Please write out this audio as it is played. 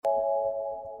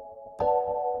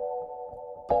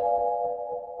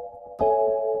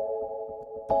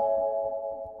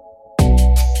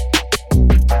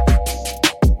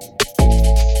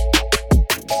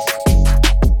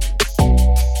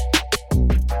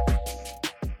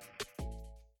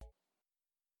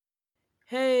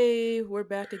we're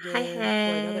back Hi, again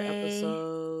for another hey.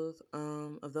 episode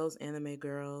of those anime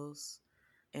girls.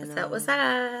 And What's up? What's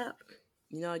up?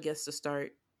 I guess to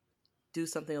start do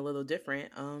something a little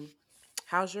different.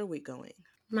 How's your week going?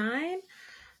 Mine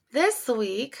this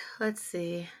week. Let's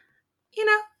see. You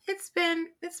know, it's been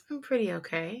pretty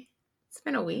okay. It's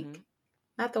been a Mm-hmm. week.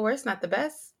 Not the worst, not the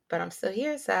best, but I'm still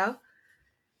here, so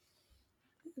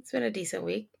it's been a decent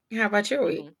week. How about your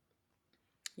Mm-hmm. week?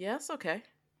 Yeah, it's okay.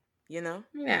 You know,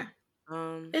 Yeah,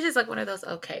 um, it's just like one of those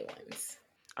okay ones.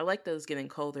 I like that it's getting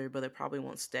colder, but it probably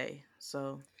won't stay.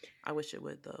 So I wish it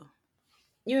would though.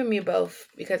 You and me both,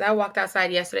 because I walked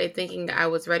outside yesterday thinking I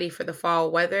was ready for the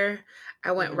fall weather.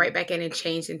 I went Mm-hmm. right back in and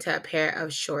changed into a pair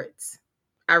of shorts.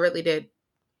 I really did.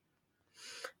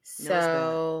 No, it's bad.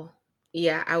 So,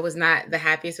 yeah, I was not the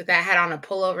happiest with that. I had on a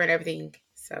pullover and everything.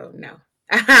 So, no,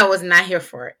 I was not here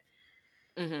for it.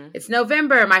 Mm-hmm. It's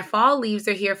November. My fall leaves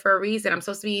are here for a reason. I'm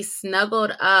supposed to be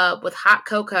snuggled up with hot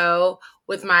cocoa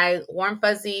with my warm,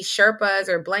 fuzzy Sherpas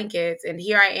or blankets. And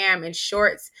here I am in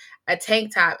shorts, a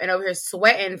tank top, and over here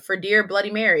sweating for dear Bloody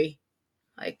Mary.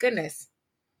 Like, goodness.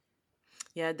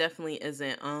 Yeah, it definitely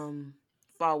isn't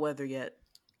fall weather yet,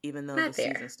 even though the Not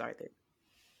season there. started.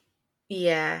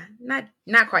 Yeah,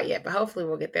 not quite yet, but hopefully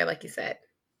we'll get there, like you said.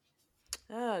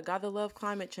 Gotta love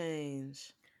climate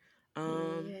change.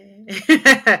 Um,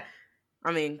 Yeah.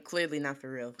 I mean, clearly not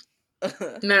for real.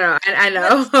 No, I But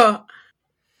know.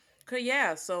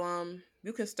 yeah, so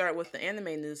you can start with the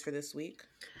anime news for this week.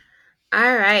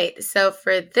 All right. So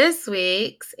for this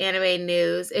week's anime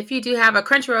news, if you do have a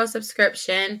Crunchyroll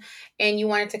subscription and you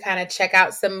wanted to kind of check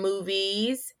out some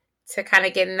movies to kind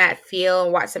of get in that feel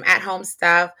and watch some at-home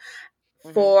stuff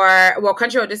Mm-hmm. for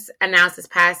Crunchyroll just announced this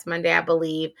past Monday, I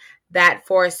believe, that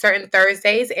for certain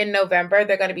Thursdays in November,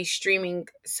 they're going to be streaming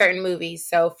certain movies.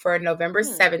 So for November Hmm.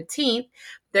 17th,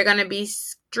 they're going to be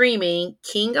streaming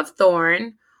King of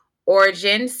Thorn,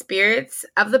 Origin, Spirits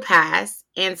of the Past,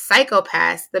 and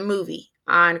Psychopaths, the movie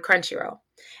on Crunchyroll.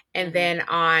 And Mm-hmm. then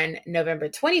on November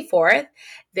 24th,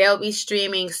 they'll be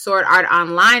streaming Sword Art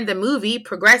Online, the movie,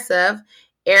 Progressive,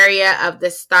 Area of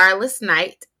the Starless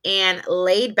Night, and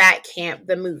Laid Back Camp,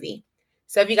 the movie.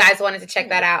 So if you guys wanted to check Hmm.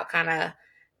 that out, kind of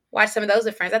watch some of those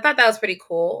with friends, I thought that was pretty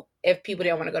cool. If people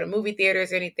didn't want Mm-hmm. to go to movie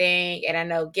theaters or anything, and I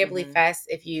know Ghibli Mm-hmm. Fest,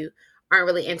 if you aren't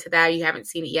really into that, you haven't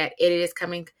seen it yet, it is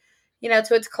coming,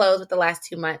 to its close with the last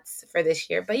 2 months for this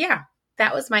year. But yeah,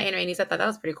 that was my anime news. I thought that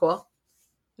was pretty cool.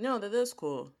 No, that is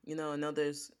cool. I know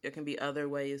there can be other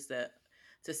ways that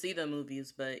to see the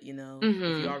movies, but if you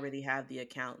Mm-hmm. already have the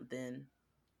account, then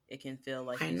it can feel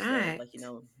like Why you said, not? like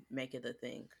make it a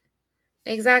thing.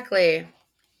 Exactly.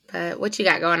 But what you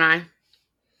got going on?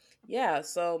 Yeah,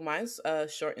 so mine's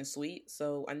short and sweet.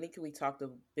 So I think we talked a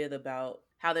bit about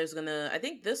how there's gonna I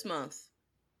think this month,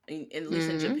 at least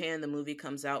in Mm-hmm. Japan, the movie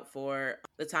comes out for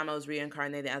The Time I Was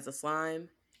Reincarnated as a Slime.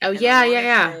 Oh And I yeah, yeah, wanna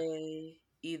yeah. say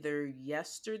either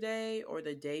yesterday or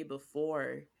the day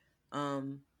before,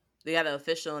 um, they got an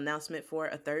official announcement for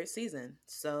a third season.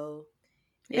 So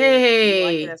if you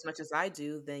like it Hey. as much as I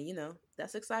do, then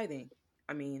that's exciting.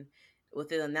 I mean, with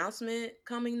the announcement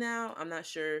coming now, I'm not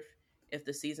sure if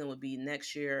the season would be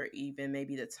next year or even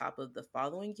maybe the top of the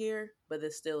following year, but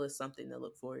it still is something to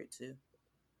look forward to.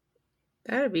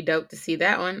 That would be dope to see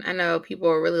that one. I know people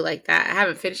will really like that. I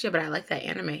haven't finished it, but I like that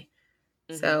anime.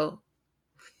 Hmm. So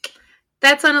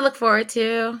that's one to look forward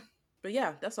to. But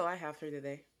yeah, that's all I have for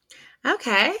today.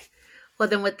 Okay. Well,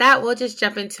 then with that, we'll just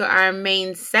jump into our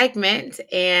main segment.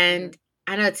 Hmm. And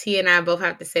I know T and I both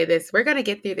have to say this. We're going to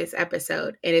get through this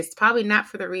episode. And it's probably not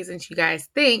for the reasons you guys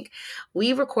think.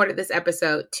 We recorded this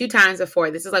episode 2 times before.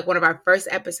 This is like one of our first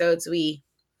episodes we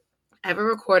ever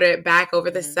recorded back over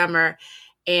the Hmm. summer.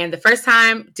 And the first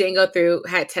time didn't go through,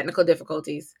 had technical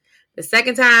difficulties. The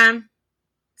second time,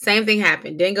 same thing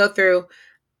happened, didn't go through.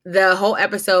 The whole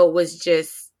episode was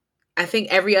just, I think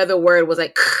every other word was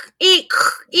like, eat,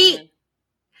 eat. Hmm.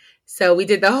 So we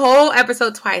did the whole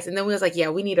episode twice. And then we was like, yeah,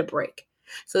 we need a break.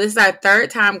 So this is our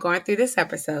third time going through this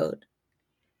episode.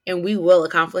 And we will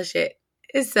accomplish it.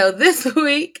 So this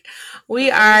week,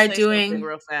 we Let me are say something doing,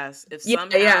 real fast. If yeah,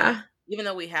 somehow, yeah. even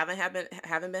though we haven't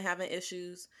been having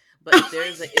issues, but if there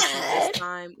is an issue this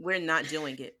time, we're not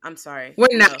doing it. I'm sorry. We're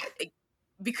not.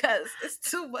 Because it's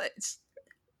too much.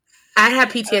 I have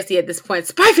PTSD at this point.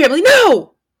 Spy Family,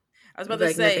 no! I was I'd about be to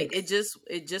like, no say thanks.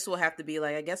 it just will have to be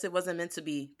like I guess it wasn't meant to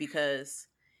be because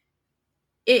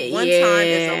one time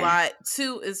is a Yeah. lot,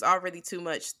 two is already too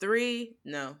much, three,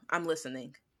 no, I'm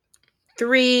listening.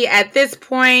 3 at this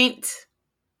point.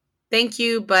 Thank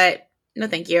you, but no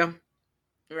thank you.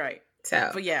 Right.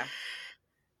 So, But yeah,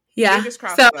 yeah. fingers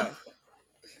crossed So, though.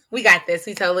 we got this.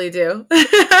 We totally do.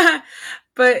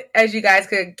 But as you guys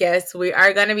could guess, we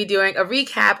are going to be doing a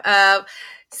recap of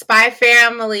Spy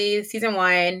Family Season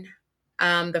 1,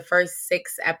 the first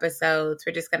 6 episodes.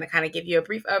 We're just going to kind of give you a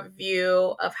brief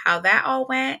overview of how that all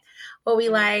went, what we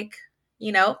like,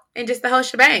 and just the whole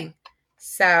shebang.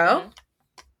 So,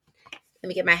 let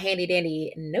me get my handy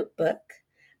dandy notebook.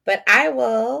 But I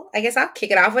guess I'll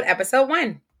kick it off with episode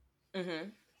 1.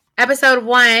 Episode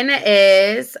 1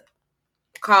 is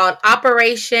called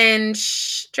Operation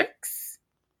Strix.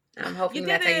 I'm hoping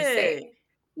that's how you say it.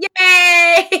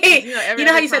 Yay! You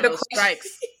know how you said the question?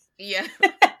 Strikes. Yeah.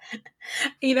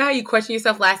 You know how you question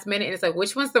yourself last minute and it's like,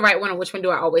 which one's the right one and which one do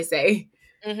I always say?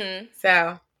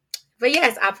 So, but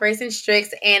yes, Operation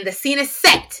Strix, and the scene is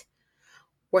set.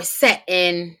 We're set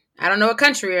in, I don't know what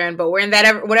country we're in, but we're in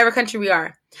whatever country we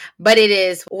are. But it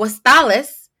is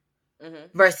Westalis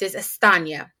versus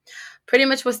Estania. Pretty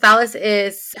much Westalis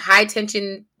is high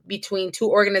tension between 2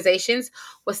 organizations.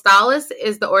 Westalis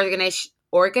is the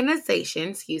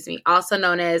organization, also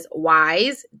known as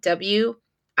WISE,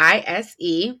 WISE.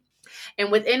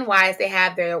 And within WISE, they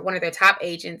have one of their top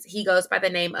agents. He goes by the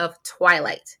name of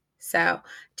Twilight. So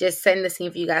just setting the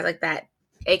scene for you guys like that.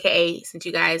 AKA, since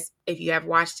you guys, if you have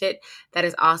watched it, that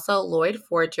is also Lloyd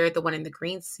Forger, the one in the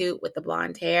green suit with the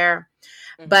blonde hair.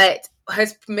 But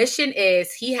his mission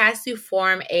is he has to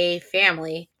form a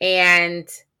family and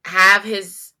have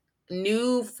his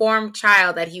new formed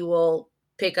child that he will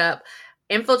pick up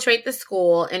infiltrate the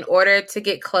school in order to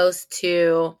get close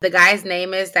to the guy's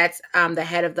name that's the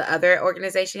head of the other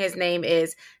organization. His name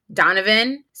is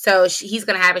Donovan. So he's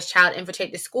going to have his child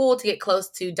infiltrate the school to get close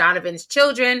to Donovan's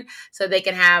children so they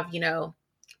can have,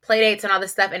 play dates and all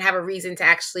this stuff and have a reason to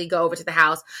actually go over to the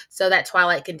house so that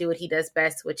Twilight can do what he does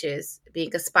best, which is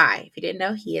being a spy. If you didn't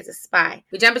know, he is a spy.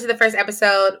 We jump into the first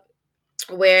episode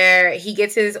where he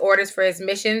gets his orders for his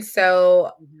mission.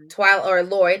 So Twilight, or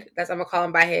Lloyd, that's what I'm going to call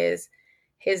him by his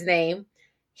name.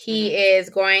 He is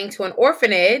going to an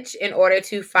orphanage in order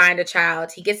to find a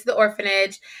child. He gets to the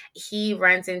orphanage. He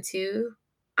runs into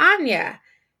Anya.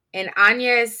 And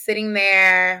Anya is sitting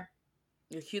there.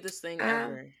 The cutest thing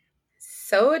ever.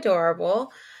 So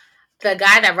adorable. The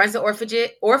guy that runs the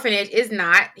orphanage is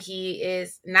not. He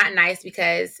is not nice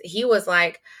because he was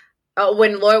like,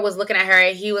 when Lloyd was looking at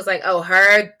her, he was like, oh,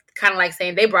 her, kind of like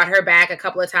saying they brought her back a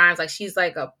couple of times. Like she's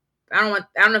like I don't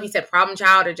know if he said problem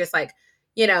child or just like,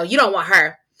 you don't want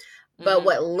her. But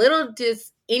what little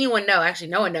does anyone know, actually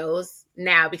no one knows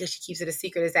now because she keeps it a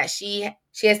secret, is that she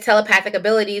has telepathic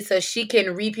abilities, so she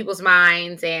can read people's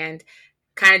minds and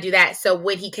kind of do that. So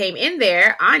when he came in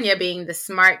there, Anya, being the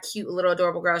smart, cute, little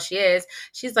adorable girl she is,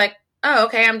 she's like, oh,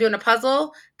 okay, I'm doing a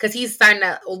puzzle. Because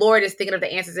Lloyd is thinking of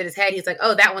the answers in his head. He's like,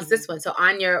 oh, that one's this one. So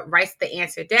Anya writes the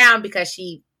answer down because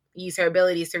she used her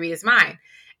abilities to read his mind.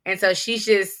 And so she's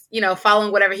just,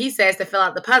 following whatever he says to fill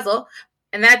out the puzzle.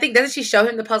 And then I think, doesn't she show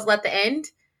him the puzzle at the end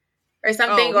or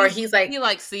something? Or he's like...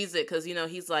 He sees it because,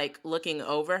 he's like looking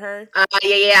over her.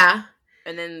 Yeah.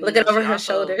 And then... Looking over her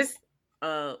shoulders.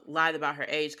 Lied about her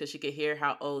age because she could hear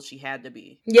how old she had to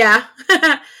be. Yeah.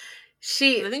 I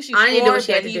think she swore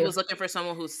that he was looking for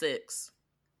someone who's 6.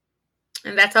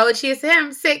 And that's all she is to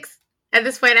him, 6. At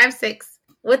this point, I'm 6.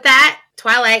 With that,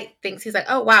 Twilight thinks, he's like,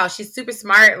 oh, wow, she's super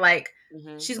smart. Like,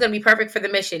 she's going to be perfect for the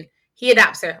mission. He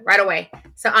adopts her right away.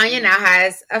 So Anya now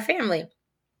has a family.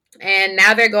 And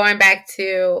now they're going back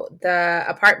to the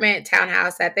apartment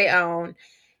townhouse that they own.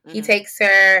 He takes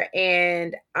her,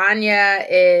 and Anya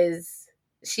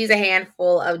she's a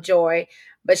handful of joy,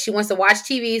 but she wants to watch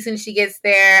TV since she gets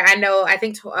there. I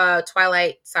think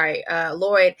Lloyd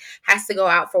has to go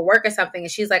out for work or something. And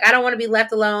she's like, I don't want to be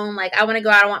left alone. Like, I want to go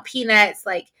out. I want peanuts.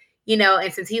 Like,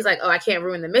 and since he's like, oh, I can't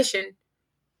ruin the mission,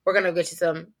 we're going to get you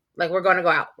some. Like, we're going to go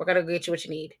out. We're going to get you what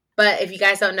you need. But if you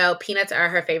guys don't know, peanuts are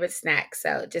her favorite snack.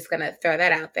 So just going to throw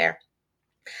that out there.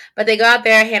 But they go out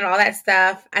there, handle all that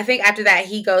stuff. I think after that,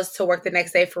 he goes to work the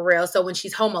next day for real. So when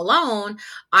she's home alone,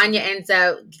 Anya ends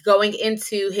up going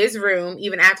into his room,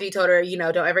 even after he told her,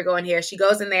 don't ever go in here. She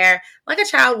goes in there like a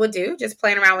child would do, just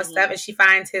playing around with stuff. And she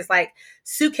finds his like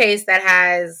suitcase that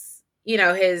has,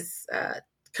 his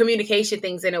communication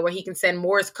things in it where he can send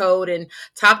Morse code and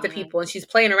talk to people. And she's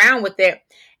playing around with it.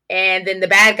 And then the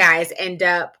bad guys end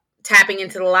up tapping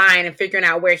into the line and figuring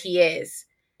out where he is.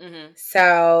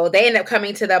 So they end up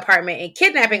coming to the apartment and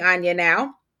kidnapping Anya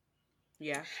now.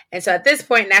 Yeah. And so at this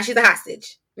point, now she's a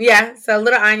hostage. Yeah. So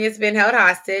little Anya's been held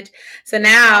hostage. So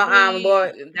now,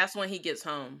 Lloyd... That's when he gets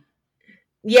home.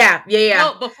 Yeah.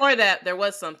 Well, before that, there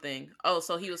was something. Oh,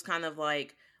 so he was kind of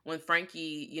like, when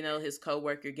Frankie, his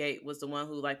coworker Gate was the one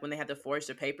who, like, when they had to forge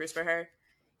the papers for her,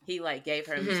 he like gave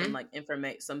her some Mm-hmm.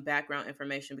 like some background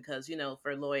information because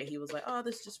for Lloyd he was like, oh,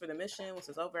 this is just for the mission. Once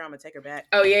it's over, I'm gonna take her back,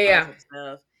 Oh yeah, all that yeah. type of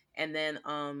stuff. And then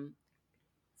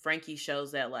Frankie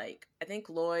shows that like I think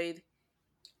Lloyd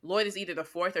is either the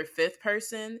fourth or fifth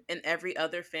person, and every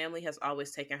other family has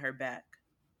always taken her back.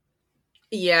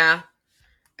 Yeah.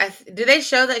 Did they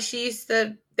show that she used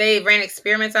to? They ran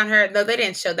experiments on her. No, they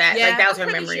didn't show that. Like Yeah, that was I'm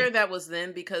her pretty memory. sure that was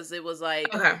then because it was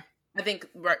like Okay. I think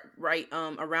right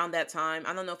around that time.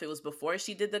 I don't know if it was before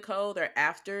she did the code or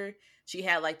after she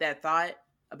had like that thought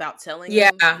about telling him.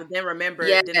 Yeah. But then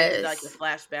they did like the Yes.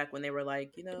 flashback when they were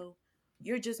like,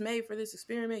 you're just made for this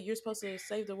experiment. You're supposed to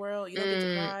save the world. You don't get to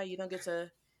Mm, cry. You don't get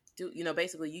to do.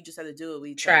 Basically, you just have to do what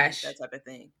we tell you. trash. That type of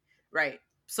thing, right?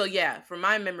 So yeah, from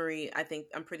my memory,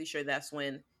 I'm pretty sure that's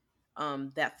when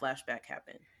that flashback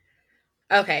happened.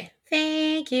 Okay.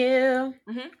 Thank you.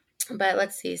 Hmm. But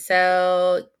let's see.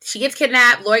 So she gets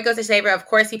kidnapped. Lloyd goes to save her. Of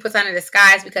course, he puts on a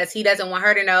disguise because he doesn't want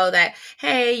her to know that,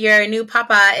 hey, your new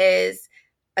papa is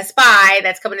a spy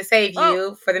that's coming to save Oh,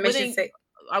 you for the we mission's didn't. sake.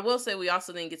 I will say we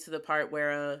also didn't get to the part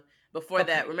where before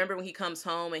Okay. that, remember when he comes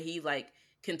home and he like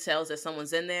can tells that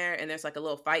someone's in there and there's like a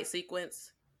little fight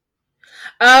sequence.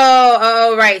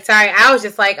 Right. Sorry. I was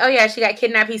just like, oh yeah, she got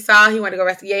kidnapped. He saw, he wanted to go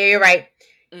rescue. Yeah, you're right.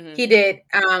 Hmm. He did.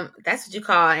 That's what you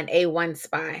call an A1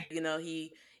 spy.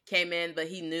 He came in, but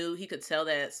he could tell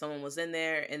that someone was in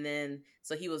there, and then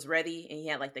so he was ready, and he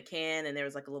had like the can, and there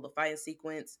was like a little fighting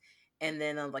sequence, and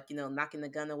then like knocking the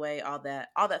gun away, all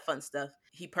that fun stuff.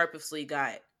 He purposely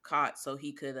got caught so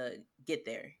he could get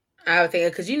there. I would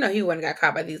think because he wouldn't got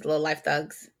caught by these little life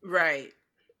thugs. Right.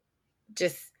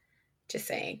 Just just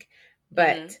saying. Hmm.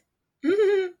 But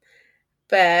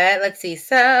but let's see.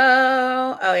 So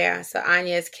oh yeah, so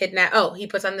Anya's kidnapped. Oh, he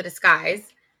puts on the disguise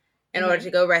in order Hmm.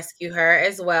 to go rescue her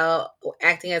as well,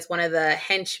 acting as one of the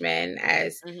henchmen,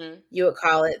 as Hmm. you would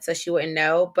call it, so she wouldn't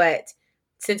know. But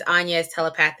since Anya is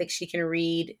telepathic, she can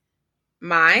read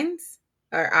minds,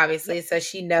 or Yep. obviously, so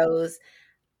she knows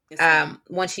It's him.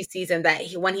 when she sees him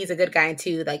that when he's a good guy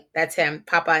too, like that's him,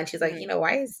 Papa. And she's like, Hmm.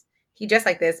 why is he dressed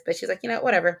like this? But she's like,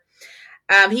 whatever.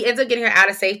 He ends up getting her out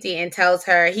of safety and tells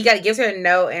her gives her a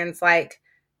note, and it's like,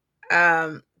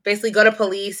 basically go to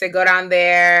police or go down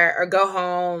there or go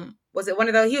home. Was it one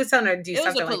of those? He was telling her to do It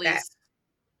was the something like that.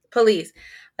 police. Police,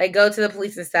 like go to the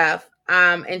police and stuff.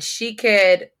 And she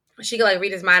could like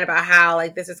read his mind about how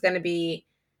like this is going to be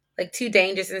like too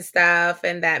dangerous and stuff,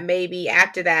 and that maybe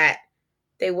after that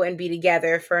they wouldn't be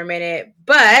together for a minute.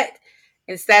 But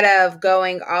instead of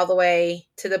going all the way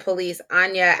to the police,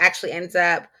 Anya actually ends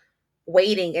up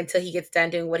waiting until he gets done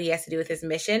doing what he has to do with his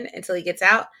mission until he gets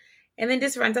out, and then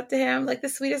just runs up to him like the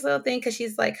sweetest little thing because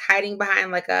she's like hiding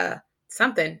behind like a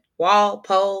something wall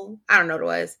pole. I don't know what it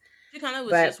was, She kind of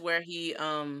was but just where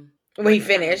when he he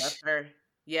kind of left finished, her.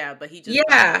 Yeah, but he just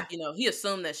kind of yeah, he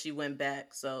assumed that she went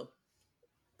back, so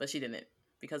but she didn't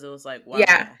because it was like, why would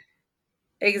yeah, I?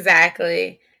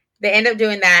 exactly. They end up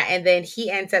doing that, and then he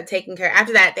ends up taking her.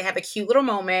 After that, they have a cute little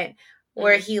moment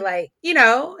where Hmm. he like, he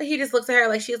just looks at her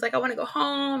like she's like, I want to go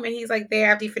home, and he's like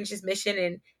there after he finishes mission,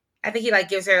 and I think he like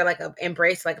gives her like a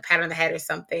embrace, like a pat on the head or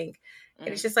something, and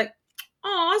it's Hmm. just like,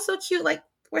 oh, so cute. Like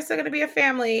we're still gonna be a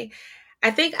family. I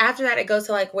think after that, it goes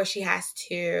to like where she has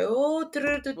to. Well,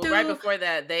 right before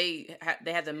that, they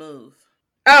had to move.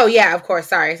 Oh yeah, of course.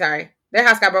 Sorry. Their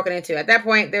house got broken into. At that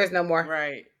point, there was no more.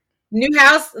 Right. New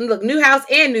house, look, new house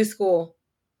and new school.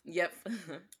 Yep.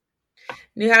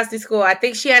 New house, new school. I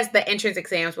think she has the entrance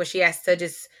exams where she has to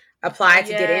just Oh apply to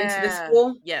get into the yeah.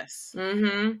 school. Yes.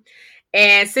 Mm-hmm.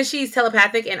 And since she's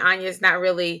telepathic and Anya's not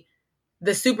really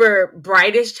the super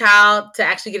brightest child to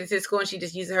actually get into the school, and she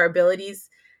just uses her abilities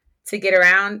to get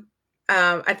around,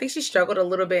 I think she struggled a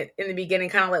little bit in the beginning,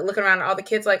 kind of like looking around at all the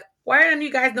kids, like, why aren't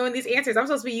you guys knowing these answers? I'm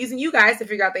supposed to be using you guys to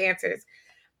figure out the answers.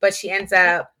 But she ends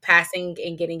And up passing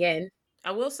and getting in.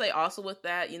 I will say also with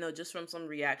that, just from some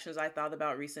reactions I thought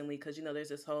about recently, because there's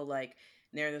this whole like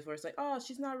narrative where it's like, oh,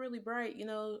 she's not really bright,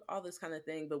 all this kind of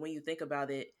thing. But when you think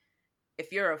about it,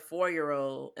 if you're a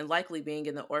 4-year-old and likely being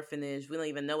in the orphanage, we don't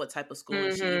even know what type of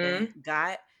schooling she even Mm-hmm.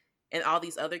 got, and all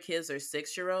these other kids are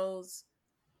 6-year-olds.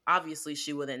 Obviously,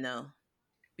 she wouldn't know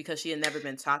because she had never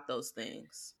been taught those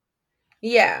things.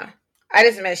 Yeah. I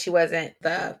just meant she wasn't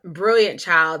the brilliant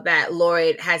child that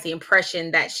Lloyd has the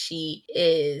impression that she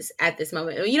is at this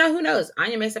moment. Who knows?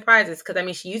 Anya may surprise us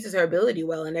because she uses her ability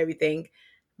well and everything,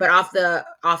 but off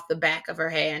the back of her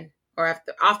hand, or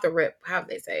off the rip, how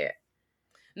they say it.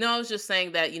 No, I was just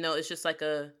saying that, it's just like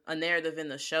a narrative in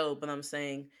the show, but I'm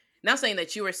saying, not saying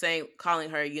that you were saying, calling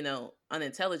her,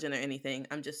 unintelligent or anything.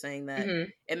 I'm just saying that Mm-hmm.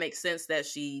 it makes sense that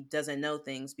she doesn't know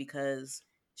things because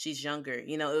she's younger.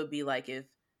 It would be like if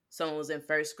someone was in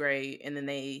first grade, and then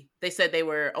they said they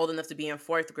were old enough to be in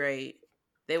fourth grade,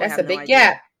 they would That's have a no big idea.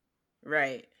 gap.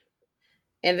 Right.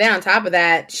 And then on top of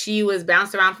that, she was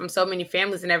bounced around from so many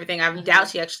families and everything. I doubt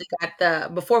she actually got the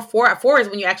before four is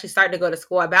when you actually start to go to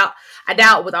school. I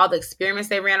doubt with all the experiments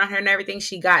they ran on her and everything,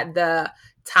 she got the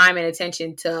time and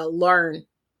attention to learn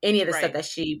any of the stuff that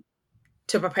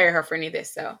to prepare her for any of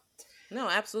this. So no,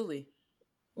 absolutely.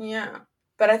 Yeah.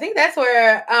 But I think that's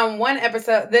where one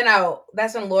episode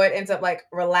that's when Lloyd ends up like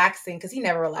relaxing because he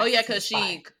never relaxes. Oh yeah,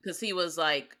 because he was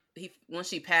like when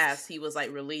she passed, he was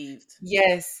like relieved.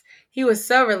 Yes, he was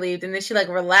so relieved, and then she like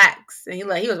relaxed, and he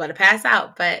was about to pass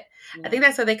out. But I think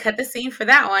that's where they cut the scene for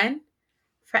that one,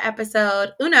 for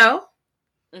episode Uno.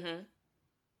 Mm-hmm.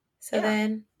 So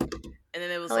then, and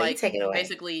then it was like take it away.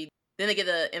 Basically, then they get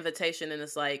the invitation, and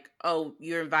it's like, oh,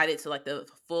 you're invited to like the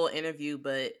full interview,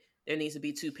 but there needs to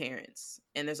be 2 parents,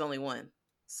 and there's only one.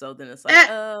 So then it's like,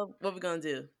 what are we gonna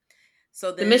do?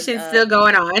 So then, the mission's still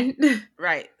going on.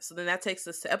 Right. So then that takes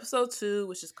us to episode 2,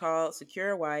 which is called Secure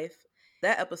a Wife.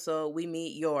 That episode, we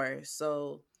meet Yor.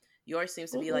 So Yor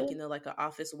seems to be like, like an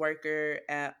office worker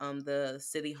at the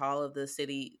city hall of the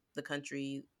city, the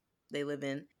country they live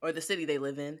in, or the city they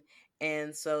live in.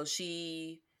 And so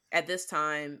she, at this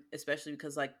time, especially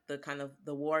because like the kind of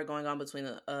the war going on between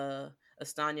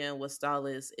Astanya and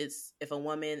Westalis, it's if a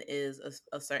woman is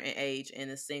a certain age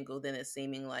and is single, then it's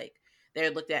seeming like they're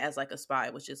looked at as like a spy,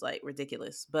 which is like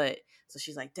ridiculous. But so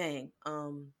she's like, dang,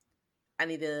 I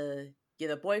need to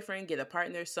get a boyfriend, get a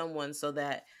partner, someone so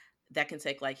that can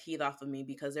take like heat off of me,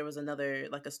 because there was another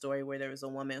like a story where there was a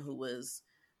woman who was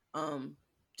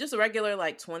just a regular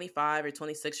like 25 or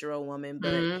 26-year-old woman,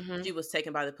 but she was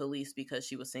taken by the police because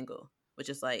she was single, which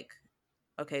is like,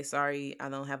 okay, sorry, I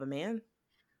don't have a man.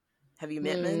 Have you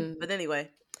met men? But anyway,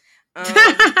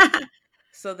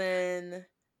 so then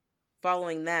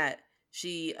following that,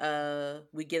 she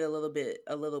we get a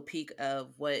little peek of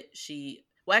what she,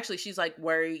 well actually she's like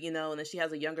worried, and then she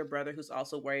has a younger brother who's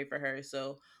also worried for her,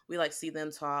 so we like see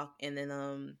them talk, and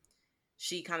then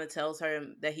she kind of tells her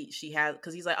that she has,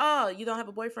 because he's like, oh, you don't have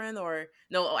a boyfriend, or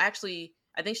no, actually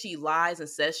I think she lies and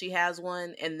says she has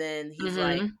one, and then he's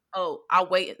like, oh,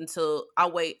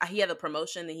 he had a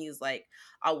promotion, and he's like,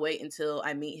 I'll wait until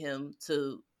I meet him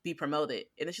to be promoted,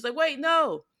 and then she's like, wait,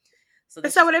 no. So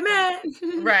that's not what I meant.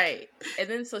 Right. And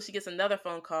then so she gets another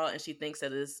phone call, and she thinks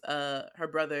that it's her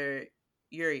brother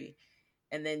Yuri.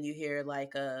 And then you hear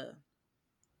like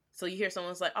so you hear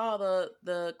someone's like, oh,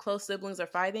 the close siblings are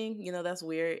fighting, that's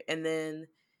weird. And then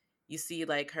you see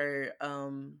like her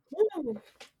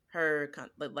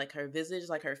like her visage,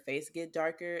 like her face get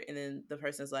darker, and then the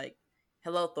person's like,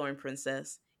 hello, Thorn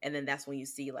Princess. And then that's when you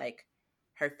see like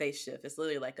her face shift. It's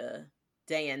literally like a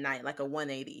day and night, like a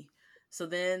 180. So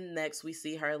then next we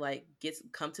see her like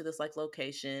come to this like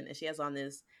location, and she has on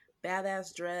this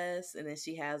badass dress, and then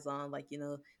she has on like,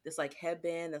 this like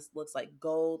headband that looks like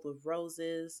gold with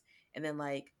roses, and then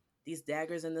like these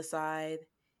daggers in the side.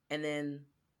 And then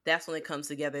that's when it comes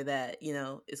together that,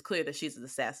 it's clear that she's an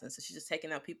assassin. So she's just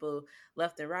taking out people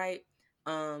left and right.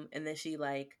 And then she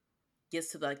like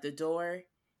gets to like the door,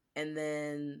 and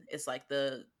then it's like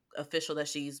the official that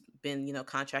she's been,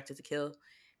 contracted to kill.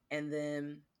 And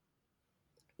then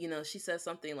she says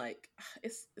something like,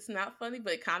 it's not funny,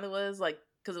 but it kind of was, like,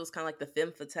 because it was kind of like the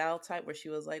femme fatale type, where she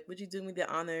was like, would you do me the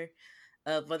honor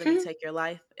of letting me take your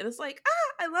life? And it's like,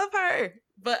 I love her,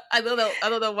 but I don't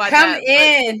know why. Come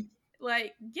in,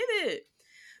 like, get it.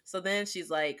 So then she's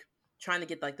like trying to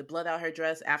get like the blood out her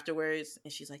dress afterwards,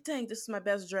 and she's like, dang, this is my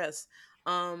best dress.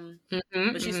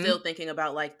 But she's still thinking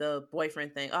about like the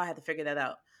boyfriend thing. Oh, I had to figure that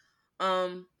out.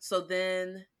 So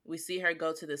then we see her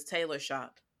go to this tailor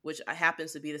shop, which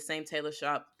happens to be the same tailor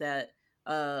shop that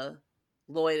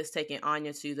Lloyd is taking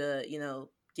Anya to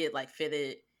get like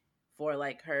fitted for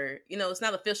like her, it's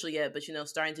not official yet, but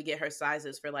starting to get her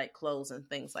sizes for like clothes and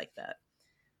things like that.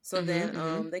 So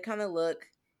then they kind of look,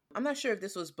 I'm not sure if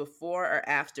this was before or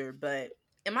after, but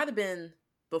it might have been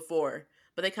before,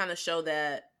 but they kind of show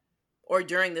that, or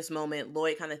during this moment,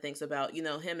 Lloyd kind of thinks about,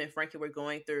 him and Frankie were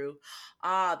going through,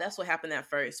 that's what happened at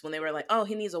first, when they were like, oh,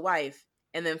 he needs a wife.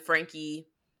 And then Frankie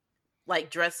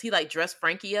dressed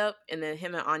Frankie up, and then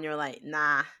him and Anya were like,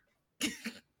 nah.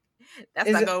 That's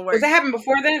not gonna work. Was that happened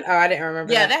before then? Oh, I didn't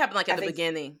remember. Yeah, that happened like at the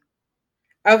beginning.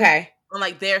 Okay. On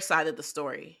like their side of the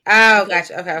story. Oh,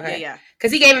 gotcha. Okay. Yeah.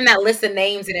 Because he gave him that list of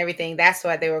names and everything. That's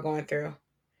what they were going through.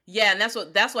 Yeah, and that's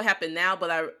what happened now.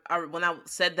 But I when I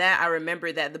said that, I remember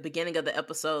that at the beginning of the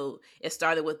episode, it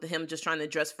started with him just trying to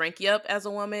dress Frankie up as a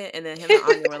woman, and then him and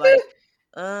Anya were like,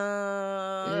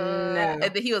 no. And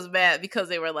then he was mad because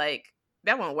they were like,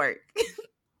 that won't work.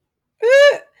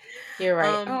 You're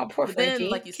right. Oh, poor But then, Frankie.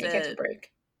 like you Can't catch a said,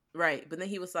 break. right. But then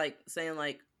he was like saying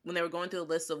like when they were going through the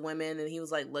list of women, and he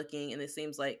was like looking, and it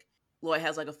seems like Lloyd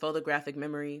has like a photographic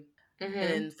memory. And Mm-hmm.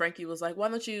 then Frankie was like, "Why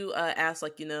don't you ask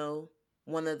like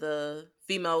one of the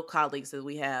female colleagues that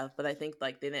we have?" But I think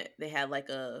like they had like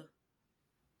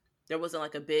there wasn't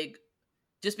like a big,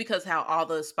 just because how all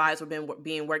the spies were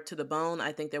being worked to the bone.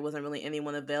 I think there wasn't really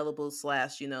anyone available.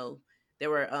 Slash, there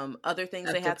were other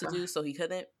things they At the had to time. do, so he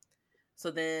couldn't. So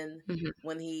then Mm-hmm.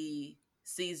 when he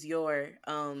sees Yor,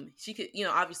 she could,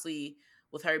 obviously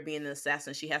with her being an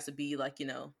assassin, she has to be like,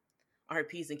 on her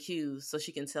P's and Q's so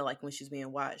she can tell like when she's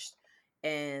being watched.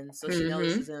 And so she Mm-hmm.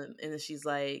 notices him, and then she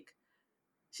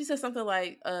says something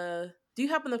like, do you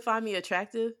happen to find me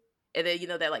attractive? And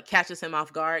then, that like catches him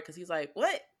off guard because he's like,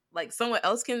 what? Like someone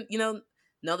else can,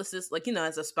 notice this? Like,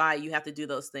 as a spy, you have to do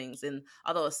those things. And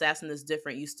although assassin is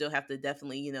different, you still have to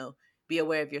definitely, be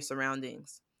aware of your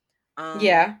surroundings.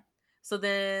 Yeah. So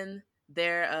then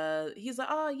he's like,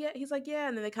 oh yeah, he's like, yeah,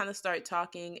 and then they kind of start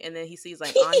talking, and then he sees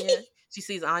like Anya. She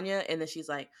sees Anya, and then she's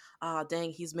like, oh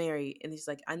dang, he's married. And he's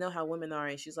like, I know how women are.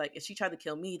 And she's like, if she tried to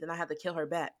kill me, then I have to kill her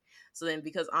back. So then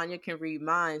because Anya can read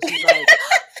minds, she's like,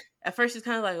 at first she's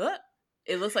kind of like, what?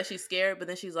 It looks like she's scared, but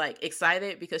then she's like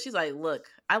excited because she's like, look,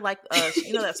 I like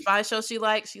that spy show she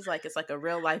likes. She's like, it's like a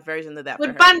real life version of that for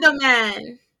With her. Bundle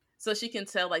Man. So she can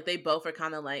tell like they both are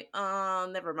kind of like, oh,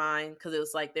 never mind, because it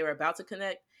was like they were about to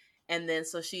connect. And then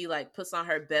so she like puts on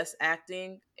her best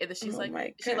acting, and then she's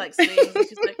she like sings, and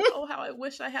she's like, oh, how I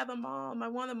wish I had a mom. I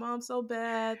want a mom so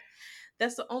bad.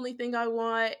 That's the only thing I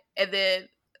want. And then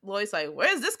Lloyd's like,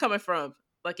 where is this coming from?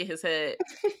 Like in his head,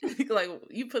 like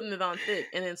you putting it on thick.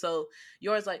 And then so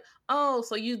Yor's like, oh,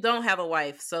 so you don't have a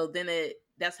wife. So then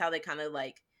that's how they kind of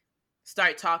like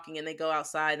start talking, and they go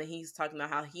outside, and he's talking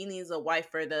about how he needs a wife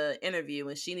for the interview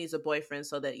and she needs a boyfriend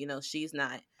so that she's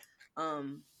not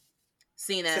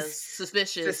seen as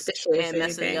suspicious and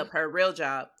messing up her real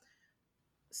job.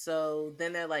 So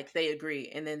then they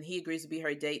agree, and then he agrees to be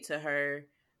her date to her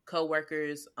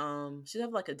co-workers. She'd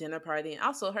have like a dinner party, and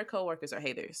also her co-workers are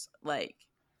haters. Like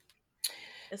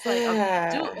it's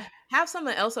like have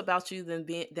someone else about you than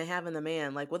having a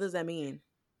man. Like, what does that mean?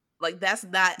 Like, that's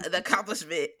not an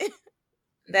accomplishment.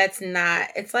 That's not.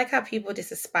 It's like how people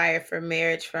just aspire for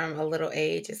marriage from a little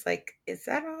age. It's like, is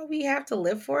that all we have to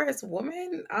live for as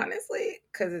women? Honestly,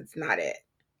 because it's not it.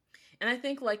 And I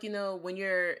think like when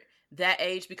you're that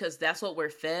age, because that's what we're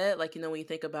fed. Like when you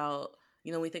think about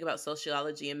when we think about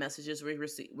sociology and messages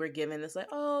we're given, it's like,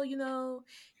 oh,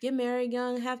 get married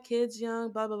young, have kids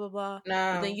young, blah blah blah blah.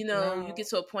 No, but then you get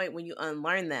to a point when you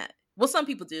unlearn that. Well, some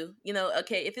people do.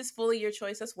 Okay, if it's fully your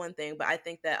choice, that's one thing. But I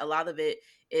think that a lot of it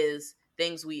is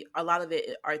a lot of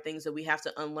it are things that we have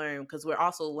to unlearn, because we're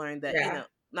also learned that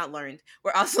not learned.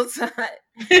 We're also taught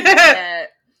that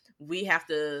we have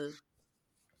to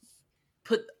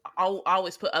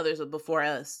always put others before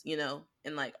us,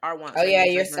 and like our wants. Oh yeah,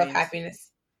 your self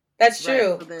happiness. That's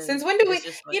true. Right. So since when do we?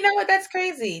 Like, you know what? That's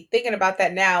crazy. Thinking about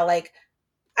that now, like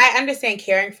I understand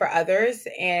caring for others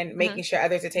and making sure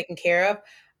others are taken care of,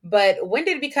 but when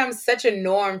did it become such a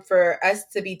norm for us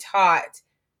to be taught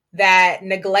that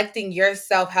neglecting your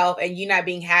self-help and you not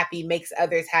being happy makes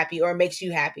others happy or makes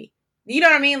you happy? You know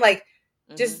what I mean? Like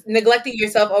just neglecting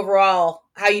yourself overall,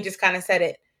 how you just kind of said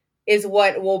it, is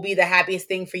what will be the happiest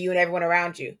thing for you and everyone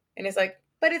around you. And it's like,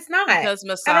 but it's not. Because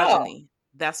misogyny.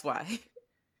 That's why.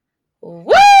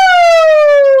 Woo!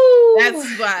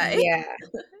 That's why. Yeah.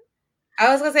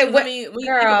 I was gonna say, what? I mean, when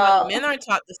you think about it, men aren't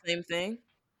taught the same thing.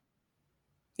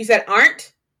 You said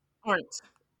aren't? Aren't.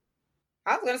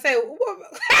 I was gonna say.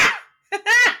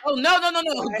 Oh no,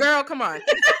 girl, come on.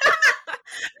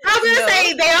 I was gonna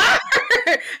say they are,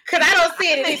 because I don't see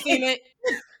it. I ain't seen it.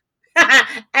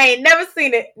 I ain't never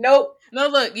seen it. Nope. No,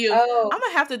 look, I'm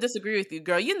gonna have to disagree with you,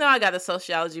 girl. You know I got a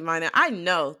sociology minor. I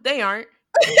know they aren't.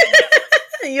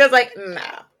 You was like, no.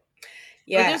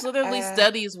 Yeah, but there's literally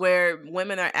studies where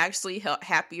women are actually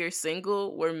happier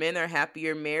single, where men are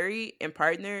happier married and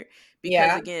partnered,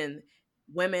 because again,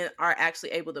 women are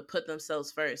actually able to put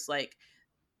themselves first. Like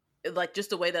just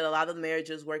the way that a lot of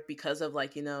marriages work because of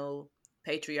like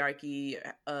patriarchy,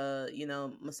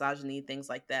 misogyny, things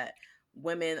like that.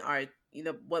 Women are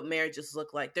what marriages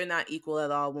look like. They're not equal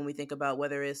at all when we think about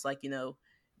whether it's like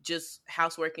just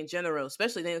housework in general,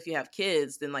 especially then if you have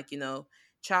kids, then like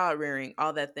child rearing,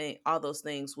 all those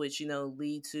things, which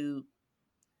lead to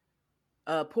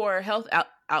poor health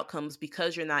outcomes,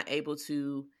 because you're not able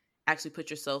to actually put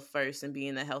yourself first and be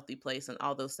in a healthy place, and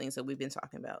all those things that we've been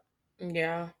talking about.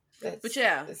 Yeah, but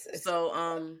yeah, so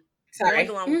sorry, going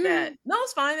along with that. No,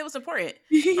 it's fine. It was important.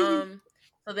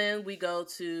 So then we go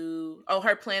to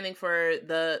her planning for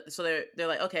so they're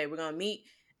like, okay, we're gonna meet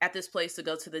at this place to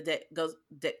go to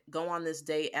the go on this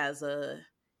date as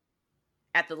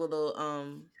at the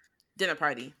little dinner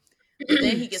party. But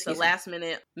then he gets a last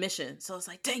minute mission, so it's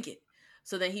like, dang it.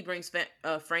 So then he brings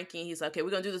Frankie, and he's like, okay, we're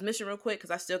gonna do this mission real quick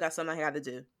because I still got something I got to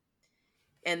do.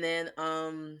 And then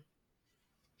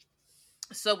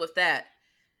so with that,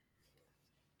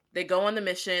 they go on the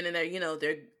mission, and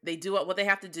they do what they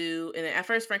have to do. And at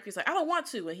first Frankie's like, I don't want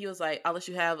to, and he was like, I'll let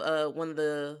you have one of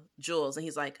the jewels. And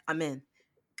he's like, I'm in,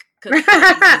 because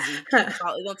it's easy.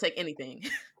 It don't take anything.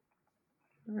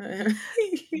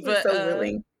 But so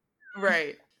willing,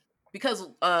 right? Because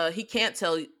he can't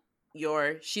tell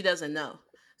she doesn't know,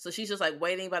 so she's just like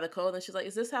waiting by the code, and she's like,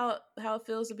 is this how it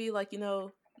feels to be like,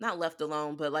 not left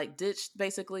alone, but like ditched,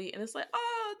 basically? And it's like,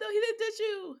 oh no, he didn't ditch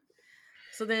you.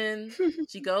 So then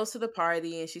she goes to the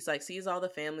party, and she's like, sees all the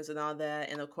families and all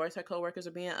that, and of course her coworkers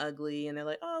are being ugly, and they're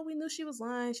like, oh, we knew she was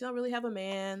lying, she don't really have a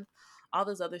man, all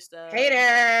this other stuff.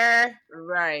 Hater.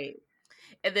 Right.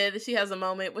 And then she has a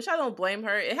moment, which I don't blame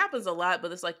her. It happens a lot,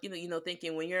 but it's like,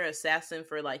 thinking when you're an assassin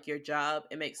for like your job,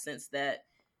 it makes sense that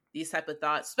these type of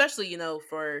thoughts, especially,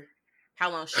 for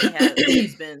how long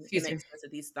she's been, it makes sense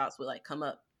that these thoughts would like come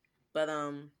up. But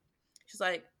she's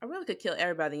like, I really could kill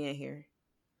everybody in here.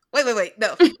 Wait,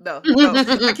 no,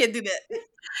 I can't do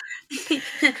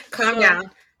that. Calm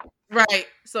down. Right.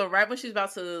 So right when she's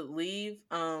about to leave,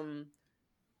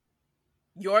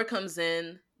 Yor comes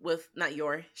in with, not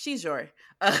Yor, she's Yor.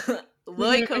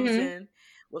 Lloyd comes in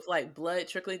with like blood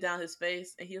trickling down his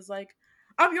face, and he's like,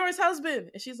 I'm Yor's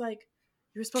husband. And she's like,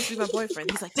 you're supposed to be my boyfriend.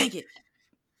 He's like, dang it.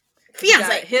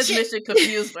 Fiance. His mission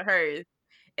confused with hers.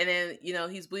 And then,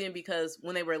 he's bleeding because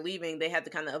when they were leaving, they had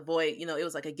to kind of avoid, it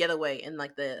was like a getaway, and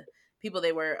like the people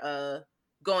they were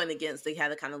going against, they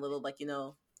had a kind of little like, I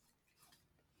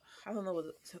don't know what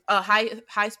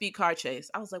high speed car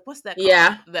chase. I was like, what's that called?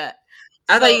 Yeah. That.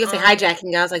 I thought you could say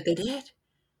hijacking. I was like, they did?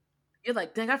 You're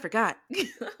like, dang, I forgot.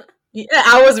 Yeah,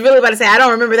 I was really about to say, I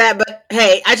don't remember that, but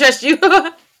hey, I trust you.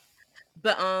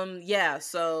 But yeah,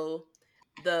 so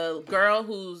the girl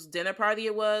whose dinner party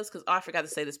it was, because I forgot to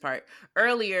say this part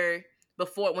earlier,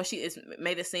 before, when she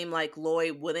made it seem like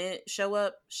Lloyd wouldn't show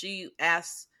up, she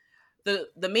asked the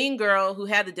mean girl who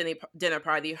had the dinner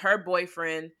party, her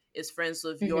boyfriend is friends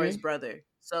with Yor's brother,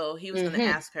 so he was going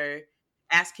to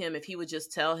ask him if he would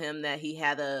just tell him that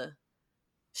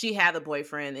she had a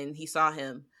boyfriend and he saw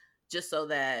him, just so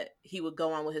that he would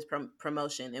go on with his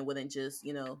promotion and wouldn't just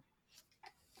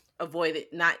avoid it,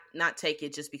 not take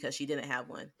it just because she didn't have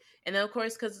one. And then of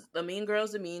course, because the mean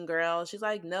girl's the mean girl, she's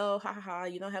like, no, ha ha ha,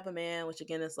 you don't have a man, which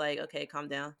again is like, okay, calm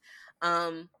down.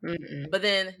 But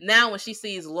then now when she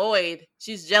sees Lloyd,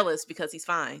 she's jealous because he's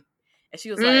fine, and she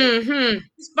was like,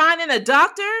 he's finding a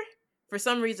doctor. For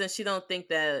some reason, she don't think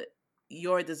that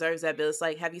Yor deserves that, but it's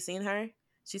like, have you seen her?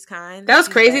 She's kind. That was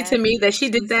crazy to me that she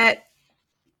did that.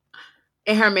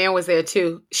 And her man was there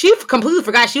too. She completely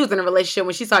forgot she was in a relationship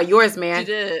when she saw Yor's man. She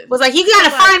did. Was like, you got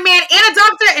a fine man and a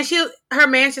doctor, and her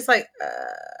man's just like,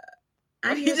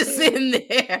 I'm just sitting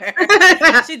there.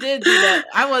 She did do that.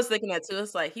 I was thinking that too.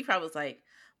 It's like, he probably was like,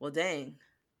 well, dang,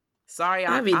 sorry,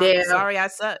 sorry I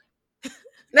suck.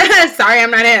 Sorry,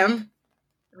 I'm not him.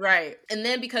 Right. And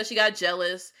then because she got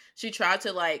jealous, she tried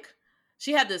to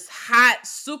she had this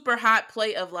super hot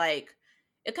plate of like,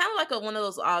 it kind of like one of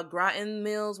those gratin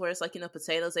meals where it's like,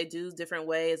 potatoes they do different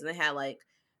ways, and they had like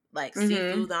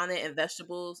seafood on it and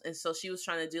vegetables. And so she was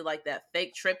trying to do like that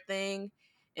fake trip thing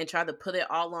and try to put it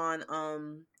all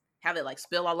on, have it like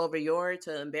spill all over Yor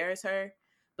to embarrass her.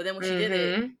 But then when she did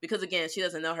it, because again, she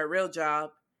doesn't know her real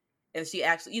job, and she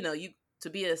actually, to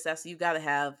be an assassin, you got to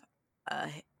have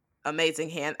amazing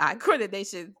hand-eye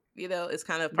coordination. It's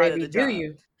kind of part of the job.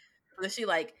 You? So then she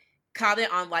like caught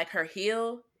it on like her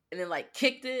heel, and then like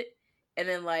kicked it, and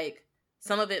then like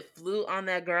some of it flew on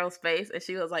that girl's face, and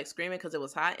she was like screaming because it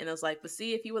was hot. And it was like, but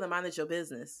see, if you would have minded your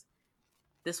business,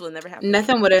 this would never happen.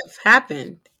 Nothing would have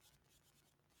happened.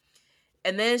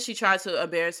 And then she tried to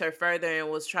embarrass her further and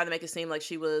was trying to make it seem like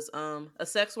she was a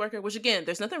sex worker, which again,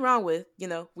 there's nothing wrong with.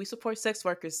 We support sex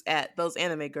workers at those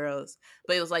anime girls,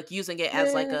 but it was like using it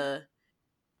as like a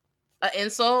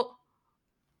insult.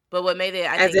 But what made it,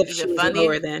 I think, even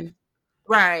funnier than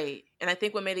right. And I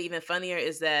think what made it even funnier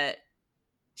is that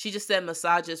she just said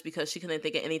massages because she couldn't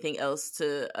think of anything else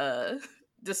to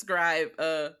describe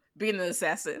being an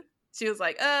assassin. She was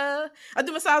like, I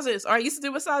do massages, or I used to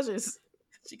do massages.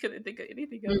 She couldn't think of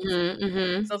anything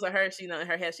else. So for her, she, in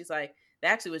her head, she's like,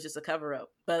 that actually was just a cover up.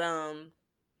 But and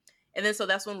then so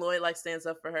that's when Lloyd like stands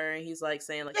up for her, and he's like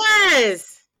saying like,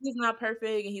 yes, he's not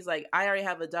perfect, and he's like, I already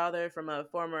have a daughter from a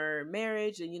former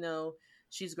marriage, and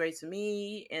she's great to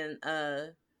me, and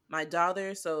my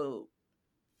daughter, so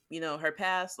her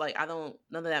past, like, I don't,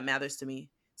 none of that matters to me.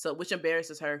 So, which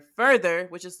embarrasses her further,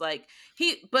 which is like,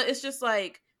 but it's just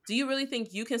like, do you really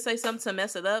think you can say something to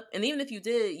mess it up? And even if you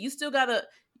did, you still gotta,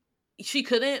 she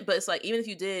couldn't, but it's like, even if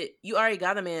you did, you already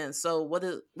got a man. So what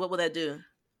will that do?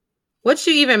 What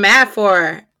you even mad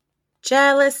for?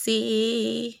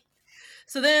 Jealousy.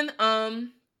 So then,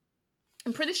 I'm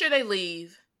pretty sure they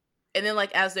leave. And then,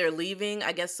 like, as they're leaving,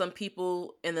 I guess some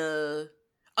people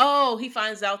he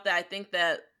finds out that I think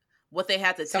that what they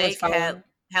had to Someone's take phone.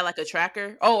 had like a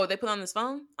tracker. Oh, they put on his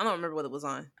phone? I don't remember what it was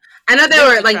on. I know they There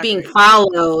was were a like tracker. being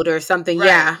followed or something. Right.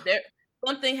 Yeah.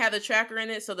 Something had a tracker in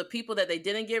it, so the people that they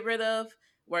didn't get rid of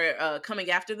were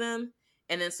coming after them.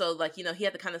 And then so, like, he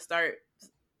had to kind of start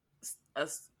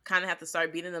have to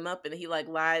start beating them up, and he like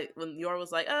lied when Yor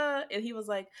was like, and he was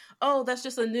like, oh, that's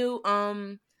just a new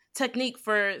technique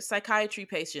for psychiatry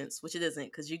patients, which it isn't,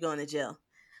 because you're going to jail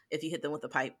if you hit them with a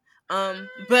pipe.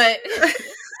 But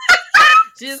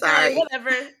she's like, whatever.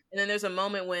 And then there's a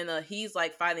moment when he's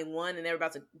like fighting one, and they're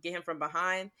about to get him from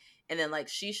behind, and then like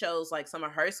she shows like some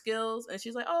of her skills, and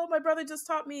she's like, oh, my brother just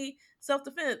taught me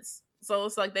self-defense. So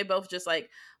it's like they both just like,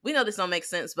 we know this don't make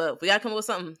sense, but we gotta come up with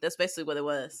something. That's basically what it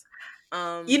was.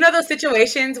 Those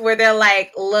situations where they're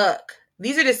like, look,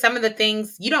 these are just some of the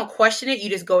things, you don't question it, you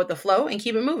just go with the flow and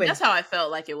keep it moving. That's how I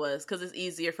felt like it was, because it's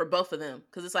easier for both of them.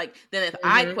 Because it's like, then if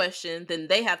I question, then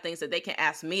they have things that they can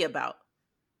ask me about.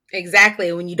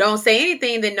 Exactly. When you don't say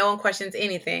anything, then no one questions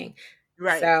anything.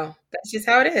 Right. So that's just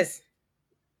how it is.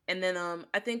 And then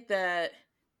I think that,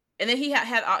 and then he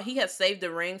had saved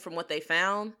the ring from what they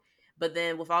found, but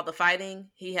then with all the fighting,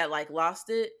 he had like lost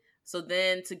it. So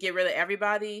then to get rid of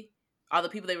everybody, all the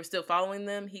people that were still following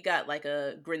them, he got like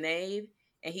a grenade,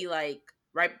 and he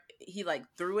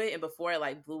threw it, and before it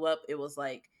like blew up, it was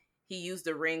like he used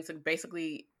the ring to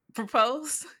basically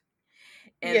propose.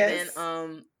 And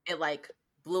then it like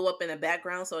blew up in the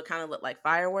background, so it kind of looked like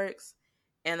fireworks.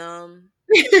 And and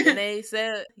they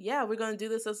said, yeah, we're gonna do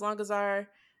this as long as our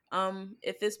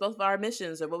it fits both of our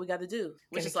missions or what we got to do.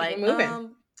 Which is like,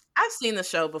 I've seen the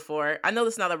show before. I know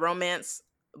it's not a romance,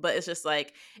 but it's just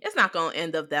like, it's not gonna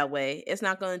end up that way. It's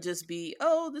not gonna just be,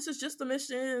 oh, this is just a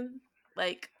mission.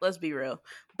 Like, let's be real.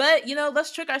 But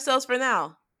let's trick ourselves for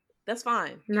now. That's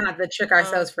fine. Not the trick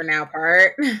ourselves for now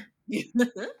part.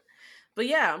 But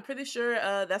yeah, I'm pretty sure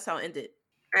that's how it ended.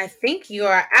 I think you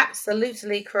are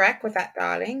absolutely correct with that,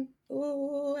 darling.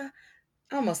 Ooh,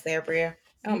 almost there, Bria.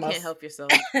 Almost. You can't help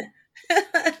yourself.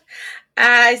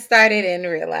 I started and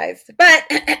realized. But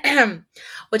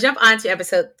we'll jump on to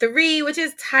episode 3, which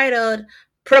is titled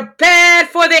Prepared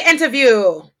for the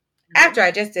Interview. After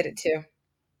I just did it too.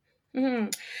 Mm-hmm.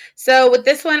 So with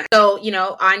this one,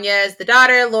 Anya is the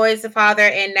daughter, Lloyd's the father,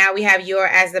 and now we have Yor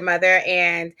as the mother.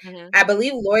 And I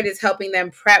believe Lloyd is helping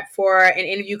them prep for an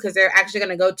interview because they're actually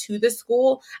going to go to the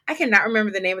school. I cannot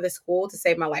remember the name of the school to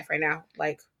save my life right now.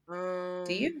 Like, do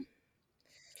you?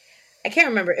 I can't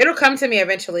remember. It'll come to me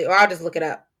eventually, or I'll just look it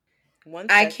up.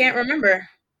 I can't remember.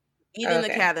 Eden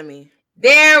Academy.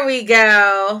 There we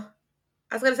go.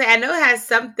 I was going to say, I know it has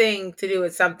something to do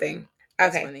with something.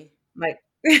 That's funny. Like,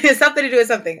 something to do with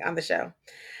something on the show.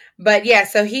 But yeah,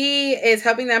 so he is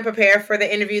helping them prepare for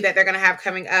the interview that they're going to have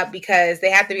coming up because they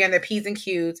have to be on their P's and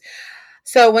Q's.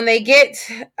 So when they get,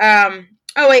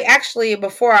 actually,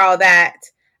 before all that,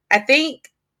 I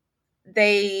think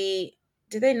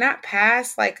did they not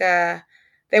pass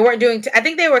they weren't doing, I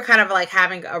think they were kind of like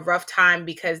having a rough time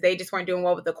because they just weren't doing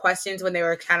well with the questions when they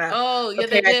were kind of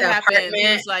they did happen.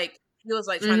 He was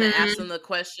like trying to ask them the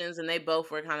questions, and they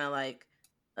both were kind of like,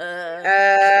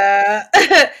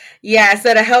 yeah,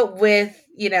 so to help with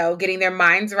getting their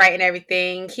minds right and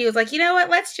everything, he was like, you know what,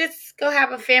 let's just go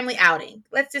have a family outing,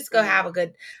 let's just go have a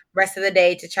good rest of the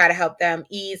day to try to help them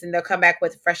ease, and they'll come back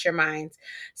with fresher minds.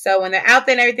 So when they're out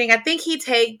there and everything, I think he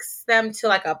takes them to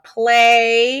like a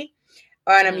play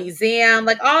or in a museum,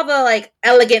 like all the like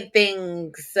elegant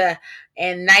things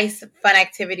and nice fun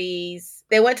activities.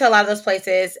 They went to a lot of those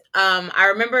places. I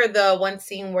remember the one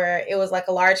scene where it was like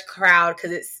a large crowd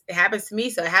because it happens to me,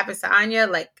 so it happens to Anya.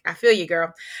 Like, I feel you,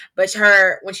 girl. But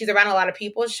when she's around a lot of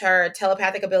people, her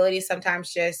telepathic abilities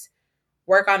sometimes just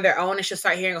work on their own, and she'll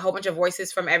start hearing a whole bunch of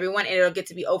voices from everyone, and it'll get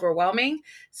to be overwhelming.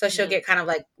 So she'll get kind of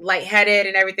like lightheaded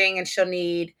and everything, and she'll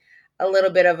need a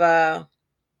little bit of a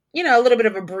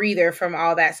breather from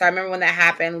all that. So I remember when that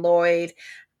happened, Lloyd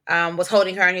was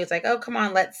holding her, and he was like, oh, come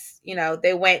on, let's,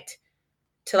 they went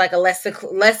to like a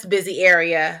less busy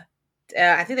area.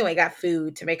 I think they went and got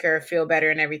food to make her feel better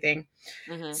and everything.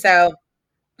 So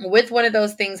with one of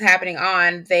those things happening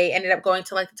on, they ended up going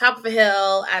to like the top of a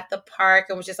hill at the park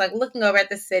and was just like looking over at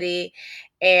the city.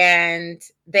 And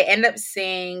they end up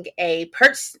seeing a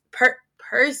purse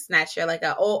snatcher, like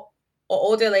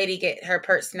older lady get her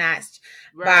purse snatched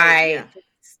Right. by Yeah.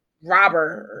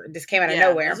 robber. Just came out of Yeah. It's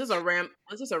nowhere. just a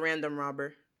It's just a random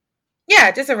robber.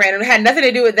 Yeah, just a random. It had nothing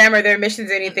to do with them or their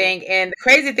missions or Mm-mm. anything. And the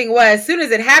crazy thing was, as soon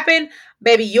as it happened,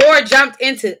 baby, Yor jumped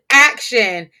into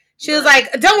action. She was Right.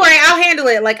 like, "Don't worry, I'll handle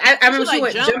it." Like I She remember she like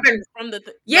went jumped jumping. from right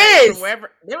from Yes,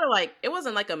 wherever they were. Like it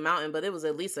wasn't like a mountain, but it was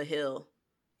at least a hill.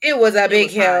 it was a It big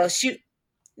was hill. high.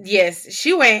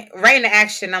 She went right into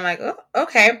action. I'm like, oh,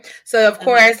 okay. So of Mm-hmm.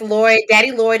 course,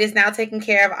 Daddy Lloyd is now taking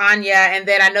care of Anya, and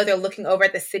then I know they're looking over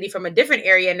at the city from a different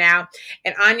area now.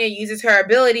 And Anya uses her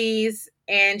abilities,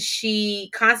 and she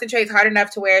concentrates hard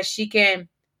enough to where she can.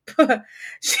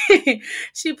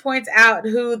 she points out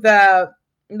who the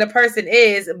person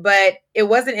is, but it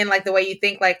wasn't in like the way you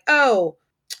think. Like, oh,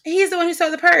 he's the one who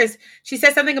stole the purse. She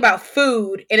said something about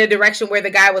food in a direction where the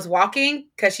guy was walking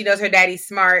because she knows her daddy's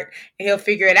smart and he'll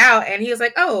figure it out. And he was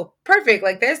like, oh, perfect.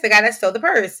 Like, there's the guy that stole the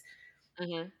purse.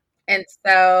 Mm-hmm. And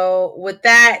so with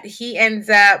that, he ends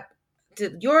up.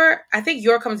 I think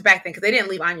Yor comes back then because they didn't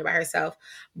leave Anya by herself,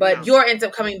 but No, Yor ends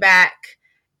up coming back.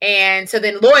 And so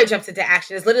then Lloyd jumps into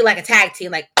action. It's literally like a tag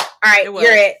team. Like, all right, it you're was.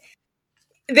 it.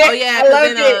 Oh yeah, I because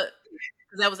loved then it.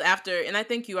 that was after, and I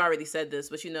think you already said this,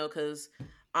 but because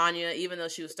Anya, even though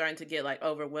she was starting to get like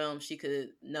overwhelmed, she could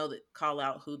call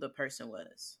out who the person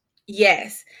was.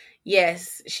 Yes.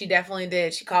 Yes, she definitely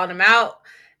did. She called him out.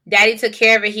 Daddy took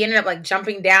care of it. He ended up like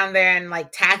jumping down there and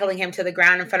like tackling him to the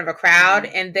ground in front of a crowd.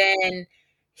 Mm-hmm. And then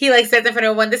he like says in front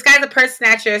of everyone, "This guy's a purse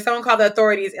snatcher. Someone called the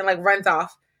authorities," and like runs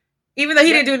off. Even though he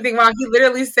Yep. didn't do anything wrong, he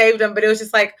literally saved him. But it was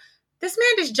just like, this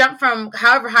man just jumped from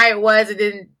however high it was.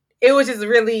 It was just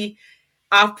really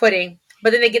off putting.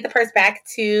 But then they get the purse back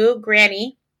to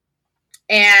Granny.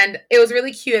 And it was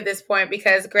really cute at this point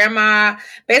because grandma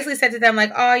basically said to them,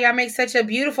 like, oh, y'all make such a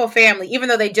beautiful family, even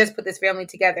though they just put this family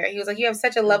together. He was like, you have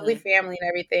such a lovely Mm-hmm. family and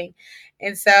everything.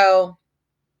 And so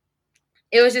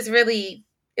it was just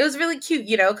it was really cute,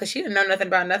 because she didn't know nothing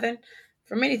about nothing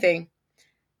from anything.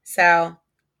 So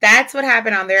that's what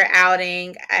happened on their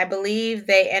outing. I believe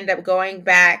they end up going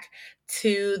back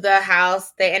to the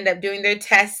house. They end up doing their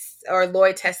tests, or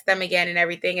Lloyd tests them again and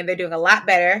everything, and they're doing a lot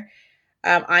better.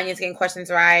 Anya's getting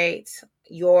questions right.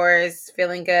 Yor's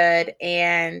feeling good.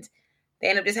 And they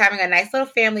end up just having a nice little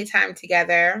family time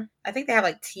together. I think they have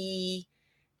like tea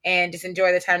and just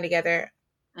enjoy the time together.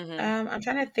 Mm-hmm. I'm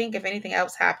trying to think if anything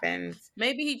else happens.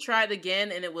 Maybe he tried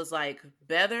again and it was like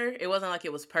better. It wasn't like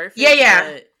it was perfect. Yeah,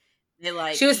 yeah. But they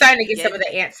like She was starting to get some of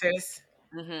the answers.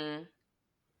 Mm-hmm. So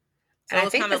And it I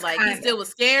was think kind of that's like he still was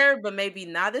scared, but maybe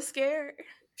not as scared.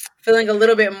 Feeling a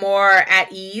little bit more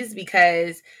at ease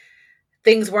because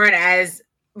things weren't as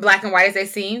black and white as they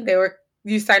seemed.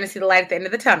 You starting to see the light at the end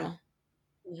of the tunnel.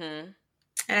 Mm-hmm.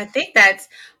 And I think that's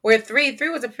where three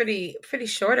was a pretty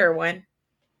shorter one.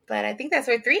 But I think that's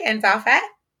where 3 ends off at.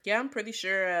 Yeah, I'm pretty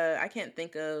sure. I can't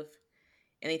think of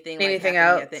anything like Anything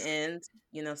happening else? at the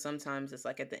end. Sometimes it's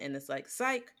like at the end, it's like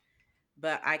psych,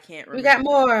 but I can't We got remember.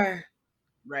 more.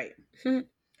 Right.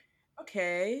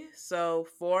 Okay, so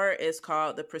 4 is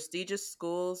called the prestigious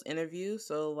schools interview.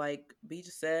 So, like B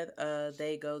just said,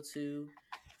 they go to.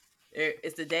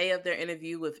 It's the day of their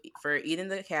interview for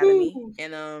Eden Academy, Ooh.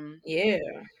 and Yeah.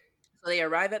 so they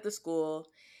arrive at the school,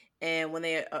 and when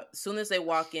as soon as they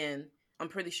walk in, I'm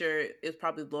pretty sure it's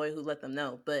probably Lloyd who let them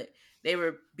know, but they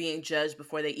were being judged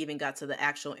before they even got to the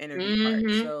actual interview part.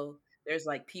 So there's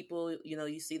like people,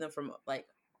 you see them from like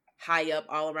high up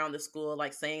all around the school,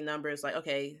 like saying numbers like,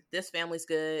 okay, this family's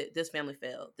good, this family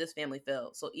failed, this family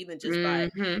failed. So even just by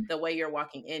the way you're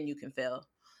walking in, you can fail.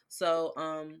 So,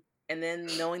 and then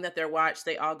knowing that they're watched,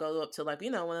 they all go up to like,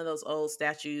 one of those old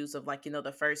statues of like,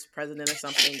 the first president or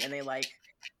something. And they like,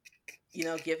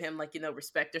 give him like,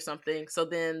 respect or something. So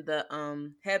then the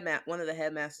one of the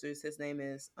headmasters, his name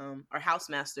is our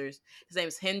housemasters, his name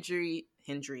is Henry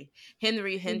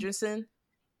Henderson.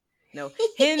 No,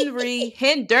 Henry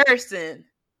Henderson.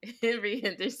 Henry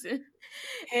Henderson.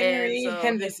 And Henry so he's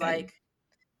Henderson. like,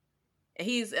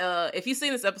 he's if you've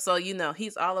seen this episode,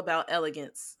 he's all about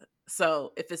elegance.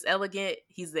 So if it's elegant,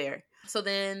 he's there. So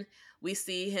then we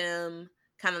see him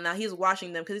kind of now he's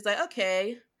watching them because he's like,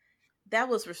 okay, that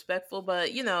was respectful, but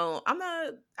I'm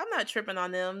not tripping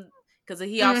on them because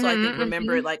he also I think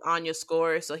remembered like Anya's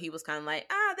score, so he was kind of like,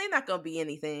 they're not gonna be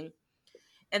anything.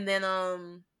 And then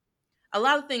a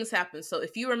lot of things happen. So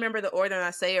if you remember the order and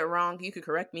I say it wrong, you could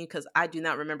correct me because I do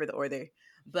not remember the order.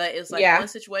 But it's like one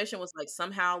situation was like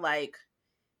somehow like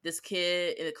this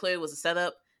kid, and it clearly was a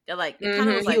setup, It kind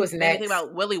of was He like was made me think next.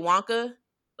 about Willy Wonka.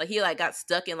 Like he like got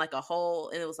stuck in like a hole,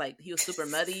 and it was like he was super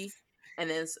muddy, and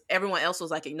then everyone else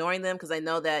was like ignoring them because they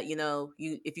know that you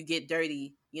if you get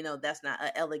dirty, that's not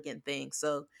an elegant thing,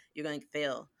 so you're gonna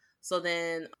fail. So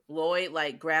then Lloyd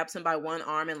like grabs him by one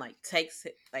arm and like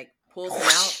pulls him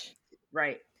out,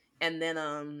 right? And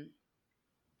then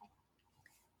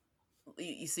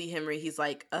you see Henry, he's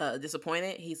like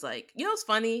disappointed. He's like, it's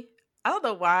funny. I don't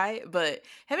know why, but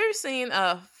have you ever seen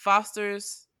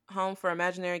Foster's Home for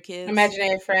Imaginary Kids?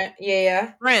 Imaginary friend.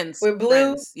 Yeah. Friends. With Blue.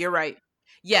 Friends. You're right.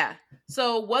 Yeah.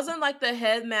 So wasn't like the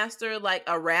headmaster like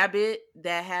a rabbit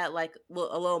that had like a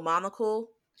little monocle?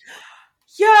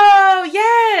 Yo,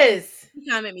 yes. He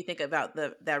kind of made me think about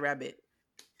that rabbit.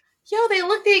 Yo, they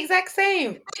look the exact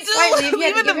same. They Slightly. If do. you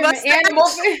had to Even the give him an mustache. animal,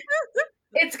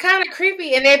 it's kind of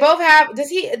creepy. And they both have.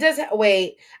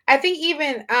 Wait? I think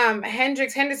even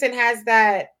Henderson has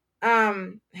that.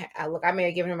 Look, I may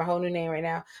have given him a whole new name right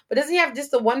now. But does he have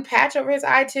just the one patch over his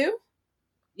eye too?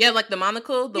 Yeah, like the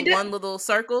monocle, the one little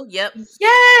circle. Yep.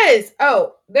 Yes.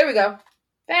 Oh, there we go.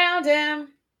 Found him.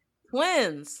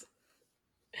 Twins.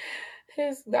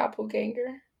 His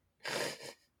doppelganger.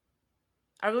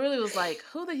 I really was like,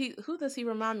 who does he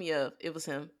remind me of? It was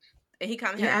him. And he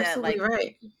kind of had that like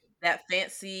right. that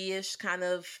fancy-ish kind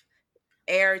of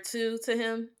air to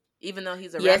him, even though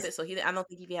he's a rabbit, so I don't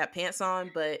think he had pants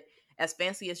on, but as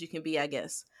fancy as you can be, I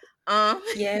guess.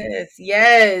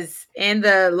 Yes. And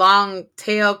the long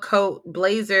tail coat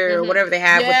blazer or whatever they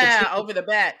have with the over the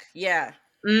back. Yeah.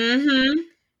 Mm-hmm.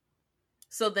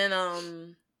 So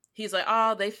then he's like,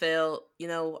 oh, they failed.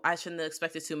 I shouldn't have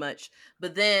expected too much.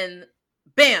 But then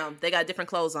bam, they got different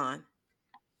clothes on.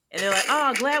 And they're like,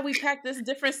 oh, glad we packed this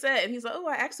different set. And he's like, oh,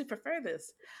 I actually prefer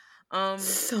this.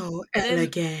 So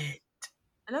elegant.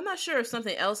 And I'm not sure if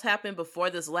something else happened before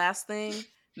this last thing.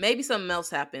 Maybe something else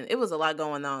happened. It was a lot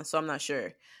going on, so I'm not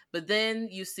sure. But then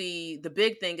you see the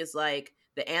big thing is like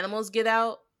the animals get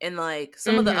out, and like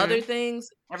some of the other things,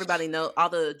 everybody know, all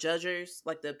the judges,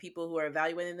 like the people who are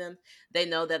evaluating them, they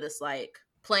know that it's like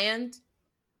planned.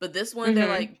 But this one, they're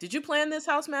like, did you plan this,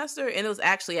 Housemaster? And it was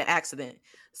actually an accident.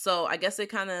 So I guess they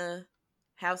kind of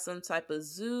have some type of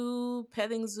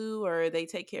petting zoo, or they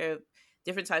take care of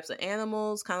different types of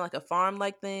animals, kind of like a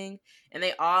farm-like thing. And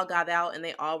they all got out, and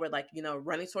they all were like,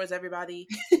 running towards everybody.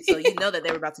 So that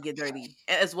they were about to get dirty,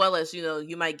 as well as,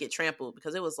 you might get trampled,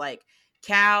 because it was like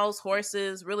cows,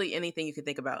 horses, really anything you could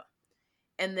think about.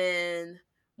 And then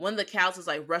one of the cows is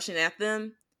like rushing at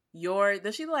them.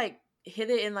 Does she like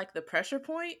hit it in like the pressure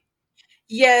point?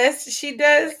 Yes, she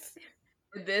does.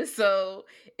 So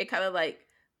it kind of like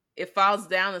it falls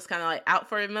down. It's kind of like out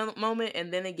for a moment,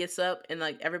 and then it gets up, and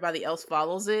like everybody else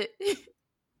follows it. And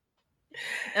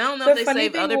I don't know if they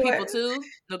save other people too.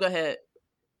 No, go ahead.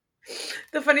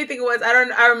 The funny thing was,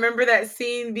 I remember that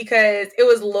scene because it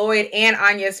was Lloyd and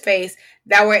Anya's face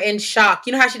that were in shock.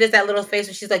 You know how she does that little face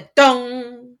when she's like,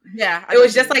 "Dong." Yeah, it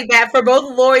was just like that for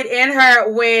both Lloyd and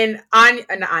her when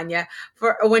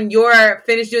when you're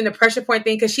finished doing the pressure point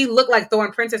thing, because she looked like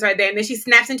Thorn Princess right there, and then she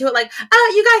snaps into it like,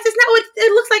 "Oh, you guys, it's not what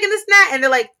it looks like in the snap," and they're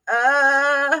like,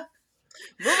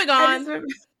 moving on."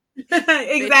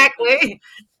 Exactly.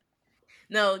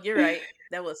 No, you're right.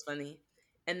 That was funny.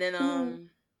 And then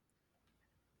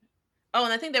oh,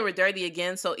 and I think they were dirty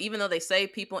again. So even though they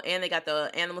saved people and they got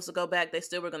the animals to go back, they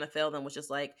still were going to fail them, which is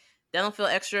like, they don't feel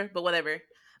extra, but whatever.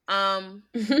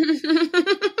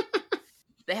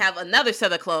 They have another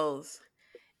set of clothes.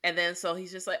 And then so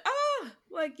he's just like,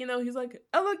 like, he's like,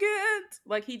 elegant.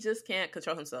 Like, he just can't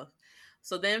control himself.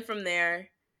 So then from there,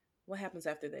 what happens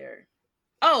after there?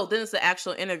 Oh, then it's the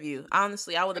actual interview.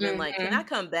 Honestly, I would have been like, can I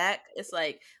come back? It's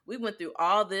like, we went through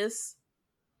all this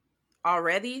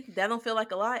already. That don't feel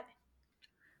like a lot.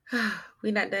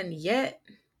 We're not done yet.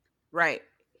 Right.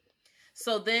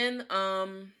 So then,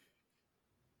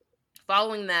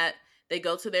 following that, they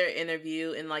go to their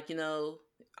interview, and like,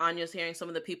 Anya's hearing some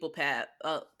of the people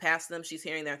past them. She's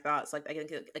hearing their thoughts. Like,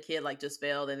 a kid like just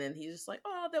failed, and then he's just like,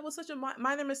 oh, that was such a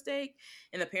minor mistake.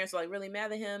 And the parents are like really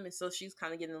mad at him, and so she's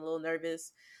kind of getting a little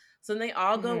nervous. So then they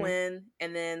all go in,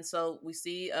 and then so we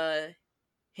see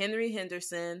Henry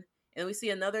Henderson, and we see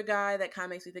another guy that kind of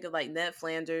makes me think of like Ned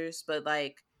Flanders, but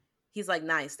like he's like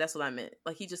nice. That's what I meant.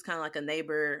 Like he's just kind of like a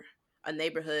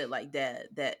neighborhood like dad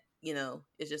that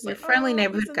is just like friendly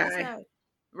neighborhood guy,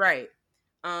 right?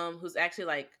 Who's actually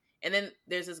like, and then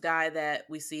there's this guy that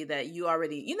we see that you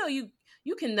already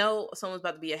you can know someone's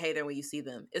about to be a hater when you see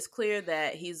them. It's clear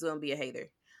that he's gonna be a hater.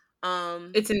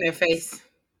 It's in their face,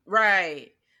 right?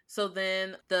 So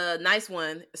then the nice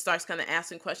one starts kind of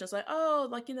asking questions like, oh,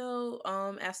 like,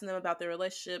 asking them about their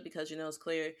relationship, because, it's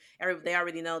clear they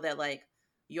already know that, like,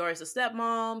 Yours a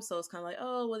stepmom, so it's kind of like,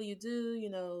 oh, what do you do? You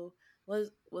know, what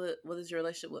does your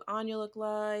relationship with Anya look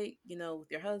like? You know,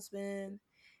 with your husband,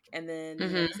 and then you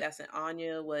know he's asking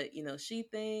Anya what you know she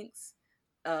thinks,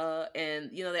 and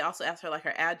you know they also asked her like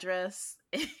her address.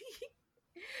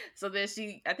 So then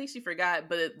I think she forgot,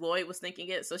 but Lloyd was thinking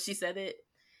it, so she said it,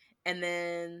 and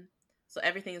then so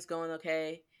everything's going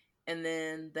okay, and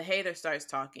then the hater starts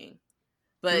talking,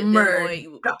 but then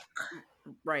Lloyd.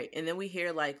 Right. And then we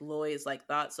hear like Lloyd's like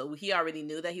thoughts. So he already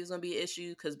knew that he was going to be an issue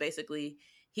because basically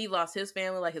he lost his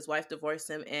family, like his wife divorced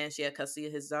him and she had custody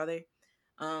of his daughter.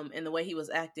 And the way he was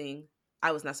acting,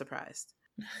 I was not surprised.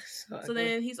 So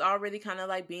then he's already kind of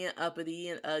like being uppity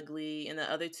and ugly. And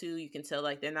the other two, you can tell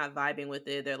like they're not vibing with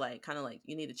it. They're like kind of like,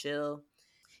 you need to chill.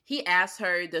 He asked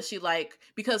her, does she like,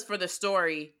 because for the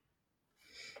story,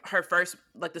 her first,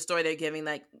 like the story they're giving,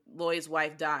 like Lloyd's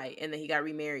wife died and then he got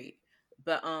remarried.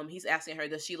 But he's asking her,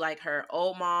 does she like her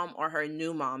old mom or her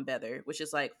new mom better? Which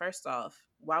is like, first off,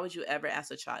 why would you ever ask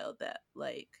a child that?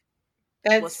 Like,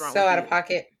 that's what's wrong so with out you? Of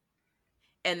pocket.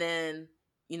 And then,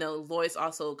 you know, Lloyd's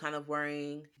also kind of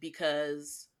worrying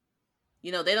because,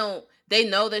 you know, they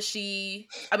know that she,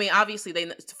 I mean, obviously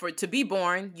to be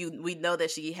born, we know that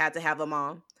she had to have a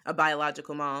mom, a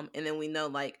biological mom. And then we know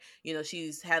like, you know,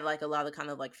 she's had like a lot of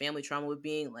kind of like family trauma with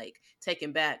being like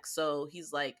taken back. So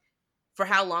he's like, for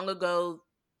how long ago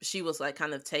she was like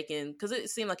kind of taken, because it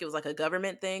seemed like it was like a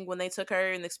government thing when they took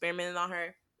her and experimented on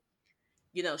her.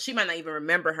 You know, she might not even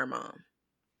remember her mom.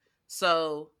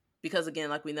 So, because again,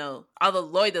 like we know, although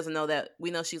Lloyd doesn't know that,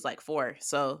 we know she's like 4.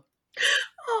 So,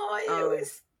 oh, it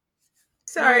was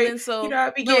sorry. And then so, you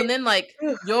know, and then like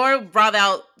Yor brought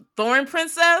out Thorn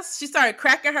Princess. She started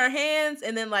cracking her hands,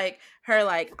 and then like her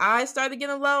like eyes started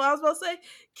getting low. I was about to say,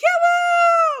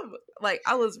 kill him! Like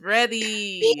I was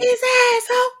ready. Beat his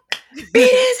asshole. Beat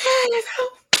his asshole.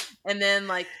 And then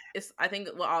like I think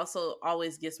what also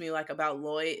always gets me like about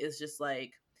Lloyd is just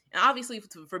like, and obviously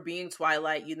for being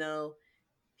Twilight, you know,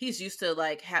 he's used to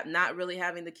like not really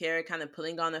having the care, kind of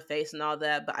putting on a face and all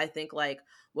that. But I think like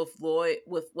with Lloyd,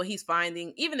 with what he's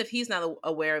finding, even if he's not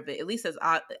aware of it, at least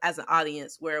as an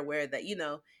audience, we're aware that, you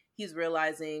know, he's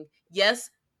realizing, yes,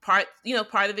 part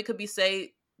of it could be saying,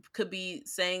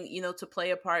 you know, to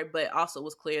play a part, but also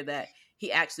was clear that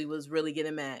he actually was really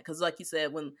getting mad. Because like you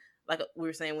said, when, like we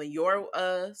were saying, when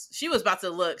she was about to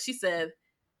look, she said,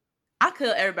 I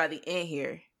kill everybody in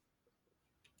here.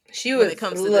 She was, when it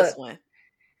comes to this one.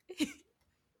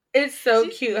 It's so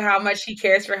cute how much she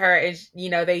cares for her. And, you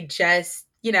know, they just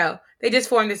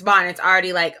formed this bond. It's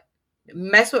already like,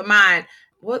 mess with mine.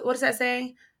 What is that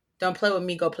saying? Don't play with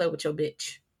me, go play with your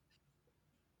bitch.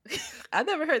 I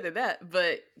never heard of that,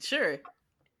 but sure.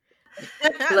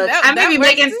 Look, I may be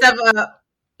making stuff up.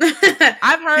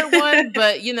 I've heard one,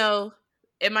 but, you know,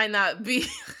 it might not be.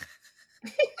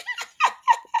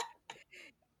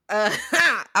 I'm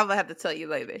going to have to tell you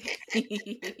later.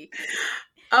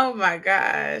 Oh my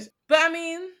gosh. But I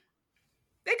mean,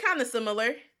 they're kind of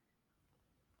similar.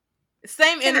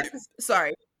 Same energy at least.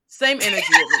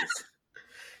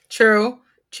 True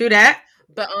that.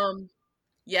 But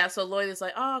yeah, so Lloyd is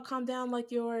like, oh, calm down,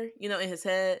 like you're, you know, in his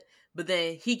head. But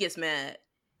then he gets mad.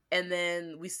 And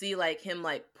then we see like him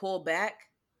like pull back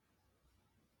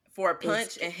for a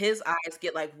punch, and his eyes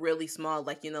get like really small,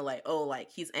 like, you know, like, oh,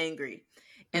 like he's angry.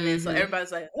 And then so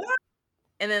everybody's like, ah!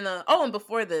 And then, and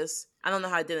before this, I don't know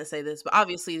how I didn't say this, but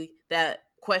obviously that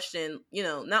question, you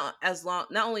know, not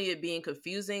only it being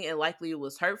confusing and likely it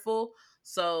was hurtful.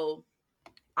 So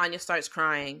Anya starts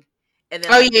crying, and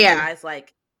then the guy's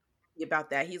like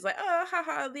about that. He's like, oh,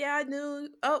 haha, yeah, I knew.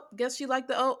 Oh, guess she liked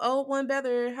the old one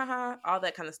better, haha, all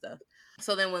that kind of stuff.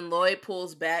 So then when Lloyd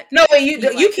pulls back, no, you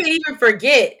can't even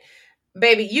forget,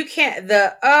 baby. You can't.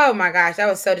 Oh my gosh, that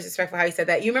was so disrespectful how you said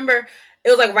that. You remember? It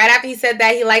was like right after he said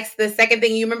that he likes the second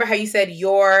thing. You remember how you said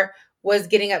Yor was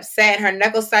getting upset and her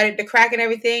knuckles started to crack and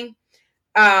everything?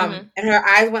 And her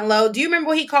eyes went low. Do you remember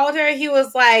what he called her? He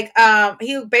was like,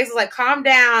 he basically like, calm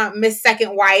down, Miss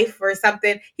Second Wife or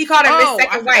something. He called her Miss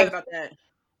Second Wife. About that.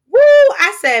 Woo!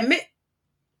 I said,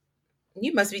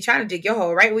 you must be trying to dig your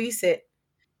hole right where you sit.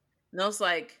 No, it's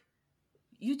like,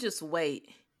 you just wait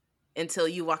until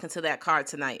you walk into that car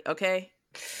tonight, okay?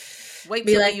 Wait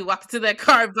till you walk into that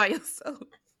car by yourself.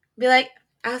 Be like,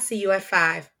 I'll see you at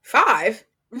 5. 5?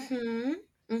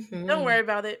 Don't worry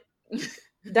about it.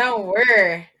 Don't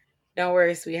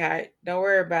worry, sweetheart. Don't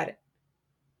worry about it.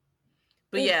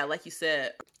 But yeah, like you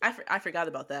said, I forgot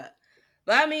about that.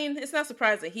 But I mean, it's not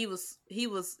surprising. He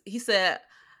said,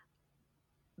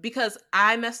 because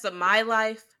I messed up my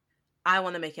life, I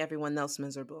want to make everyone else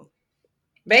miserable.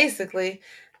 Basically,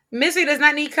 misery does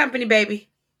not need company, baby.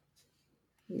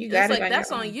 You And it's got it like, on your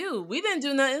that's on own. you. We didn't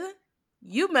do nothing.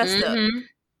 You messed up.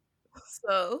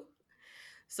 Mm-hmm.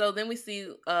 So then we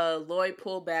see Lloyd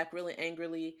pull back really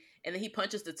angrily, and then he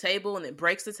punches the table and it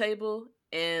breaks the table.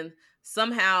 And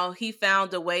somehow he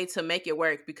found a way to make it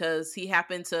work because he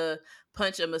happened to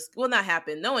punch a well, not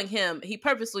happen. Knowing him, he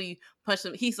purposely punched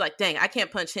him. He's like, dang, I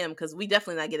can't punch him because we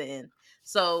definitely not getting in.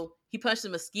 So he punched a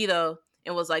mosquito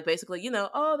and was like, basically,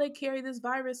 oh, they carry this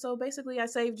virus. So basically, I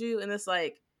saved you. And it's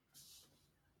like,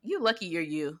 you lucky you're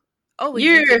you. Only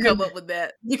you You're can come up with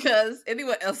that because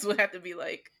anyone else would have to be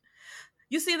like,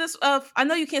 you see this? I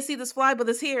know you can't see this fly, but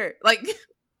it's here. Like,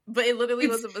 but it literally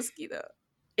was a mosquito.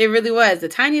 It really was the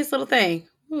tiniest little thing.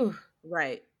 Whew.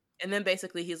 Right. And then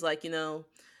basically he's like,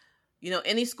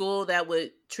 any school that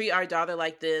would treat our daughter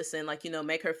like this and like,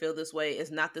 make her feel this way is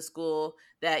not the school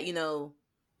that,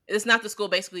 it's not the school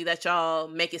basically that y'all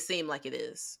make it seem like it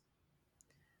is.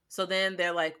 So then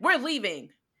they're like, we're leaving.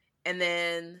 And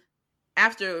then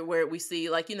after where we see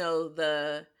like,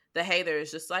 the hater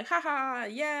is just like, haha,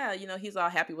 yeah, he's all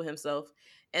happy with himself.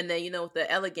 And then, with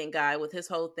the elegant guy with his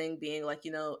whole thing being like,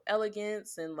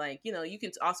 elegance and like, you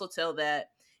can also tell that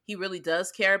he really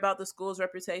does care about the school's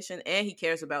reputation and he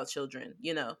cares about children,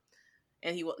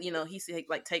 and he, he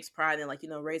like takes pride in like,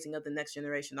 raising up the next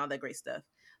generation, all that great stuff.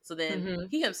 So then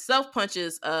he himself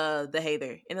punches the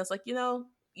hater and it's like,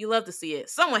 you love to see it.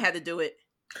 Someone had to do it.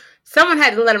 Someone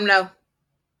had to let him know.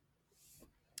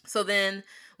 So then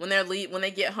when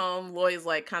they get home, Lloyd's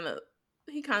like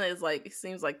he is like, it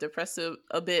seems like depressive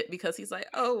a bit because he's like,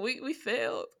 oh, we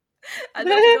failed. I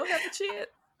know we don't have a chance.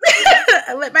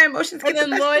 I let my emotions get and then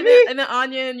the best Lloyd of me. and then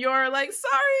Anya and Yor are like,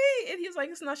 sorry. And he's like,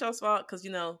 it's not y'all's fault because,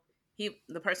 the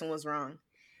person was wrong.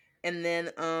 And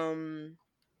then I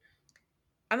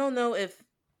don't know is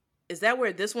that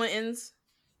where this one ends?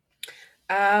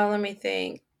 Let me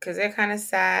think. Because they're kind of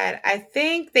sad. I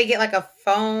think they get like a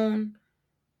phone.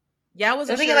 Yeah, I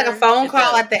wasn't sure. They Get like a phone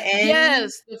call at the end.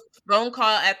 Yes, the phone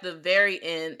call at the very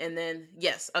end, and then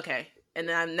yes, okay, and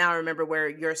then I now remember where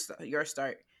your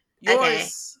start. Yours, okay.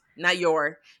 Not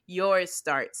yours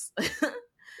starts.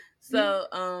 So,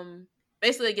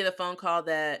 basically, get a phone call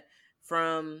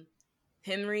from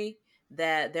Henry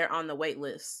that they're on the wait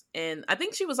list, and I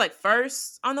think she was like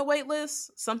first on the wait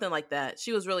list, something like that.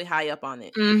 She was really high up on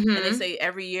it, and they say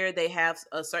every year they have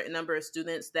a certain number of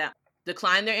students that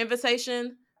decline their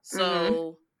invitation.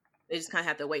 So they just kind of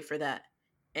have to wait for that.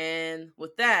 And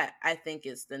with that, I think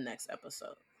it's the next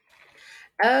episode.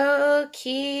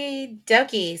 Okie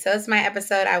dokie. So it's my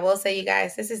episode. I will say, you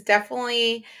guys, this is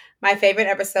definitely my favorite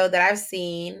episode that I've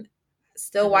seen.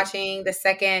 Still watching the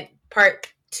second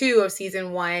part 2 of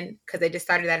season 1 because they just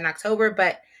started that in October.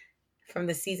 But from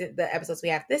the episodes we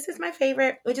have, this is my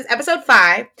favorite, which is episode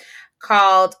 5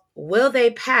 called Will They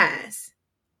Pass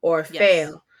or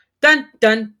Fail? Dun,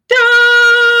 dun, dun!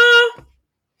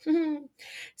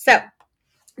 So,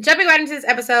 jumping right into this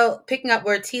episode, picking up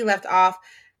where T left off.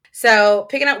 So,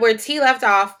 picking up where T left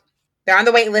off, they're on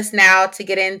the wait list now to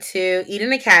get into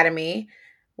Eden Academy,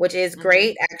 which is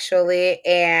great, actually.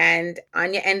 And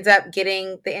Anya ends up get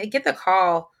the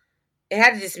call. It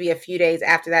had to just be a few days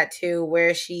after that, too,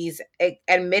 where she's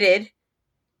admitted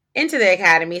into the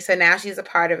academy. So now she's a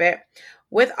part of it.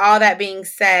 With all that being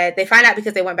said, they find out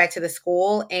because they went back to the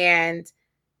school and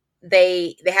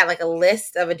they had like a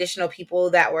list of additional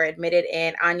people that were admitted,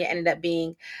 and Anya ended up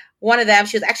being one of them.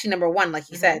 She was actually number 1, like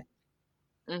you said.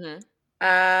 And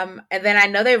then I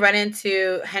know they run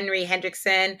into Henry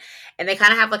Hendrickson, and they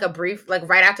kind of have like a brief, like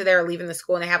right after they were leaving the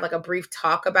school, and they have like a brief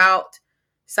talk about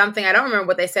something. I don't remember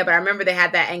what they said, but I remember they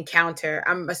had that encounter.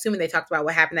 I'm assuming they talked about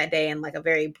what happened that day in like a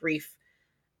very brief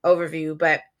overview,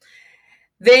 but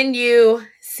then you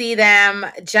see them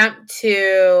jump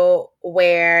to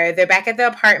where they're back at the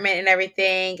apartment and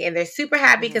everything, and they're super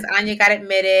happy because Anya got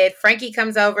admitted. Frankie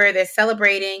comes over, they're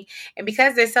celebrating, and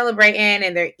because they're celebrating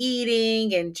and they're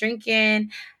eating and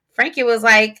drinking, Frankie was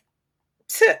like,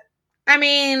 I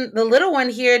mean, the little one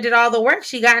here did all the work.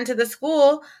 She got into the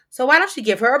school, so why don't you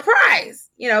give her a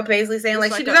prize? Basically saying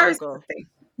like she deserves something.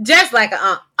 Just like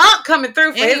an unc coming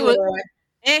through for his little one.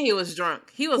 And he was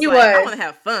drunk. He was I want to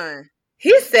have fun.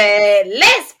 He said,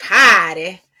 let's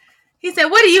party. He said,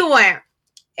 what do you want?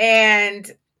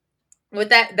 And with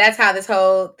that, that's how this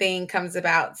whole thing comes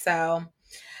about. So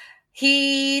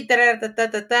he basically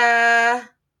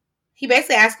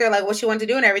asked her like what she wanted to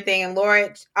do and everything. And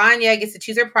Anya gets to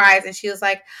choose her prize. And she was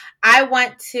like, I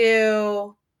want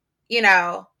to,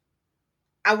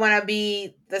 I want to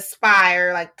be the spy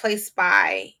or like play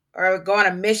spy or go on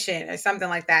a mission or something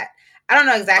like that. I don't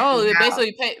know exactly. Oh,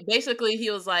 basically,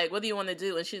 he was like, "What do you want to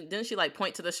do?" And didn't she like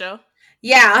point to the show?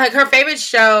 Yeah, like her favorite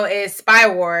show is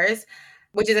Spy Wars.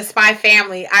 which is a spy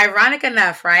family. Ironic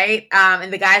enough, right?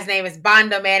 And the guy's name is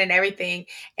Bondo Man and everything.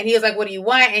 And he was like, "What do you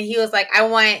want?" And he was like,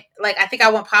 I think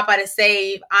I want Papa to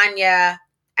save Anya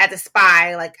as a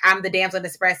spy. Like, I'm the damsel in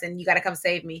distress, and you got to come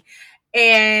save me."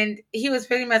 And he was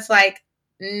pretty much like,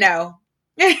 "No."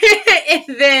 And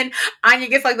then Anya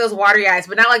gets like those watery eyes,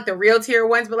 but not like the real tear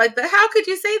ones, but like the "How could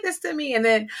you say this to me?" And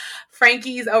then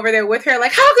Frankie's over there with her,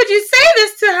 like, "How could you say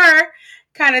this to her?"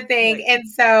 kind of thing. Right. And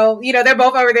so, they're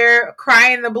both over there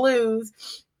crying the blues.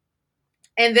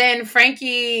 And then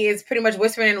Frankie is pretty much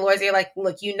whispering in Lloyd's ear, like,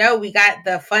 "Look, we got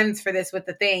the funds for this with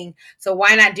the thing. So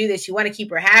why not do this? You want to keep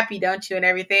her happy, don't you?" And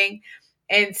everything.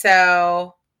 And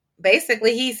so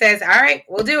basically he says, "All right,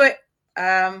 we'll do it.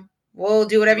 We'll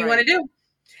do whatever you want to do."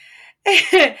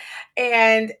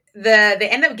 And they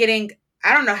end up getting,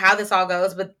 I don't know how this all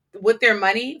goes, but with their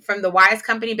money from the Wise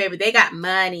Company, baby, they got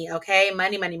money, okay?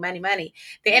 Money.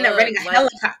 They end up renting a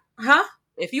helicopter. Huh?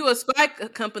 If you a spy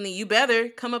company, you better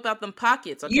come up out them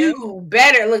pockets, okay? You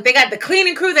better. Look, they got the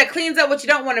cleaning crew that cleans up what you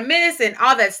don't want to miss and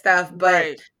all that stuff.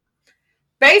 But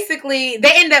basically,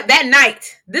 they end up that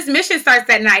night. This mission starts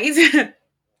that night.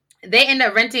 They end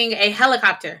up renting a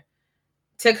helicopter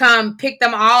to come pick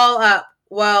them all up.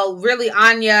 Well, really,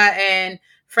 Anya and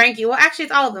Frankie. Well, actually,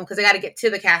 it's all of them because they got to get to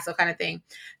the castle kind of thing.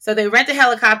 So they rent a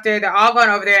helicopter. They're all going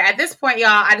over there. At this point, y'all,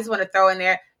 I just want to throw in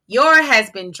there, Yor has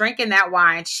been drinking that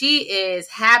wine. She is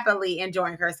happily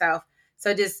enjoying herself.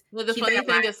 So just the funny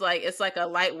thing is, like, it's like a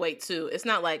lightweight too. It's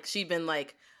not like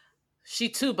she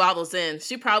 2 bottles in.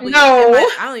 She probably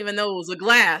I don't even know it was a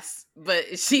glass,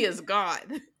 but she is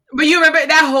gone. But you remember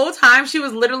that whole time she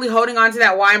was literally holding on to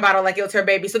that wine bottle like it was her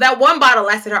baby. So that one bottle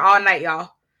lasted her all night,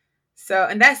 y'all. So,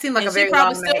 and that seemed like a very long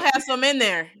night. She probably still has some in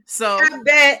there. So, I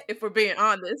bet, if we're being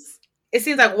honest, it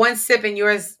seems like one sip and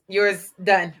yours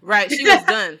done. Right, she was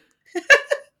done.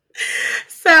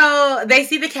 So they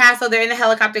see the castle. They're in the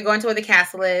helicopter going to where the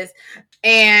castle is.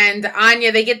 And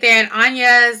Anya, they get there and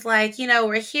Anya's like,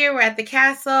 we're here. We're at the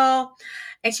castle.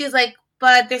 And she's like,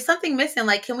 "But there's something missing.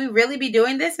 Like, can we really be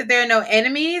doing this if there are no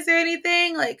enemies or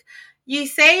anything? Like, you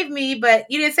saved me, but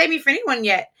you didn't save me for anyone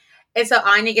yet." And so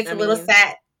Anya gets a little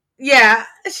sad. Yeah,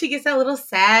 she gets a little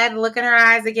sad look in her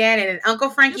eyes again. And then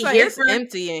Uncle Frankie hears her. It's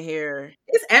empty in here.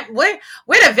 It's empty.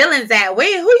 Where the villains at? Who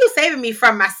you saving me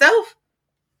from? Myself?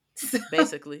 So,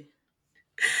 basically.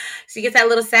 She gets that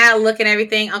little sad look and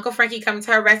everything. Uncle Frankie comes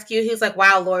to her rescue. He was like,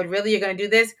 "Wow, Lord, really? You're going to do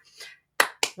this?"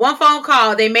 One phone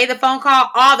call. They made the phone call.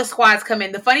 All the squads come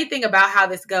in. The funny thing about how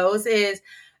this goes is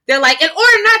they're like, in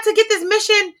order not to get this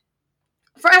mission,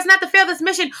 for us not to fail this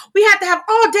mission, we have to have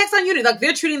all decks on unit. Like,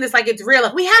 they're treating this like it's real.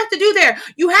 Like, we have to do there.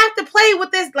 You have to play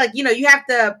with this. Like, you have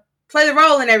to play the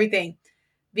role and everything.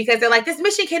 Because they're like, this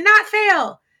mission cannot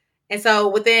fail. And so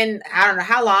within, I don't know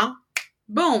how long,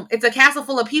 boom, it's a castle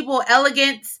full of people,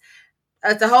 elegance.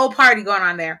 It's a whole party going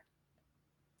on there.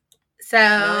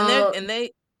 So.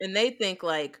 And they think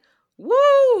like,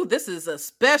 "Woo, this is a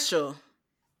special."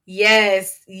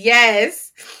 Yes.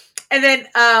 And then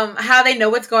how they know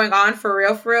what's going on for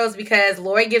real is because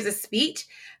Lloyd gives a speech,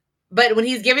 but when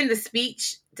he's giving the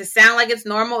speech to sound like it's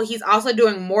normal, he's also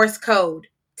doing Morse code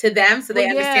to them so they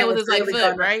understand what's really going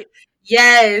on. Right?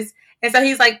 Yes. And so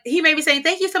he's like, he may be saying,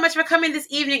 "Thank you so much for coming this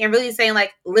evening," and really saying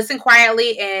like, "Listen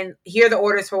quietly and hear the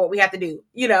orders for what we have to do."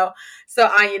 So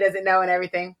Anya doesn't know and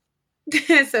everything.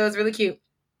 So it's really cute.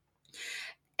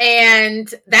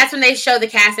 And that's when they show the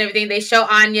cast and everything. They show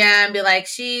Anya and be like,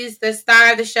 "She's the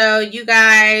star of the show. You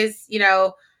guys,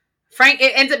 Frank."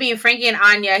 It ends up being Frankie and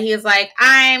Anya. He was like,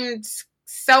 "I'm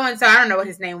so and so." I don't know what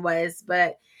his name was,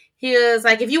 but he was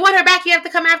like, "If you want her back, you have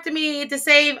to come after me to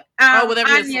save whatever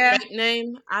Anya." His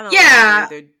name. I don't know.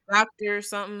 Either doctor or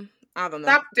something. I don't know.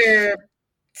 Doctor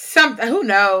something. Who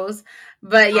knows?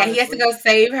 But yeah, honestly, he has to go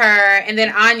save her. And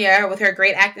then Anya, with her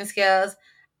great acting skills,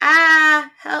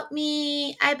 "Help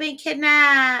me. I've been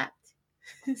kidnapped."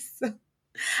 So,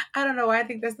 I don't know why I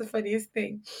think that's the funniest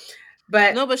thing.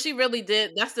 But no, but she really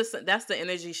did. That's the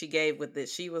energy she gave with it.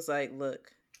 She was like,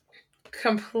 look.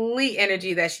 Complete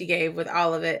energy that she gave with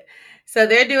all of it. So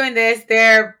they're doing this.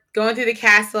 They're going through the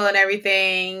castle and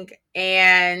everything.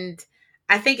 And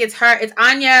I think it's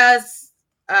Anya's,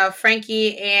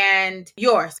 Frankie and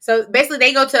yours. So basically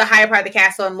they go to the higher part of the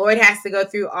castle and Lloyd has to go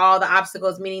through all the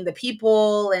obstacles, meaning the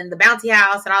people and the bounty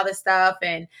house and all this stuff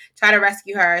and try to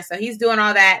rescue her. So he's doing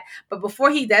all that. But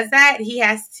before he does that, he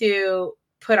has to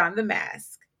put on the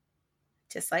mask.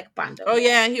 Just like Bondo. Oh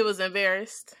yeah, he was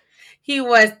embarrassed.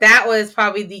 That was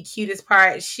probably the cutest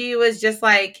part. She was just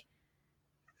like,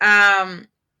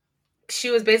 she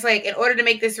was basically like, in order to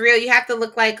make this real, you have to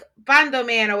look like Bando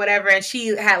Man or whatever. And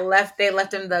they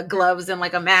left him the gloves and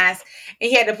like a mask, and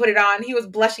he had to put it on. He was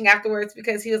blushing afterwards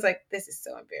because he was like, this is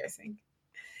so embarrassing.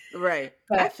 Right.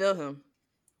 But I feel him.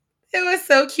 it was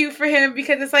so cute for him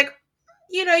because it's like,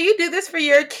 you do this for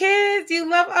your kids. You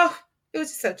love, it was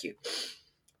just so cute.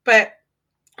 But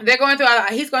he's going through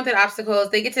the obstacles.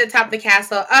 They get to the top of the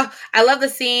castle. Oh, I love the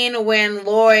scene when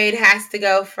Lloyd has to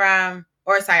go I'm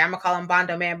going to call him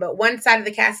Bondo Man, but one side of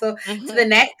the castle to the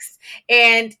next.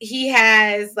 And he's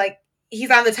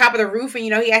on the top of the roof and,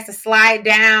 he has to slide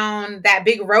down that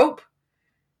big rope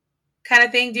kind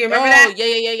of thing. Do you remember that?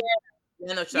 Yeah.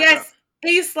 Yes.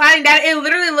 He's sliding down. It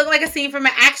literally looked like a scene from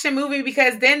an action movie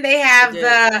because then they have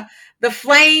the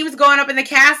flames going up in the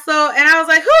castle. And I was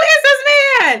like, who is this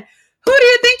man? Who do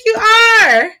you think you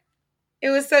are? It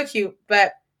was so cute.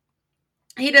 But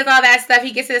he does all that stuff.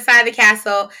 He gets to the side of the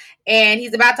castle and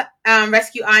he's about to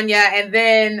rescue Anya. And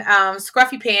then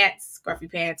Scruffy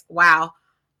Pants. Wow.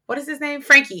 What is his name?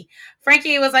 Frankie.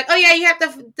 Frankie was like, oh yeah, you have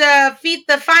to defeat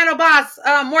the final boss,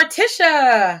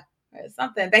 Morticia. Or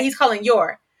something that he's calling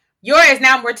Yor. Yor is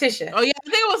now Morticia. Oh yeah, I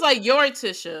think it was like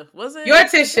Yorticia. Was it?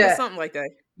 Yorticia. Something like that.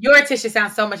 Yorticia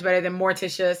sounds so much better than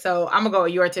Morticia. So I'm going to go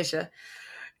with Yorticia.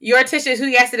 Yorticia is who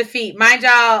he has to defeat. Mind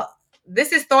y'all,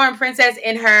 this is Thorn Princess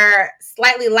in her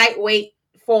slightly lightweight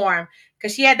form.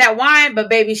 Because she had that wine, but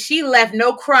baby, she left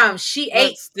no crumbs. She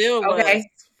ate. Still was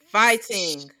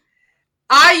fighting.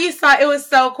 All you saw, it was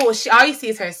so cool. All you see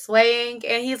is her slaying.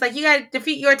 And he's like, you got to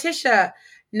defeat Yorticia.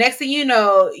 Next thing you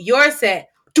know, Yor said,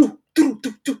 do.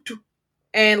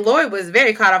 And Lloyd was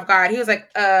very caught off guard. He was like,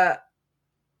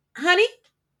 honey?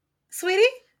 Sweetie?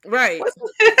 Right.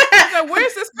 Like,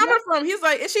 where's this coming from? He's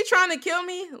like, is she trying to kill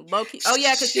me? Low-key. Oh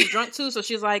yeah, because she's drunk too. So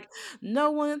she's like,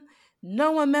 no one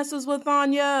messes with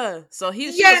Anya. So she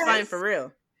was fighting for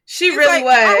real. She really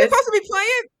was. Are we supposed to be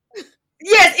playing?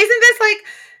 Yes, isn't this like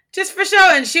just for show?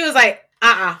 And she was like,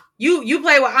 you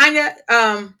play with Anya,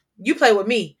 you play with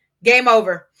me. Game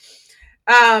over.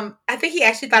 I think he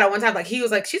actually thought at one time, like, he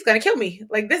was like, she's gonna kill me.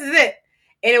 Like, this is it.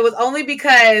 And it was only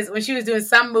because when she was doing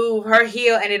some move, her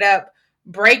heel ended up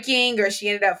breaking or she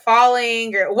ended up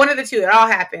falling or one of the two. It all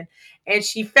happened. And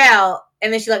she fell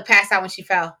and then she like passed out when she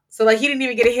fell. So like he didn't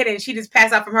even get a hit and she just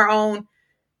passed out from her own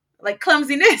like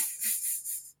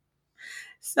clumsiness.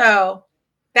 So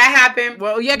that happened.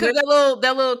 Well, yeah, because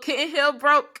that little kitten heel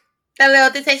broke. That little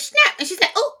thing said snap and she said,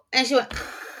 oh, and she went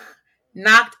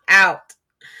knocked out.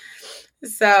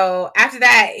 So after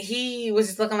that, he was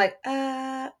just looking like,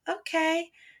 okay.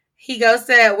 He goes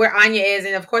to where Anya is,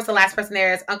 and of course, the last person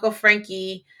there is Uncle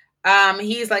Frankie.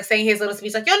 He's like saying his little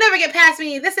speech, like, you'll never get past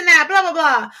me, this and that, blah, blah,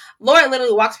 blah. Lloyd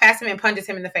literally walks past him and punches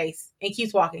him in the face and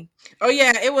keeps walking. Oh,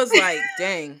 yeah, it was like,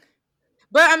 dang.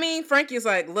 But I mean, Frankie's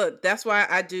like, look, that's why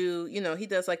I do, he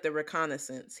does like the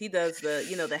reconnaissance. He does the,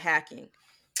 the hacking.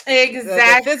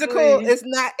 Exactly. The physical is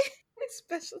not his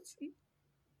specialty.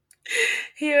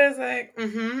 He was like,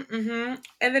 and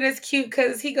then it's cute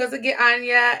because he goes to get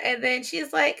Anya, and then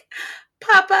she's like,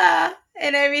 Papa,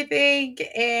 and everything.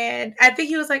 And I think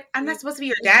he was like, I'm not supposed to be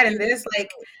your dad in this.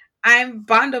 Like, I'm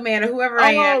Bondo Man or whoever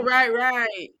I am. Oh,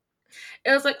 right.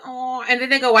 It was like, oh, and then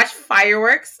they go watch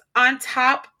fireworks on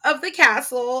top of the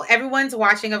castle. Everyone's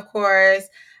watching, of course.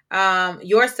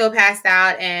 You're still passed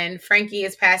out, and Frankie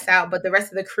is passed out, but the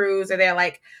rest of the crews are there,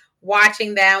 like,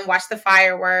 watching them watch the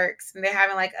fireworks, and they're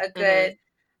having like a good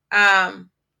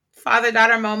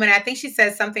father-daughter moment. I think she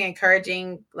says something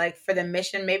encouraging, like for the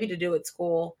mission, maybe to do at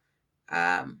school.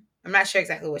 I'm not sure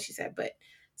exactly what she said, but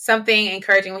something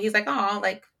encouraging when he's like, oh,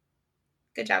 like,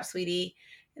 good job, sweetie.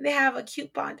 And they have a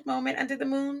cute bond moment under the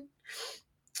moon.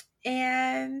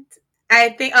 And I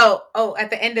think, at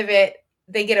the end of it,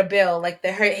 they get a bill, like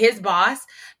his boss,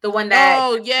 the one that.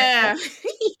 Oh yeah,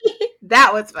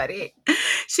 that was funny.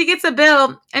 She gets a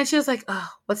bill and she was like, "Oh,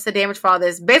 what's the damage for all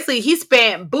this?" Basically, he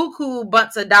spent buku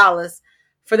bunts of dollars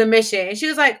for the mission, and she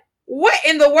was like, "What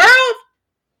in the world?"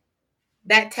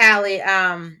 That tally,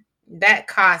 that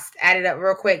cost added up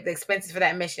real quick. The expenses for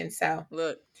that mission. So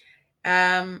look,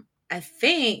 I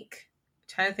think. I'm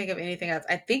trying to think of anything else.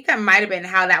 I think that might have been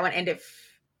how that one ended.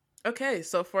 Okay,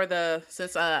 so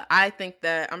since I think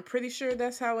that I'm pretty sure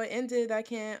that's how it ended, I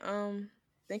can't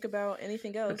think about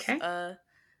anything else. Okay.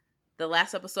 The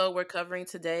last episode we're covering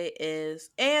today is,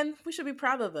 and we should be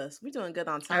proud of us. We're doing good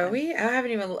on time. Are we? I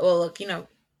haven't even. Well, look, I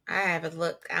haven't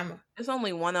looked. It's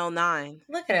only 1:09.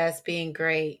 Look at us being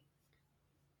great.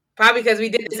 Probably because we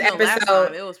did this episode. Last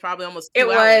time, it was probably almost 2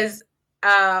 hours. Was.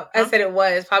 I said it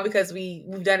was probably because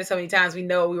we've done it so many times. We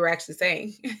know what we were actually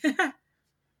saying.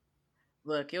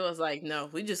 Look, it was like,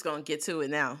 no, we just gonna get to it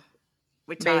now.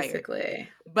 retire. Basically.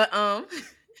 But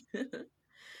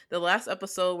the last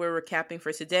episode we're recapping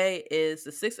for today is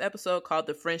the 6th episode called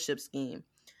The Friendship Scheme.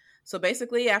 So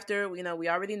basically, after we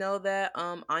already know that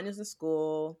Anya's in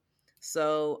school.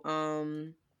 So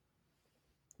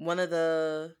one of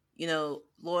the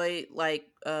Lloyd, like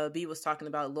B was talking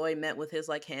about, Lloyd met with his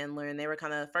like handler, and they were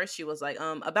kind of, first she was like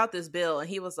about this bill, and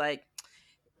he was like,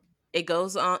 it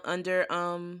goes on under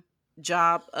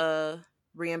job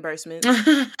reimbursement,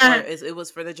 or it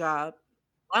was for the job.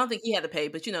 I don't think he had to pay,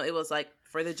 but it was like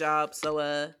for the job. So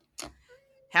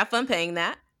have fun paying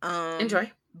that.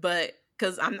 Enjoy. But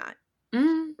because I'm not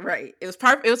Mm-hmm. right, it was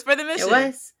it was for the mission.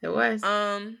 It was.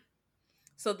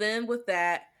 So then with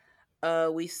that,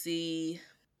 we see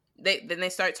they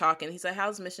start talking. He's like,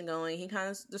 "How's the mission going?" He kind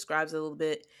of describes it a little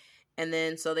bit, and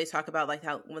then so they talk about like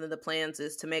how one of the plans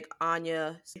is to make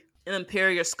Anya an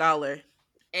Imperial Scholar,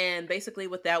 and basically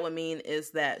what that would mean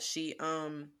is that it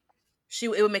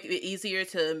would make it easier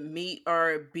to meet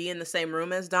or be in the same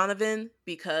room as Donovan,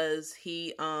 because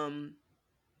he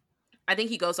I think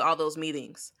he goes to all those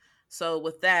meetings. So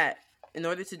with that, in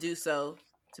order to do so,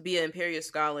 to be an Imperial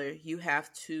Scholar, you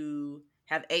have to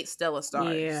have 8 Stellar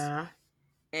Stars. Yeah.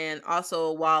 And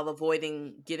also, while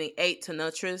avoiding getting 8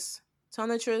 Tonotrus,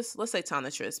 let's say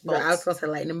Tonotrus bolts. I was supposed to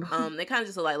say lightning bolts. They kind of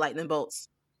just look like lightning bolts.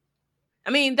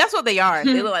 I mean, that's what they are.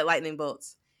 They look like lightning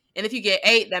bolts. And if you get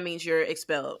 8, that means you're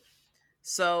expelled.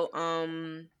 So,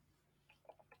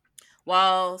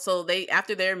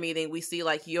 after their meeting, we see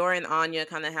like Yor and Anya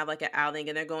kind of have like an outing,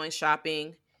 and they're going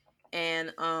shopping.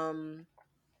 And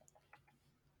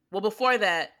before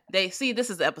that, this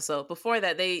is the episode. Before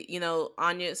that, they,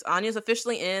 Anya's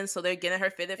officially in, so they're getting her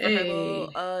fitted for her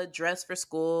little dress for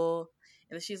school.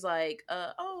 And then she's like,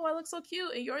 "Oh, I look so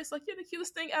cute," and Yor's like, "You're the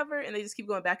cutest thing ever." And they just keep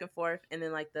going back and forth. And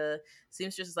then like the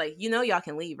seamstress is like, "Y'all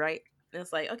can leave, right?" And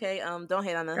it's like, "Okay, don't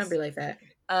hate on us." Don't be like that.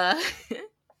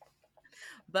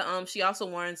 But she also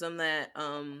warns them that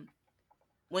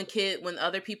when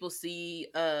other people see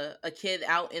a kid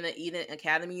out in an Eden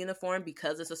Academy uniform,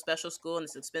 because it's a special school and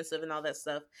it's expensive and all that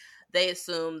stuff, they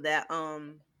assume that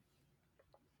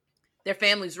their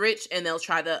family's rich, and they'll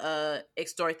try to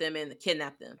extort them and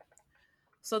kidnap them.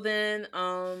 So then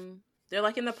they're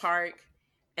like in the park,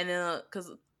 and then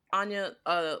because Anya,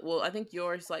 I think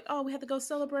Yor's like, "Oh, we have to go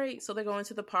celebrate." So they're going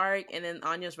to the park, and then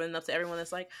Anya's running up to everyone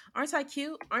that's like, "Aren't I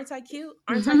cute? Aren't I cute?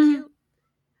 Aren't I cute?"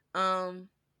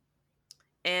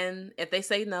 And if they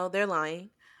say no, they're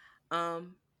lying.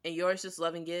 And Yor's just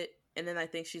loving it. And then I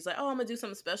think she's like, "Oh, I'm gonna do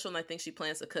something special," and I think she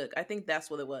plans to cook. I think that's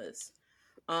what it was.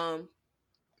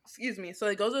 Excuse me. So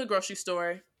they go to the grocery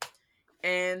store,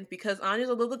 and because Anya's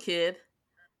a little kid,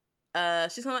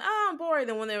 she's kind of like, "Oh, I'm bored."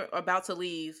 And when they're about to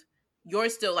leave,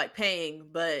 Yor's still like paying,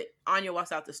 but Anya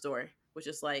walks out the store, which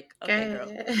is like, "Okay,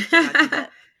 girl, you cannot do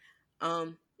that."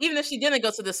 Even if she didn't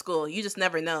go to the school, you just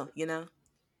never know,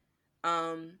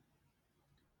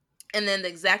 And then the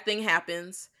exact thing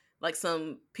happens. Like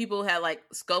some people had like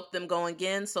scoped them going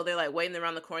in, so they're like waiting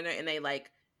around the corner, and they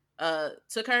like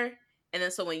took her. And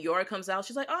then so when Yor comes out,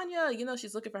 she's like, "Anya,"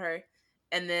 she's looking for her.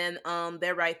 And then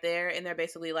they're right there, and they're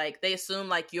basically like, they assume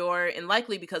like Yor, and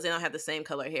likely because they don't have the same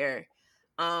color hair,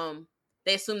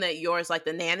 they assume that Yor's like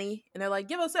the nanny, and they're like,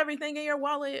 "Give us everything in your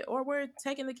wallet, or we're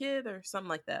taking the kid," or something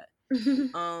like that.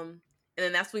 And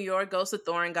then that's when Yor goes to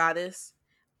Thorn Goddess.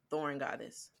 Or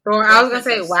I was gonna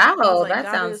say, wow, like, that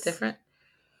sounds different.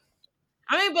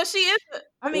 I mean, but she is.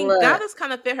 I mean, look, Goddess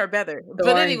kind of fit her better.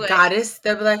 But anyway, Goddess,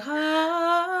 they'll be like,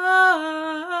 ah.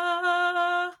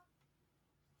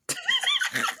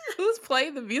 Who's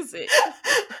playing the music?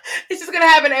 It's just gonna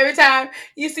happen every time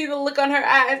you see the look on her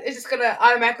eyes. It's just gonna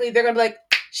automatically, they're gonna be like,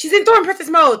 "She's in Thorn Princess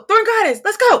mode. Thorn Goddess,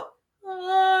 let's go."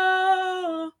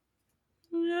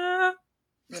 Yeah.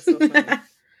 That's so funny.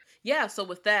 Yeah. So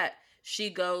with that,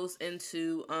 she goes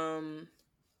into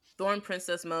Thorn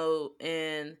Princess mode,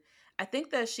 and I think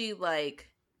that she like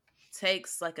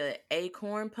takes like a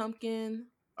acorn pumpkin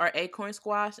or acorn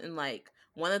squash, and like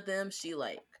one of them she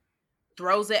like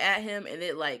throws it at him, and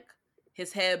it like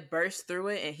his head bursts through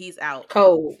it, and he's out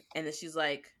cold. And then she's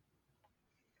like,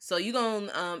 "So you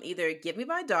gonna either give me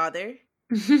my daughter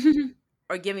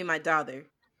or give me my daughter,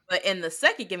 but in the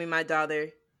second give me my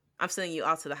daughter, I'm sending you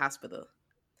all to the hospital."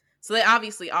 So they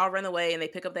obviously all run away, and they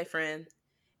pick up their friend,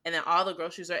 and then all the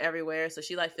groceries are everywhere. So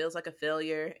she like feels like a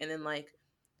failure, and then like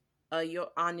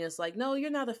Anya's like, "No, you're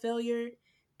not a failure,"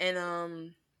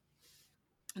 and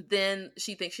then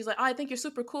she's like, "Oh, I think you're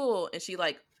super cool," and she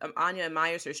like Anya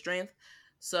admires her strength,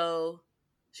 so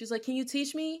she's like, "Can you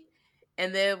teach me?"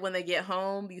 And then when they get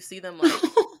home, you see them like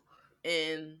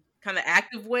in kind of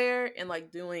active wear and like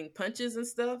doing punches and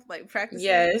stuff, like practicing.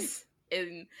 Yes.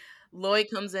 And Lloyd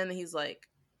comes in and he's like,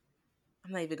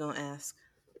 I'm not even gonna ask.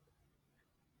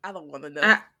 I don't want to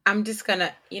know. I'm just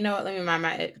gonna, you know what? Let me mind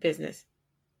my business.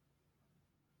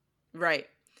 Right.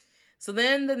 So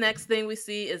then the next thing we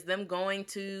see is them going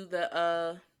to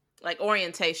the like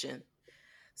orientation.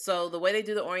 So the way they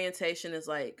do the orientation is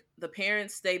like the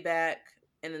parents stay back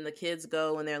and then the kids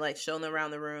go and they're like showing them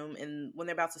around the room, and when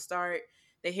they're about to start,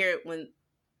 they hear it when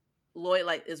Lloyd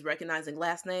like is recognizing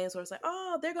last names, where it's like,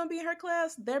 oh, they're gonna be in her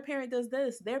class. Their parent does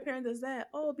this. Their parent does that.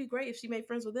 Oh, it'd be great if she made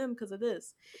friends with them because of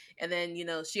this. And then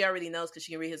she already knows because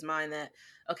she can read his mind that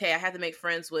okay, I have to make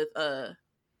friends with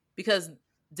because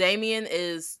Damien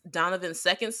is Donovan's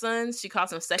second son. She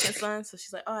calls him second son, so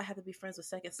she's like, oh, I have to be friends with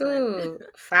second son. Ooh,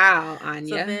 foul, Anya.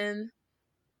 So then,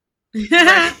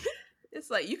 right, it's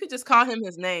like you could just call him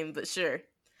his name, but sure.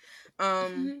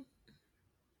 So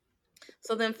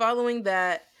then following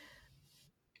that.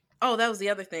 Oh, that was the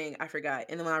other thing I forgot.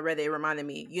 And then when I read it, it reminded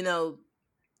me.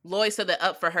 Lloyd set it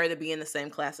up for her to be in the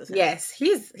same class as him. Yes,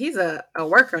 he's a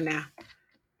worker now.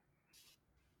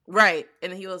 Right.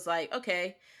 And he was like,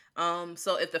 okay,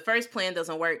 so if the first plan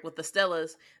doesn't work with the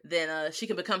Stellas, then she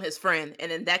can become his friend, and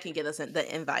then that can get us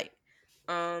the invite.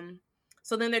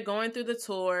 So then they're going through the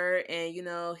tour, and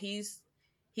he's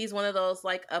one of those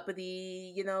like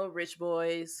uppity, rich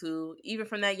boys who even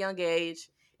from that young age,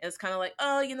 it's kind of like,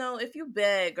 oh, if you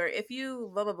beg or if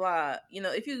you blah blah blah,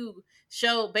 if you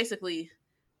show basically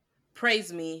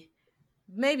praise me,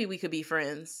 maybe we could be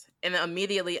friends. And then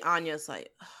immediately Anya's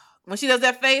like, when she does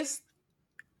that face,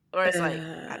 or it's like,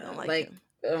 I don't like him.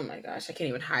 Oh my gosh, I can't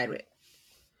even hide it.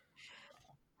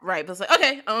 Right, but it's like,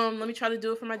 okay, let me try to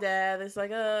do it for my dad. It's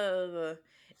like,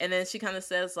 and then she kind of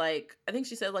says like, I think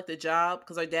she said like the job,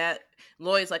 because her dad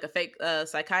Lloyd's like a fake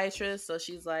psychiatrist, so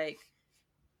she's like,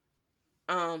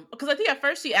 because I think at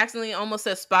first she accidentally almost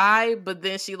said spy, but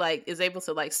then she like is able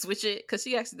to like switch it, because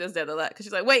she actually does that a lot, because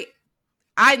she's like, wait,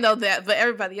 I know that, but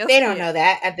everybody else they don't know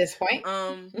that at this point.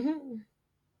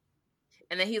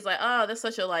 And then he's like, oh, that's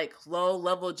such a like low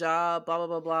level job, blah blah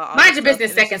blah blah. Mind your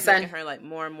business, second son. Her like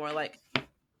more and more like,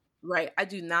 right, I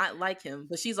do not like him,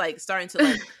 but she's like starting to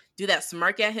like do that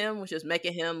smirk at him, which is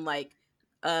making him like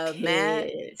mad.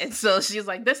 And so she's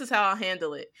like, this is how I'll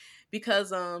handle it,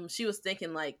 because she was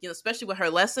thinking like, especially with her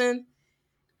lesson,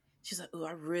 she's like, oh,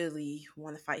 I really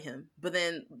want to fight him. But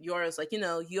then Yora's like,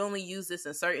 you only use this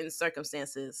in certain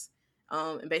circumstances,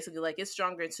 and basically like it's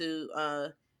stronger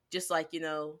to just like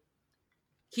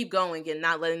keep going and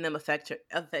not letting them affect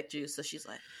you. So she's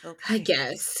like, okay, I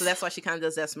guess. So that's why she kind of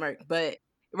does that smirk. But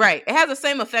right, it has the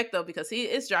same effect though, because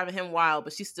it's driving him wild,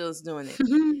 but she still is doing it.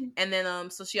 And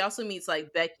then so she also meets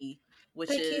like Becky,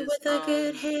 which is with the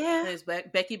good hair. It's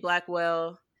Becky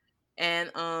Blackwell,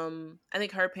 and I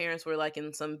think her parents were like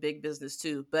in some big business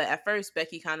too. But at first,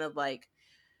 Becky kind of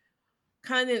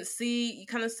didn't see. You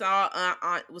kind of saw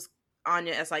was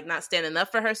Anya as like not standing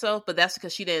up for herself, but that's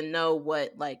because she didn't know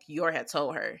what like Yor had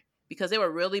told her, because they were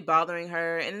really bothering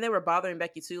her, and then they were bothering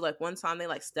Becky too. Like one time they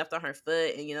like stepped on her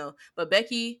foot, and but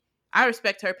Becky, I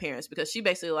respect her parents, because she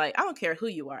basically like, I don't care who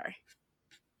you are,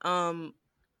 I'm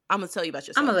gonna tell you about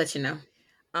yourself. I'm gonna let you know.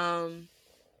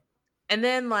 And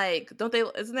then like, don't they?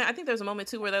 Isn't there? I think there's a moment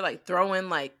too where they're like throwing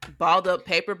like balled up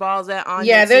paper balls at Anya.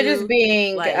 Yeah, they're too. just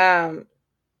being like,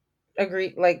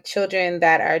 agree, like children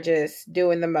that are just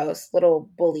doing the most, little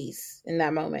bullies in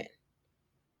that moment.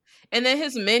 And then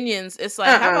his minions, it's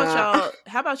like, how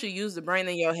about you use the brain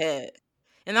in your head?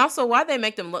 And also, why they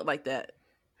make them look like that?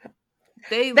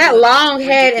 That long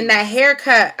head and that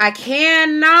haircut. I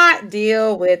cannot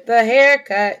deal with the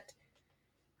haircut.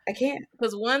 I can't.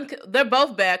 Because they're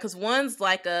both bad, because one's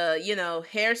like a,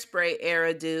 hairspray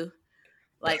era dude,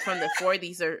 like from the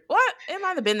 40s or what? It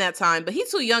might have been that time, but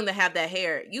he's too young to have that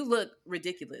hair. You look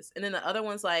ridiculous. And then the other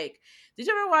one's like, did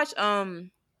you ever watch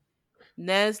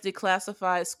Ned's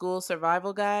Declassified School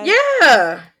Survival Guide?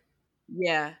 Yeah.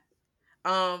 Yeah.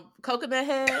 Coconut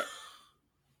Head.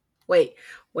 Wait.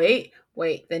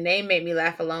 The name made me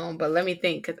laugh alone, but let me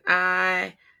think, because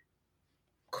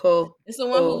cool. It's the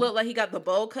one who looked like he got the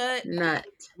bowl cut. Nut.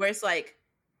 Where it's like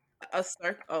a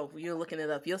circle. Oh, you're looking it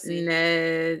up. You'll see.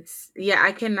 Ned's. Yeah,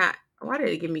 I cannot. Why did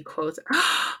it give me quotes?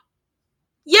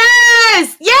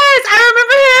 Yes,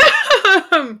 I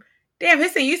remember him. Damn,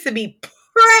 his thing used to be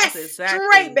pressed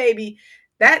straight, baby.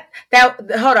 That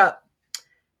hold up.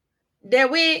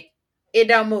 That wig, it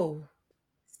don't move.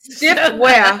 Stiff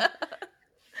well.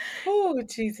 Oh,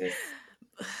 Jesus.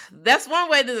 That's one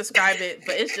way to describe it,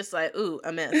 but it's just like, ooh,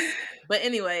 a mess. But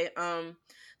anyway,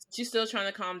 she's still trying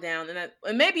to calm down,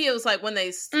 and maybe it was like when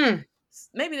they,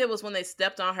 maybe it was when they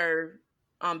stepped on her,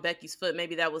 on Becky's foot.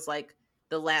 Maybe that was like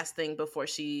the last thing before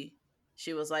she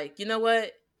was like, you know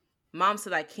what, Mom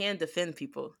said I can defend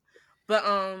people. But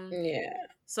Yeah.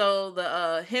 so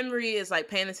the Henry is like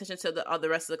paying attention to the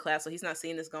rest of the class, so he's not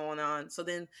seeing this going on. So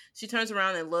then she turns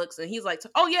around and looks, and he's like,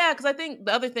 "Oh yeah," because I think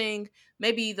the other thing,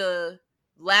 maybe the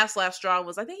last straw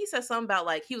was, I think he said something about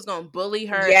like he was going to bully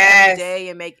her every day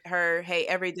and make her hate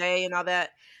every day and all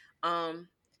that. And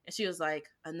she was like,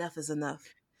 "Enough is enough."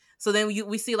 So then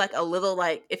we see like a little,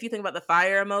 like, if you think about the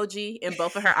fire emoji in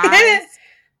both of her eyes.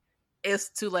 It's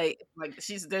too late. Like,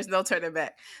 there's no turning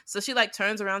back. So she like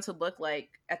turns around to look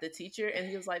like at the teacher, and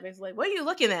he was like, basically, like, "What are you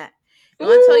looking at?" And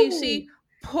I tell you, she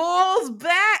pulls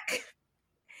back,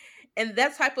 and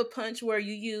that type of punch where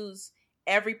you use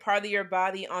every part of your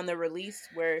body on the release,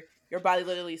 where your body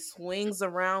literally swings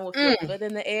around with your foot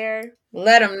in the air.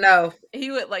 Let him know.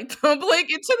 He went like tumbling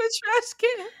into the trash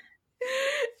can,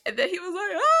 and then he was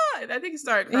like, "Ah!" And I think he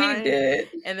started crying. He did.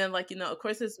 And then, like, of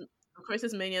course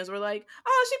his minions were like,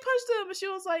 "Oh, she punched him," and she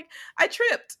was like, "I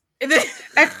tripped." And then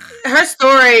her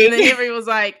story. And then Henry was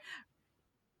like,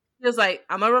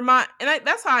 "I'm gonna remind," and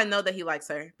that's how I know that he likes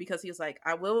her, because he was like,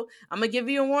 I'm gonna give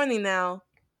you a warning now.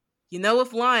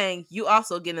 If lying, you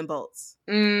also get in bolts.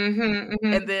 Mm-hmm,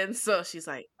 mm-hmm. And then so she's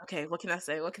like, "Okay, what can I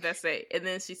say? What can I say?" And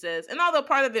then she says, and although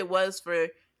part of it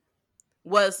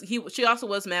she also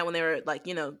was mad when they were like,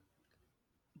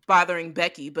 bothering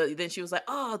Becky, but then she was like,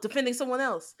 "Oh, defending someone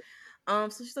else." So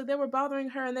she's like, they were bothering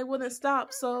her and they wouldn't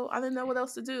stop, so I didn't know what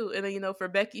else to do. And then, for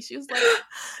Becky, she was like,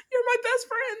 "You're my best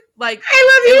friend." Like, I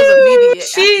love you. It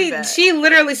was immediate. She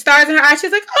literally stars in her eyes.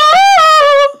 She's like,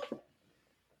 "Oh."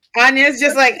 Anya's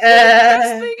just like,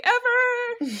 best thing ever.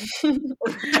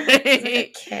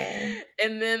 Okay.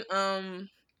 And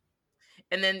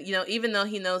then, even though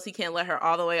he knows he can't let her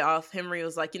all the way off, Henry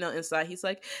was like, inside, he's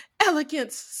like,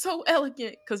 "Elegant, so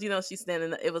elegant." Because, she's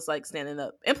standing up. It was like standing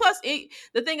up. And plus,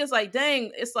 the thing is like,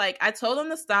 dang, it's like, I told them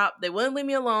to stop. They wouldn't leave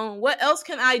me alone. What else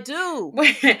can I do?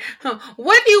 What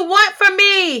do you want from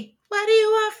me? What do you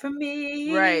want from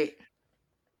me? Right.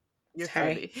 You're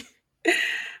funny.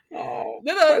 Oh,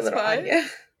 no, it's fine. Anya.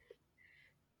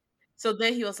 So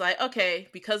then he was like, "Okay,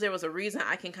 because there was a reason,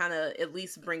 I can kind of at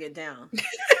least bring it down."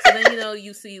 So then,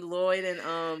 you see Lloyd and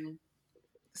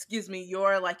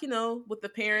Yor, like, with the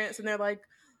parents, and they're like,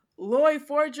 "Lloyd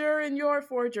Forger and Yor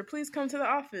Forger, please come to the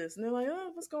office." And they're like,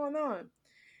 "Oh, what's going on?"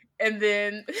 And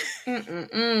then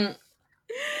and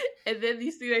then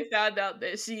you see they found out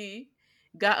that she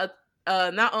got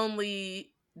not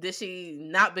only did she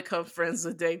not become friends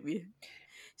with Damien,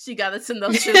 she got a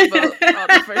tenacious vote on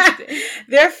the first day.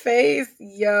 Their face,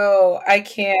 I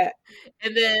can't.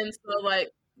 And then so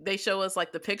like they show us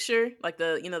like the picture, like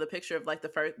the picture of like the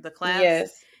class.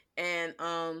 Yes. And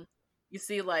you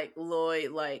see like Lloyd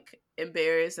like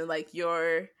embarrassed, and like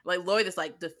Lloyd is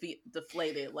like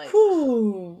deflated, like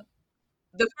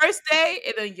the first day,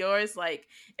 and then Yor's like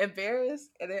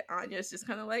embarrassed, and then Anya's just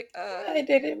kind of like, I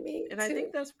didn't mean and to. I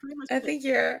think that's pretty much I think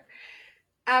you're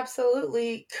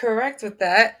absolutely correct with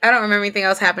that. I don't remember anything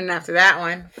else happening after that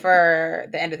one, for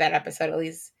the end of that episode at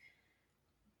least.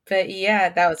 But yeah,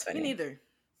 that was funny. Me neither.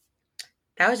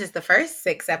 That was just the first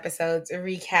 6 episodes, a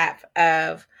recap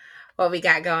of what we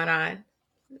got going on.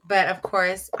 But of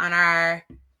course, on our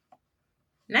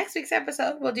next week's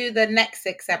episode, we'll do the next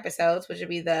 6 episodes, which will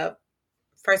be the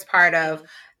first part of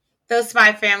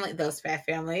Spy Family.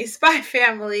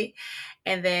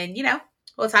 And then,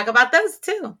 we'll talk about those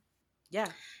too. Yeah.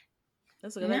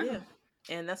 That's a good idea.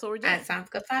 And that's what we're doing. That sounds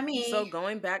good for me. So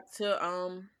going back to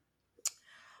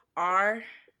our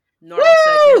normal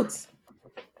segments,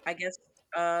 I guess,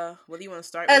 what do you want to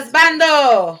start with?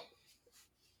 Husbando.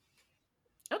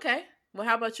 Okay. Well,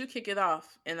 how about you kick it off,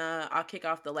 and I'll kick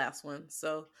off the last one.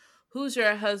 So, who's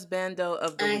your husbando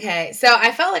of the week? Okay. So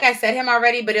I felt like I said him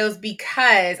already, but it was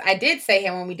because I did say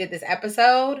him when we did this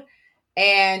episode.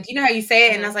 And you know how you say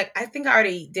it? And I was like, I think I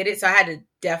already did it. So I had to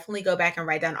definitely go back and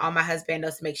write down all my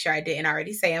husbandos to make sure I didn't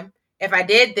already say him. If I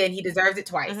did, then he deserves it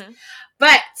twice. Mm-hmm.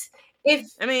 But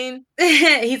he's a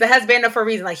husbando for a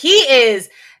reason. Like he is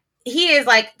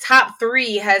like top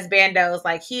 3 husbandos.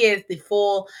 Like he is the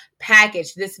full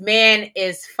package. This man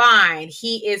is fine.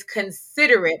 He is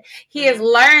considerate. He is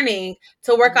learning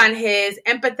to work on his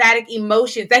empathetic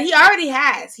emotions that he already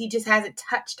has. He just hasn't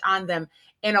touched on them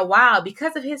in a while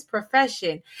because of his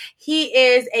profession. He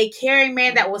is a caring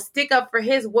man that will stick up for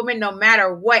his woman no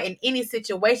matter what, in any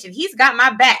situation. He's got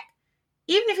my back,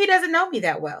 even if he doesn't know me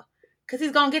that well, because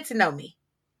he's gonna get to know me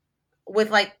with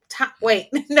like time. Wait,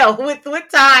 no, with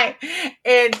time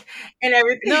and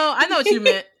everything. No, I know what you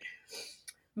meant.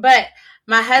 But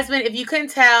my husband, if you couldn't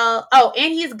tell,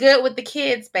 and he's good with the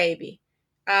kids, baby.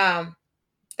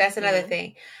 That's another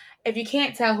thing. If you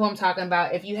can't tell who I'm talking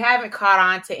about, if you haven't caught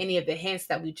on to any of the hints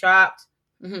that we dropped,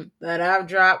 that I've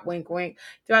dropped, wink, wink,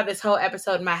 throughout this whole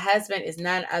episode, my husband is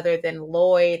none other than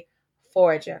Lloyd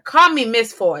Forger. Call me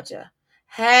Miss Forger.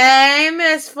 Hey,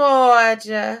 Miss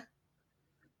Forger.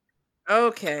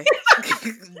 Okay.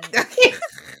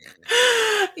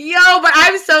 Yo, but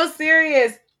I'm so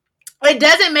serious. It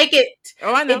doesn't make it.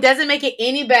 Oh, I know. It doesn't make it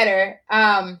any better.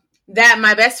 That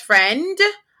my best friend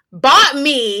bought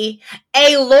me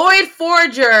a Lloyd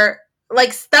Forger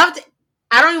like stuffed.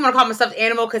 I don't even want to call him a stuffed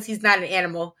animal because he's not an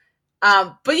animal.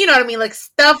 But you know what I mean, like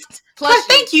stuffed plushie.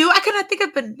 Thank you. I could not think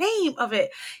of the name of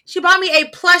it. She bought me a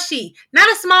plushie, not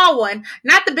a small one,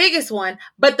 not the biggest one,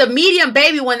 but the medium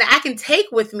baby one that I can take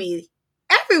with me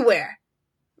everywhere.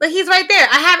 Like he's right there.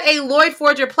 I have a Lloyd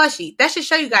Forger plushie. That should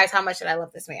show you guys how much that I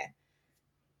love this man.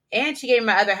 And she gave me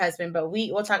my other husband, but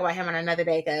we'll talk about him on another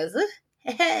day because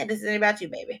this isn't about you,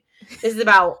 baby. This is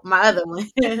about my other one.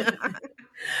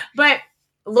 But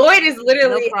Lloyd is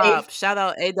literally no props. Shout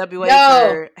out AWA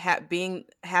for having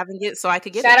it so I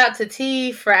could get Shout out to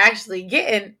T for actually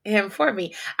getting him for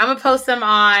me. I'm gonna post him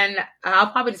on.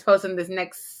 I'll probably just post him this Monday.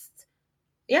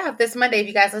 If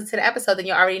you guys listen to the episode, then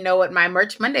you already know what my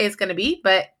merch Monday is gonna be.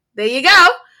 But there you go.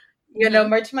 You know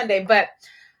merch Monday. But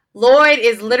Lloyd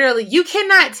is literally. You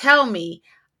cannot tell me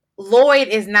Lloyd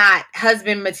is not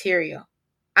husband material.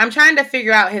 I'm trying to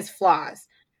figure out his flaws.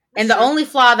 And the only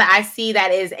flaw that I see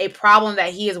that is a problem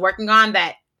that he is working on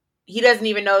that he doesn't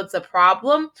even know it's a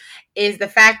problem is the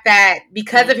fact that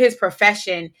because of his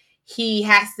profession, he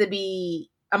has to be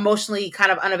emotionally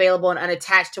kind of unavailable and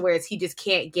unattached to where he just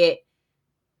can't get,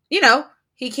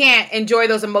 he can't enjoy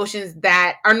those emotions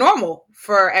that are normal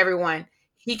for everyone.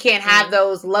 He can't have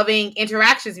those loving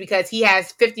interactions because he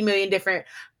has 50 million different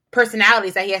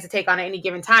personalities that he has to take on at any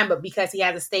given time. But because he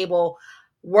has a stable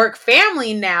work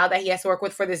family now that he has to work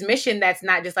with for this mission that's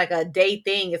not just like a day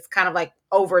thing, it's kind of like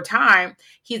over time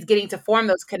he's getting to form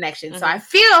those connections. So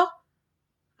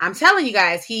I'm telling you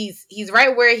guys, he's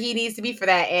right where he needs to be for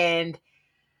that. And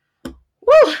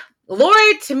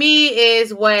Lloyd to me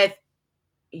is what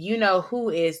you know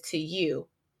who is to you.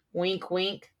 Wink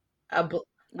wink. A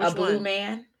blue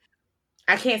man.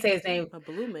 I can't say his name. A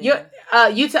blue man.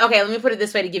 Okay, let me put it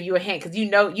this way to give you a hint because you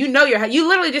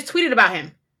literally just tweeted about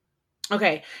him.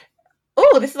 Okay.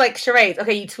 Oh, this is like charades.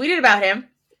 Okay, you tweeted about him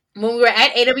when we were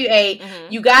at AWA.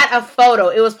 You got a photo.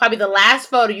 It was probably the last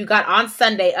photo you got on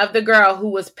Sunday of the girl who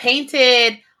was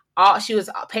painted. She was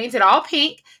painted all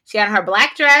pink. She had her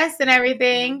black dress and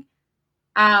everything.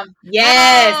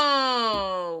 Yes.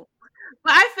 Oh,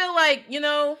 but I feel like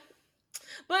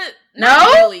but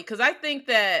not really, because I think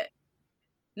that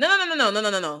no. I'm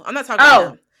not talking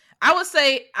about him. I would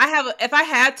say if I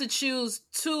had to choose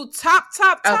two top,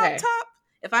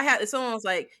 if someone was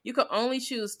like, you could only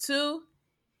choose two,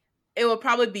 it would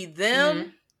probably be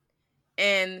them.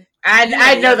 And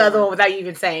I know the other one without you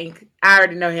even saying. I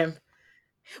already know him.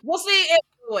 We'll see.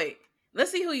 Wait,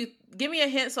 let's see give me a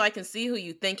hint so I can see who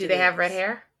you think. Do they have red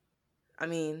hair? I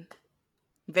mean,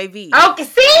 baby. Okay,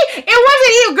 see? It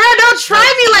wasn't you. Girl, don't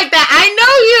try me like that. I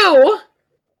know you.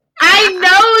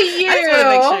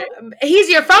 Sure. He's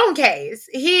your phone case.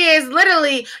 He is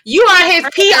literally, you are his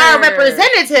PR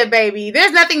representative, baby.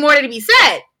 There's nothing more to be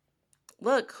said.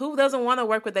 Look, who doesn't want to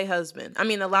work with their husband? I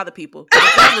mean, a lot of people.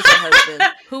 Husband,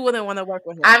 who wouldn't want to work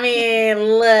with him? I mean,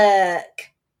 look,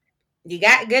 you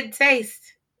got good taste.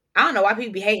 I don't know why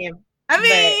people be hating.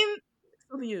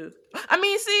 You.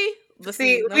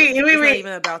 See, it's not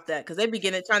even about that because they be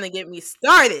trying to get me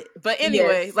started. But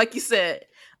anyway, like you said,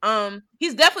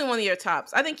 he's definitely one of your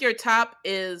tops. I think your top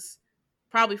is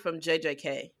probably from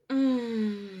JJK.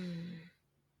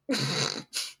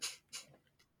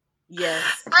 Yes.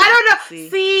 I don't know.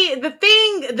 See,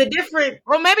 the different.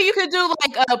 Or maybe you could do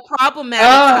like a problematic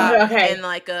top. Okay. And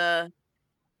like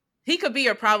he could be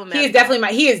your problematic.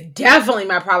 He is definitely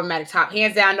my problematic top.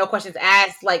 Hands down, no questions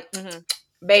asked. Like,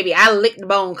 baby, I licked the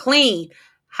bone clean.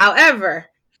 However,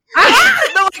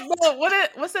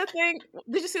 what's that thing?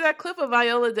 Did you see that clip of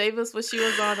Viola Davis when she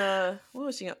was on what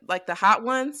was she on? Like the Hot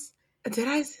Ones? Did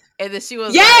I? And then she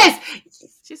was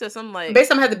she said something like,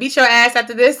 "Based on have to beat your ass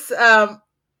after this." Oh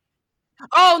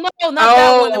no, not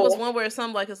that one. It was one where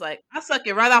something like it's like I suck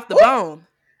it right off the bone.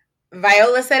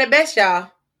 Viola said it best, y'all.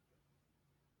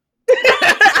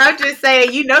 I'm just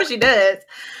saying, she does.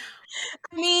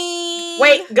 I mean,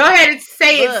 wait, go ahead and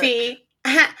say it, T.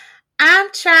 I'm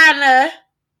trying to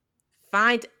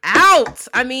find out.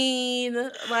 I mean,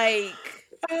 like,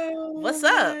 what's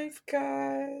up? Oh my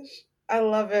gosh, I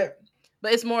love it.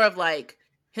 But it's more of like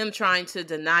him trying to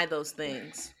deny those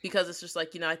things, because it's just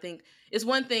like, I think it's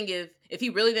one thing if he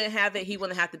really didn't have it, he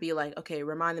wouldn't have to be like, okay,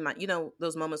 reminding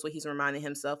those moments where he's reminding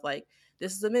himself like,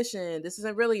 this is a mission, this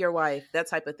isn't really your wife, that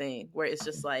type of thing, where it's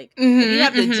just like, if you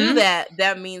have to do that,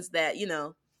 that means that,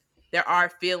 there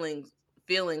are feelings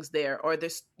there, or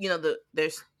there's,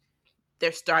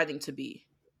 they're starting to be.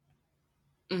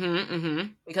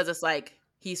 Because it's like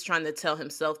he's trying to tell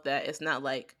himself that it's not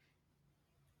like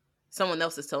someone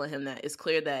else is telling him that. It's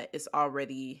clear that it's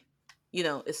already,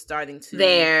 it's starting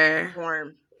to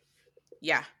form.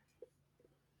 Yeah.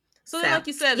 So then, like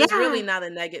you said, it's really not a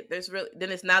negative.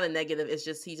 Then it's not a negative. It's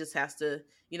just, he just has to,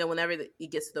 whenever he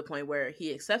gets to the point where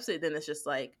he accepts it, then it's just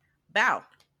like, bow.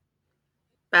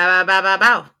 Bow, bow, bow, bow,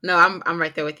 bow. No, I'm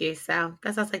right there with you. So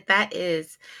that sounds like that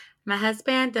is my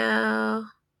husband, though.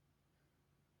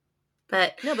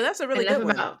 But no, but that's a really good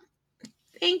one.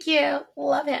 Thank you.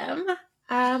 Love him.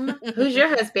 Who's your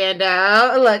husband,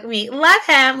 though? Look, me. Love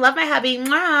him. Love my hubby.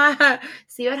 Mwah.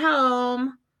 See you at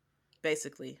home.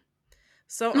 Basically.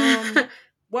 So,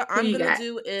 what I'm going to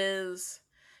do is,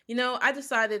 I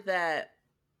decided that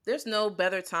there's no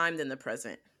better time than the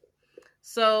present.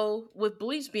 So, with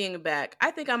Bleach being back,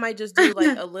 I think I might just do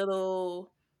like a little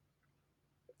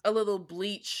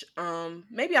Bleach.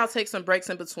 Maybe I'll take some breaks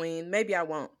in between. Maybe I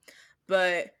won't.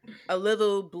 But a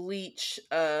little Bleach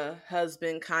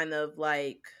husband kind of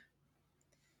like,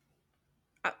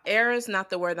 era is not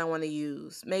the word I want to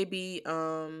use. Maybe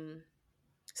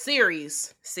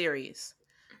series.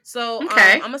 So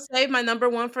I'm gonna save my number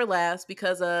one for last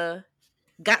because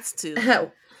gots to.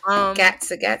 Gots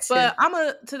to.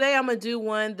 But today I'm gonna do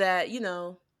one that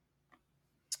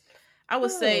I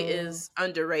would say is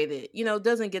underrated.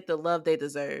 Doesn't get the love they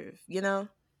deserve. So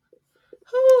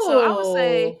I would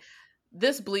say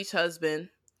this Bleach husband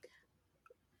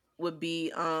would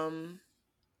be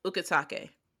Ukitake.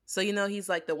 So he's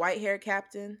like the white hair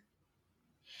captain.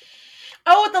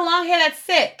 Oh, with the long hair that's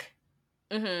sick.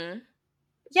 Mm-hmm.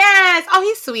 Yes. Oh,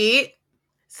 he's sweet.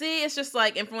 See, it's just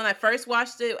like, and from when I first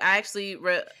watched it, I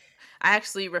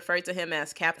actually referred to him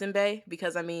as Captain Bay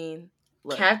because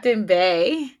look, Captain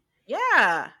Bay.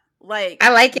 Yeah, like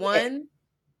I like it.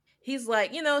 He's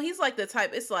like, he's like the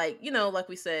type. It's like, like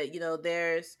we said,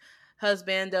 there's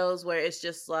husbandos where it's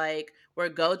just like, where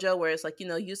Gojo, where it's like,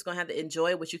 you're just gonna have to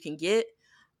enjoy what you can get.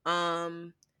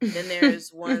 Then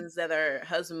there's ones that are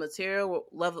husband material,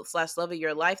 love of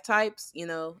your life types,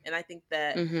 and I think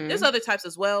that there's other types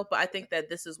as well, but I think that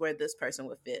this is where this person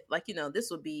would fit. Like, this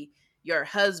would be your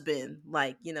husband,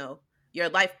 like, your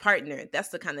life partner. That's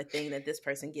the kind of thing that this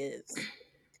person gives.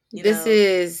 This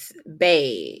is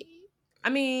Bae.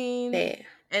 Bae.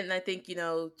 And I think,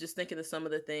 just thinking of some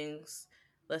of the things,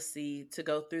 let's see, to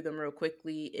go through them real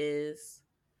quickly is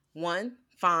 1,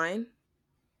 fine.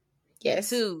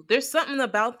 Yes. 2, there's something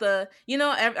about the,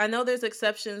 I know there's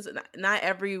exceptions. Not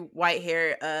every white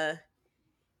hair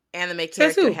anime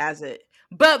character has it,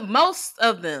 but most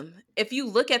of them, if you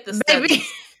look at the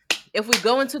studies, if we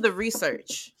go into the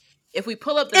research, if we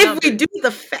pull up the numbers, we do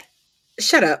the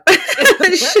shut up.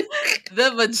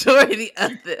 The majority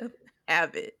of them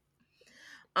have it.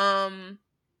 I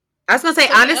was gonna say,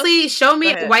 honestly, show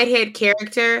me a white-haired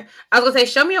character.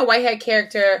 Show me a white-haired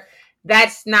character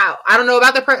that's not, I don't know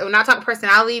about we're not talking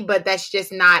personality, but that's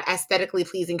just not aesthetically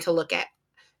pleasing to look at.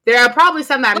 There are probably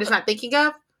some that I'm just not thinking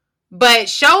of, but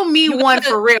show me one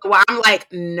for real where I'm like,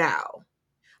 no.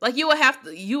 Like, you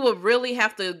would really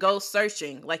have to go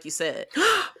searching, like you said.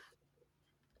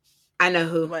 I know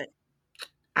who. What?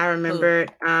 I remember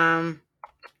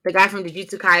the guy from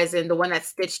Jujutsu Kaisen, the one that's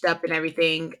stitched up and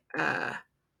everything. Is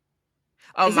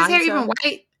his hair even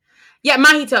white? Yeah,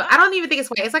 Mahito. I don't even think it's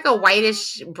white. It's like a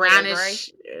whitish, brownish,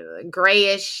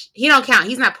 grayish. He don't count.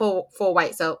 He's not full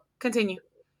white. So continue.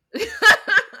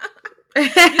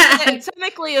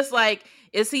 Technically, it's like,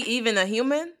 is he even a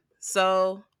human?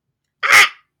 So,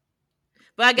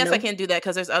 but I guess I can't do that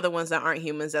because there's other ones that aren't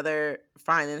humans that are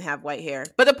fine and have white hair.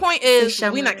 But the point is,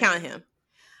 we're not counting him.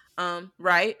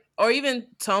 Right? Or even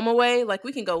Tomoe, like,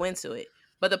 we can go into it.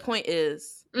 But the point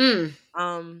is,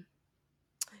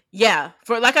 yeah,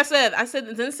 for, like I said,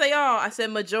 didn't say all, I said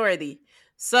majority.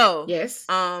 So, yes.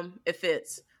 It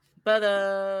fits. But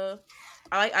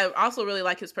I also really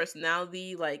like his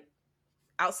personality, like,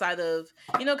 outside of,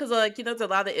 because like, there's a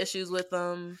lot of issues with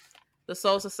the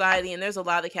Soul Society, and there's a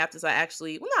lot of captains I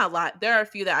actually, well, not a lot, there are a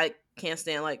few that I can't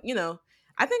stand, like,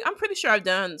 I'm pretty sure I've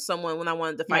done someone when I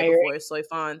wanted to fight before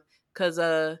Soifan, because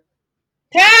I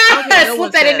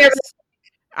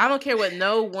don't care what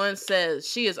no one says,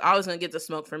 she is always gonna get the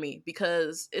smoke for me,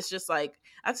 because it's just like,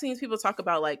 I've seen people talk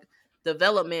about like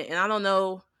development, and I don't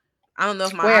know I don't know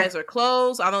if my Where? eyes are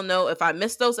closed. I don't know if I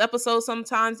missed those episodes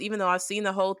sometimes, even though I've seen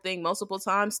the whole thing multiple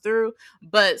times through.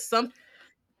 But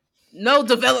no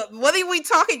develop. What are we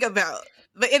talking about?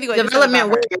 But anyway, this ain't about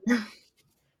Development her. where?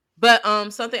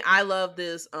 But something I loved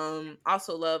is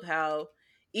also love how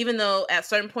even though at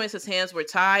certain points his hands were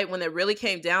tied, when it really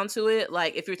came down to it,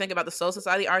 like if you're thinking about the Soul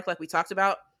Society arc, like we talked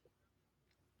about,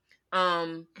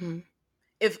 Mm.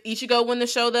 if Ichigo wouldn't have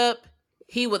showed up,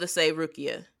 he would have saved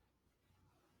Rukia.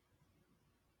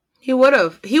 He would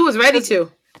have. He was ready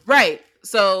to. Right.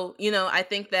 So, I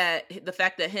think that the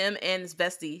fact that him and his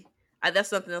bestie, that's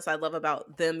something else I love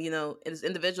about them, as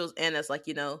individuals and as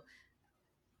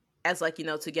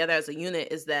together as a unit,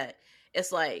 is that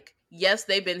it's like, yes,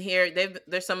 they've been here.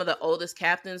 They're some of the oldest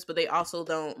captains, but they also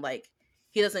don't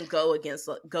he doesn't go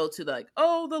to the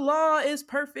oh, the law is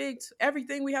perfect.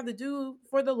 Everything we have to do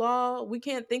for the law. We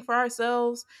can't think for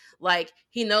ourselves. Like,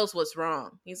 he knows what's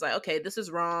wrong. He's like, okay, this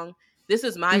is wrong. This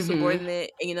is my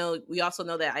subordinate. And, we also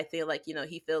know that I feel like,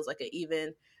 he feels like an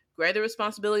even greater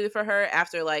responsibility for her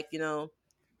after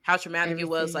how traumatic it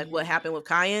was, like what happened with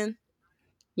Cayenne.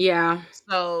 Yeah.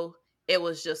 So it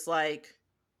was just like,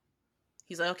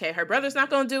 he's like, okay, her brother's not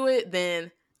going to do it,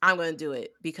 then I'm going to do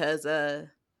it because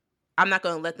I'm not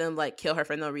going to let them kill her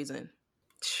for no reason.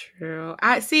 True.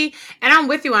 I see. And I'm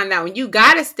with you on that one. You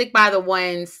got to stick by the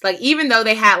ones, even though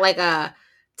they had a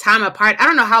time apart. I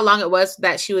don't know how long it was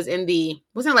that she was in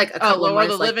wasn't a couple of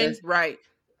months. Living? Right.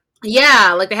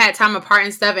 Yeah, they had time apart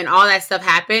and stuff, and all that stuff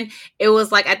happened. It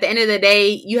was at the end of the day,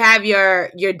 you have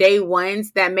your day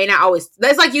ones that may not always.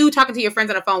 That's like you talking to your friends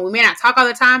on the phone. We may not talk all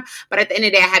the time, but at the end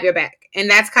of the day, I have your back, and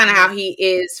that's kind of how he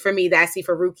is for me. That I see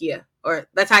for Rukia, or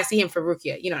that's how I see him for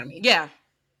Rukia. You know what I mean? Yeah.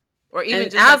 Or even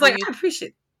and just I was I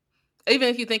appreciate. Even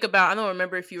if you think about, I don't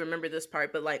remember if you remember this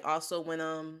part, but also when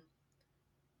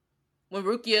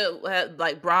Rukia had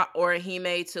brought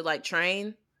Orihime to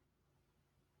train.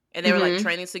 And they were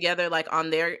training together on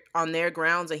their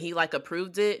grounds, and he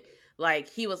approved it.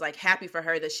 He was happy for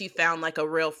her that she found a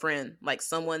real friend,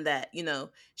 someone that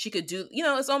she could do.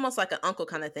 It's almost like an uncle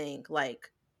kind of thing.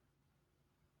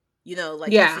 He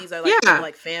sees her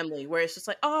like family, where it's just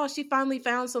oh, she finally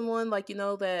found someone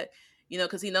that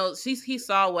because he knows he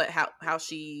saw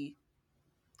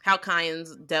how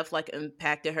Cayenne's death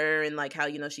impacted her, and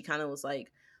how she kind of was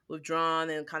withdrawn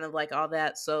and kind of all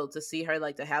that. So to see her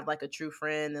to have a true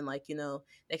friend, and they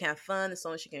can have fun and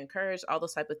someone she can encourage, all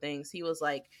those type of things, he was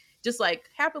just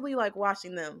happily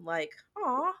watching them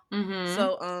aw.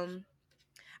 So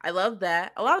I love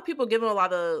that. A lot of people give him a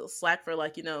lot of slack for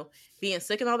being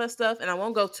sick and all that stuff, and I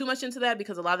won't go too much into that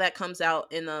because a lot of that comes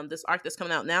out in this arc that's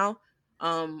coming out now,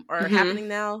 or happening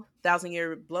now,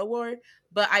 1,000-Year Blood War.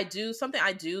 But something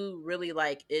I do really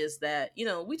is that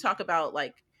we talk about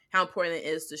how important it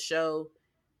is to show,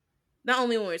 not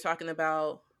only when we're talking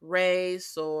about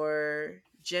race or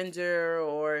gender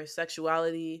or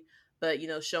sexuality, but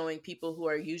showing people who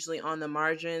are usually on the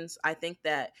margins. I think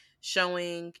that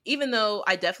showing, even though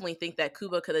I definitely think that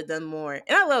Kubo could have done more, and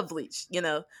I love Bleach,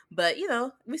 but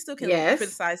we still can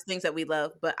criticize things that we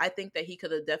love, but I think that he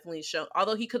could have definitely shown,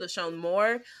 although he could have shown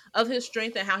more of his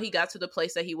strength and how he got to the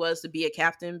place that he was to be a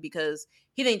captain, because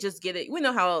he didn't just get it. We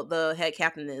know how the head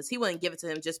captain is. He wouldn't give it to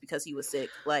him just because he was sick.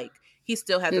 He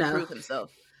still had to prove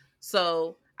himself.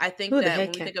 So I think that when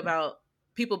we think about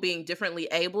people being differently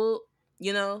able,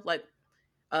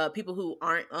 people who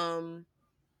aren't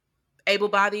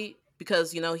able-bodied,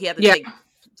 because he had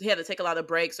to take a lot of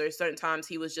breaks, or certain times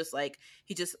he was just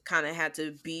he just kind of had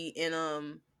to be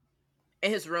in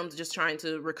his room just trying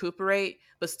to recuperate,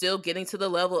 but still getting to the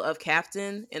level of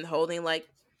captain and holding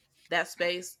that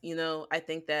space. I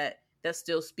think that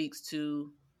still speaks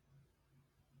to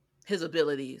his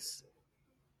abilities,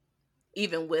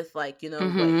 even with what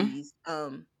he's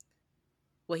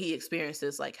what he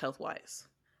experiences health-wise.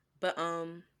 But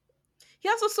he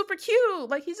also super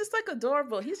cute. He's just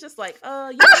adorable. He's just think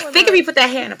if he put that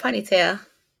hair in a ponytail.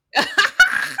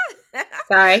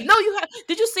 Sorry. No, you have.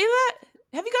 Did you see that?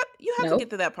 You have to get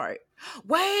to that part.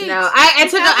 Wait. No,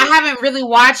 I haven't really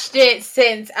watched it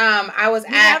since I was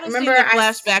remember seen the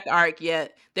flashback arc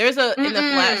yet. There's a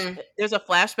there's a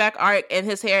flashback arc, and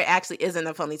his hair actually is in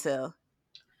a ponytail.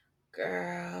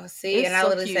 Girl, see, it's and I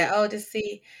literally said, "Oh, just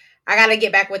see." I gotta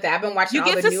get back with it. I've been watching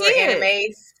all the newer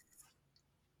animes.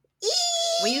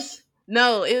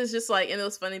 No, it was just and it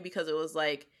was funny because it was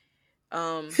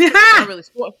not really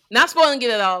not spoiling it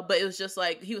at all, but it was just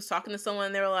he was talking to someone,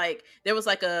 and they were there was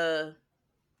a,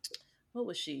 what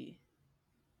was she?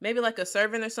 Maybe a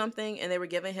servant or something, and they were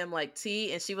giving him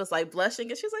tea, and she was blushing,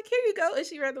 and she was "Here you go," and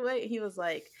she ran away, and he was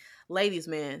 "Ladies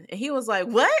man," and he was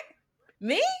 "What?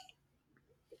 Me?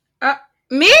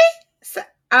 Me? So,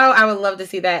 oh, I would love to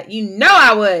see that. You know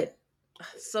I would.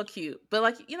 So cute. But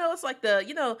like, it's like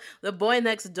the boy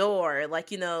next door, like,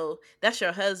 that's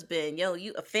your husband,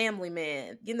 you a family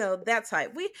man, that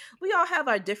type. We all have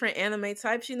our different anime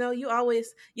types, you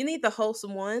need the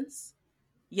wholesome ones,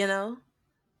 the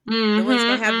ones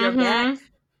gonna have your back,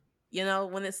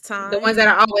 Mm-hmm. when it's The ones time.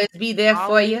 that'll always be there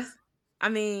for you. Always. I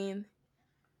mean,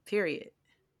 period.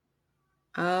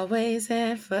 Always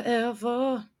and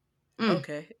forever.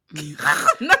 Okay.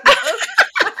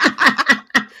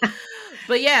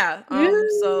 But yeah,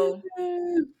 so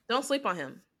don't sleep on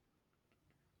him.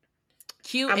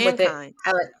 Cute I'm and with it. kind.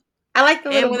 I like the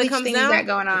And little when it bleach comes thing you got down,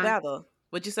 going the on. battle.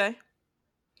 What'd you say?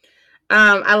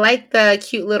 I like the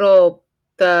cute little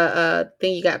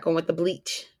thing you got going with the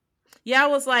bleach. Yeah, I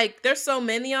was like, there's so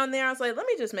many on there. I was like, let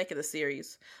me just make it a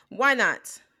series. Why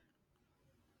not?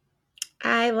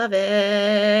 I love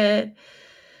it.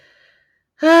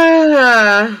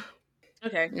 Okay.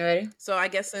 You ready? So I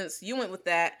guess since you went with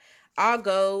that, I'll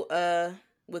go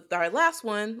with our last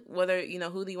one, whether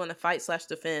who do you want to fight /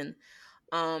 defend.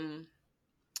 Who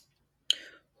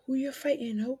you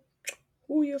fighting, Hope?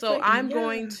 Who you So fighting? I'm Yeah.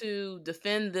 going to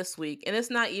defend this week, and it's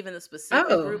not even a specific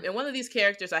Oh. group. And one of these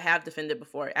characters I have defended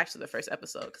before, actually the first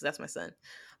episode, because that's my son.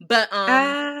 But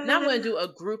now I'm going to do a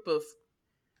group of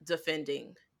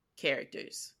defending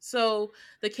characters. So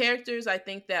the characters I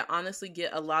think that honestly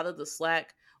get a lot of the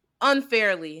slack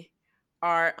unfairly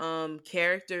are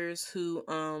characters who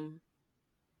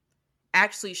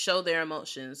actually show their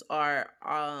emotions, are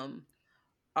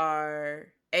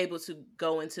able to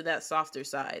go into that softer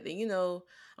side. And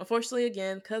unfortunately,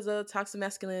 again, because of toxic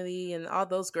masculinity and all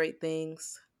those great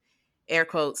things, air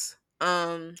quotes,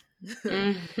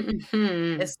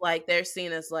 it's like they're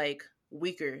seen as like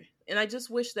weaker. And I just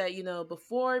wish that,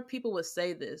 before people would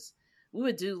say this, we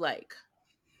would do like,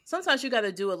 sometimes you got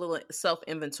to do a little self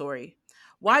inventory.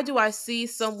 Why do I see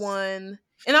someone?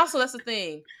 And also, that's the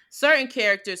thing, certain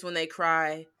characters, when they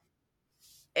cry,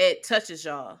 it touches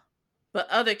y'all, but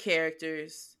other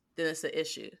characters, then it's an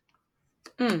issue.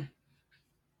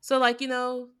 So like,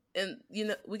 and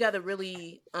we got to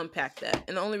really unpack that.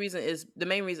 And the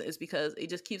main reason is because it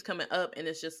just keeps coming up, and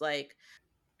it's just like,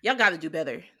 y'all got to do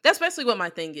better. That's basically what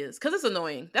my thing is, because it's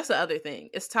annoying. That's the other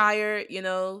thing. It's tired,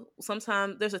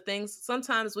 sometimes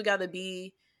sometimes we got to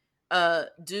be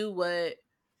do what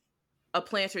a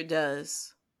planter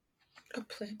does,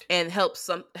 and helps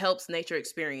nature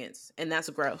experience, and that's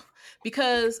growth.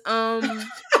 Because sorry,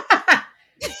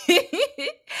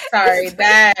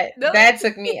 that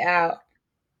took me out.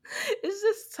 It's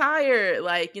just tired.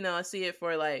 Like, I see it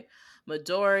for like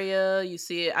Midoriya. You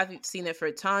see it. I've seen it for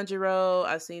Tanjiro.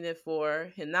 I've seen it for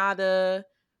Hinata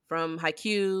from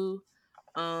Haikyuu.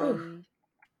 I've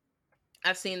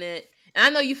seen it, and I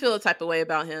know you feel a type of way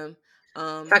about him.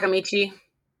 Takamichi.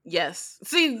 Yes.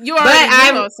 See, you already knew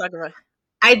what I was talking about.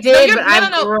 I did, but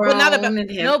I've grown but not about him.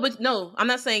 No, I'm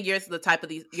not saying you're the type of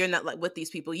these. You're not like with these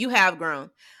people. You have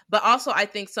grown, but also I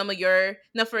think some of your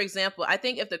for example, I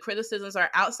think if the criticisms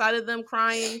are outside of them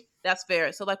crying, that's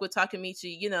fair. So like with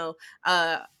Takamichi,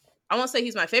 I won't say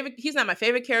he's my favorite. He's not my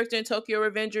favorite character in Tokyo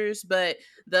Revengers, but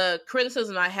the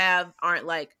criticism I have aren't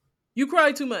like, you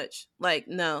cry too much. Like,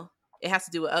 no, it has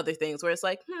to do with other things where it's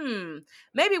like,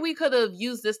 maybe we could have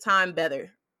used this time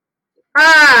better.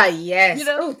 Ah, yes.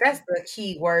 Oh, that's the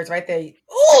key words right there.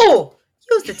 Oh,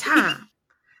 use the time.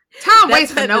 Time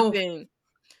waits for no thing.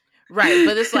 Right,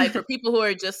 but it's like for people who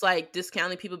are just like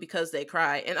discounting people because they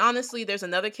cry. And honestly, there's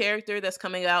another character that's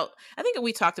coming out. I think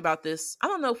we talked about this. I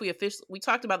don't know if we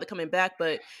talked about it coming back,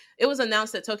 but it was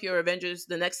announced that Tokyo Revengers,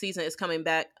 the next season, is coming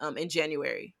back in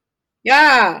January.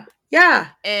 Yeah.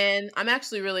 And I'm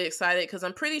actually really excited because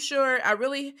I'm pretty sure I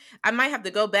might have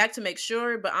to go back to make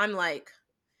sure, but I'm like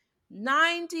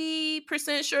 90%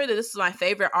 sure that this is my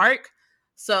favorite arc.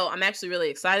 So I'm actually really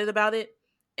excited about it.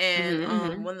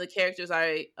 And one of the characters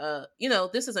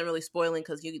this isn't really spoiling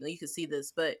because you can see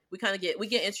this, but we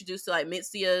get introduced to like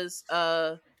Mitsuya's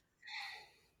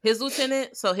his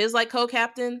lieutenant, so his like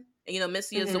co-captain. And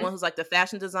Mitsuya's the one who's like the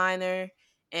fashion designer.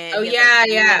 And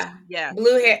yeah,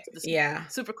 blue hair,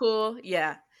 super cool,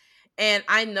 yeah. And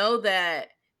I know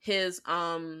that his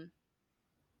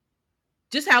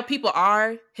just how people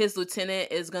are, his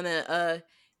lieutenant is gonna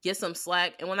get some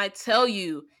slack. And when I tell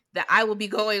you that I will be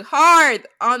going hard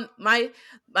on my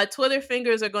Twitter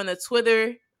fingers are gonna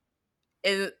Twitter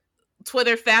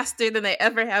faster than they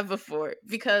ever have before,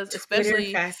 because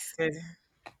especially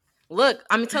look,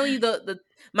 I'm telling you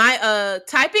my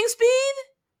typing speed,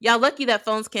 y'all lucky that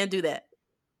phones can't do that.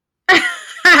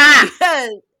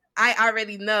 Because I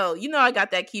already know. I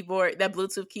got that keyboard, that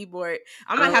Bluetooth keyboard.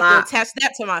 I might have to attach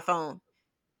that to my phone.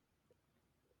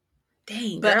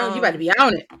 Dang, But girl, you about to be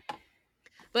on it.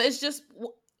 but it's just,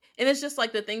 and it's just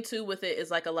like the thing too with it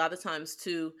is like a lot of times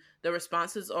too the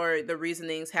responses or the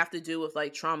reasonings have to do with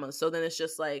like trauma. So then it's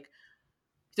just like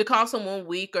to call someone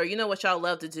weak, or you know what y'all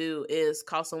love to do is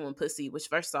call someone pussy, which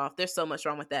first off, there's so much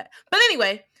wrong with that. But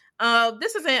anyway,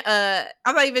 this isn't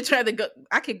I'm not even trying to go,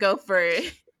 I could go for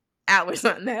hours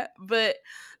on that. But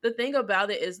the thing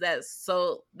about it is that,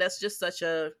 so that's just such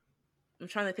a, I'm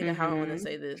trying to think of how I want to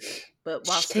say this, but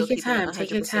while still Take your keeping it time.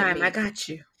 Take your 100% time. I me, got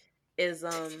you. is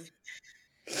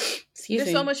Excuse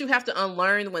there's so me. much you have to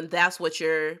unlearn when that's what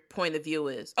your point of view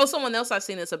is. Oh, someone else I've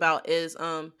seen this about is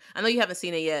I know you haven't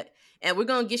seen it yet, and we're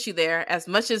gonna get you there as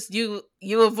much as you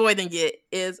avoiding it,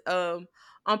 is on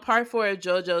part 4 of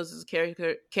JoJo's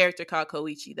character called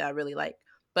Koichi that I really like.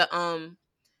 But I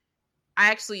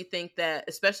actually think that,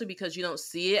 especially because you don't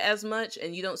see it as much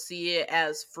and you don't see it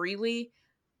as freely,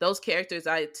 those characters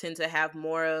I tend to have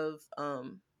more of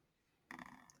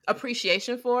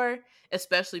appreciation for,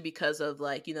 especially because of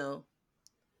like, you know,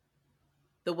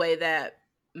 the way that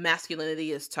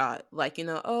masculinity is taught. Like, you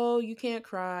know, oh, you can't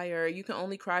cry, or you can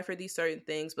only cry for these certain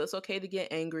things, but it's okay to get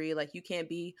angry. Like, you can't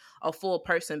be a full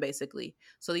person, basically.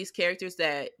 So these characters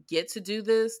that get to do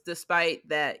this, despite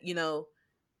that, you know,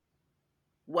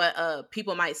 what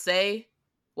people might say.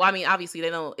 Well, I mean, obviously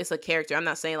they know it's a character. I'm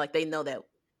not saying like they know that,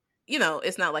 you know,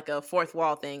 it's not like a fourth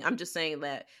wall thing. I'm just saying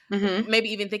that Mm-hmm. maybe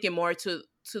even thinking more to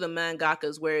the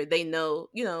mangakas where they know,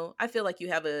 you know, I feel like you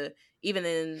have a, even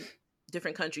in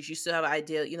different countries, you still have an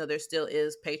idea, you know, there still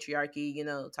is patriarchy, you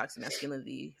know, toxic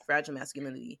masculinity, fragile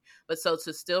masculinity. But so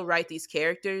to still write these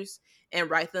characters and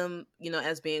write them, you know,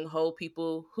 as being whole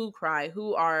people who cry,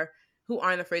 who aren't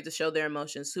afraid to show their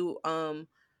emotions, who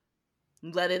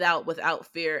let it out without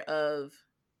fear of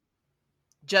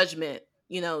judgment,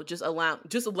 you know, just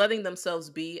letting themselves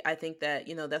be. I think that,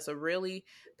 you know, that's a really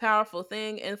powerful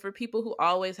thing. And for people who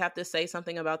always have to say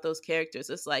something about those characters,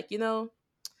 it's like, you know,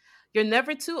 you're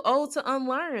never too old to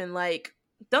unlearn. Like,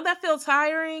 don't that feel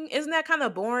tiring? Isn't that kind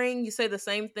of boring? You say the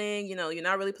same thing, you know, you're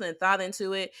not really putting thought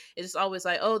into it. It's just always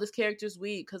like, oh, this character's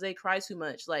weak because they cry too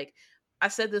much. Like, I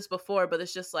said this before, but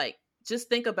it's just like, just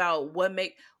think about what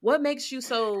makes you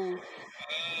so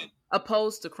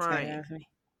opposed to Sorry, crying. Ashley.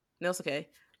 No, it's okay.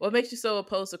 What makes you so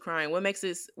opposed to crying? What makes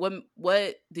this,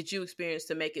 what did you experience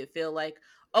to make it feel like,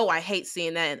 oh, I hate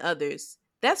seeing that in others?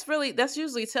 That's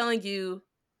usually telling you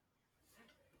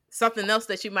something else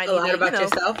that you might A need lot to, you about know,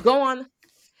 yourself. go on.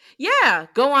 Yeah,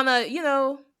 go on a, you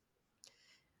know,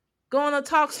 go on a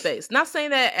talk space. Not saying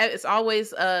that it's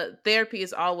always therapy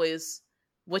is always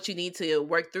what you need to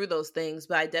work through those things,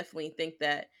 but I definitely think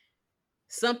that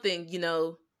something, you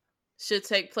know, should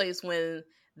take place when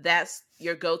that's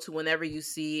your go-to whenever you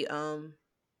see a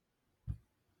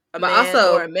But man or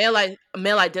also, a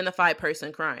male identified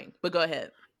person crying. But go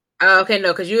ahead. okay,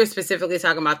 no, because you were specifically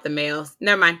talking about the males.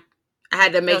 Never mind. I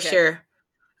had to make Okay. sure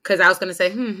because I was going to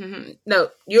say, no,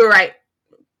 you were right.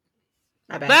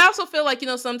 My But bad. I also feel like, you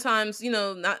know, sometimes, you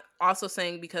know, not also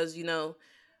saying because, you know,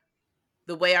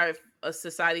 the way our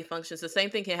society functions, the same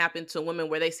thing can happen to women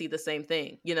where they see the same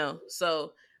thing, you know.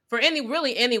 So for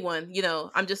really anyone, you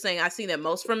know, I'm just saying I've seen it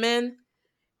most from men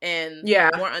and Yeah.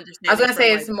 more I was understanding going to from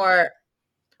say it's like more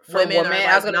for women or women.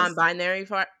 I was like going to, non-binary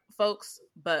folks.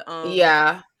 But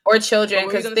yeah, or children. what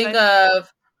were you Because gonna think say?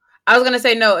 of, I was going to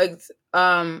say, no,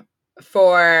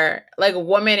 for like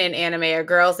women in anime or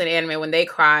girls in anime, when they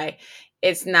cry,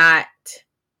 it's not,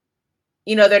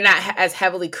 you know, they're not as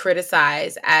heavily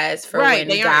criticized as for Right, when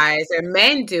they aren't. guys or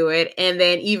men do it. And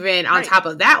then even on Right. top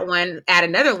of that one, add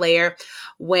another layer,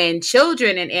 when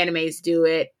children in animes do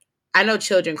it. I know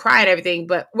children cry and everything,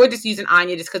 but we're just using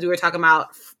Anya just because we were talking about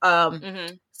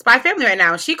Mm-hmm. Spy Family right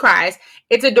now. She cries.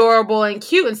 It's adorable and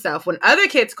cute and stuff. When other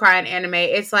kids cry in anime,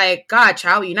 it's like, God,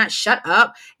 child, will you not shut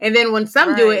up? And then when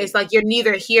some do it, Right. it's like you're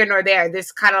neither here nor there.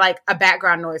 This kind of like a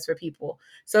background noise for people.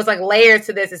 So it's like layers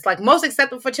to this. It's like most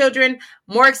acceptable for children,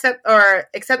 more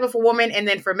acceptable for women, and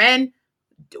then for men,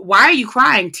 why are you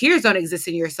crying? Tears don't exist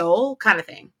in your soul, kind of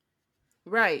thing.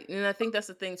 Right. And I think that's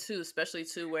the thing too, especially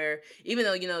too where even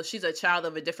though, you know, she's a child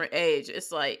of a different age,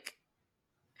 it's like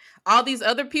all these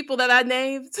other people that I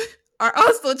named are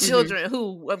also Mm-hmm. children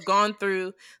who have gone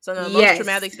through some of the most Yes.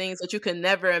 traumatic things that you can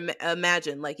never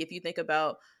imagine. Like if you think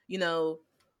about, you know,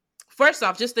 first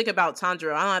off, just think about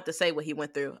Tanjiro. I don't have to say what he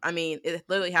went through. I mean, it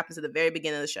literally happens at the very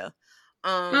beginning of the show.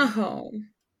 Um, Oh.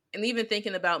 and even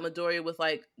thinking about Midoriya with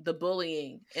like the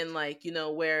bullying and like, you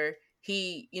know, where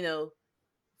he, you know,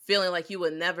 feeling like you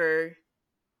would never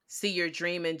see your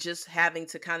dream and just having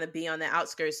to kind of be on the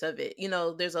outskirts of it. You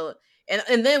know, there's a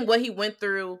and then what he went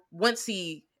through once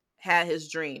he had his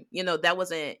dream. You know, that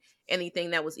wasn't anything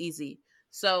that was easy.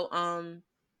 So and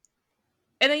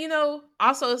then,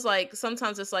 also it's like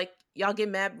sometimes it's like y'all get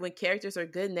mad when characters are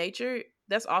good natured.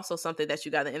 That's also something that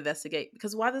you got to investigate,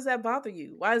 because why does that bother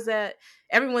you? Why is that?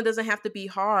 Everyone doesn't have to be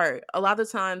hard. A lot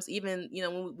of times, even,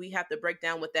 when we have to break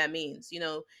down what that means,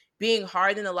 being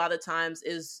hardened a lot of times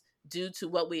is due to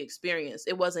what we experience.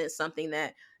 It wasn't something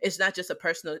that, it's not just a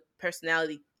personal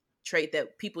personality trait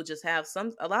that people just have.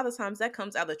 A lot of times that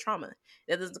comes out of trauma.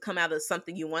 That doesn't come out of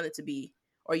something you want it to be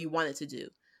or you want it to do.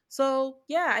 So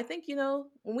yeah, I think,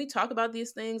 when we talk about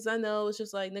these things, I know it's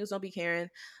just like niggas don't be caring.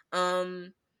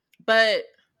 But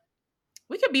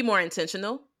we could be more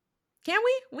intentional. Can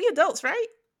we? We adults, right?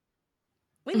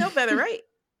 We know better, right?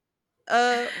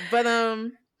 But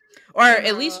or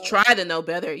at least try to know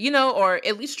better, or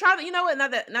at least try to, what,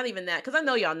 not even that, because I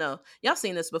know y'all know. Y'all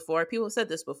seen this before. People have said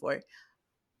this before.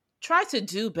 Try to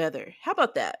do better. How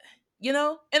about that?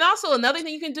 And also another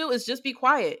thing you can do is just be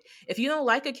quiet. If you don't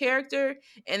like a character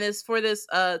and it's for this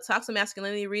toxic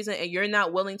masculinity reason and you're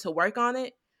not willing to work on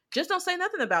it, just don't say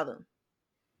nothing about them.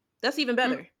 That's even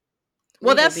better.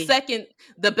 Well, that's second.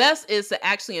 The best is to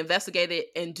actually investigate it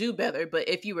and do better. But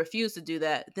if you refuse to do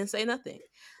that, then say nothing.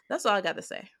 That's all I got to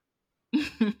say.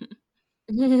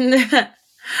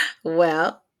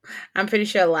 Well, I'm pretty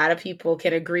sure a lot of people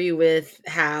can agree with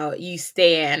how you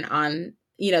stand on,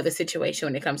 the situation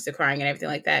when it comes to crying and everything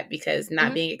like that, because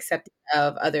not being accepting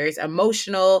of others'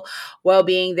 emotional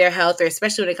well-being, their health, or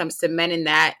especially when it comes to men in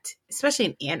that, especially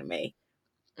in anime,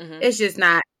 it's just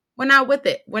not, we're not with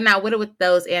it. We're not with it with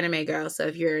those anime girls. So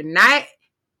if you're not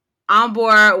on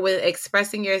board with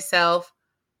expressing yourself,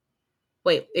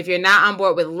 if you're not on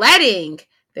board with letting,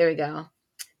 there we go,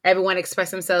 everyone express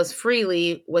themselves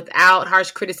freely without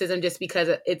harsh criticism, just because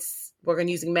we're going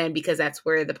to using men because that's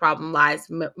where the problem lies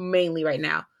mainly right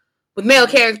now with male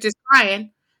characters crying,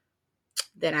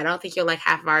 then I don't think you'll like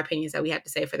half of our opinions that we have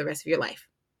to say for the rest of your life.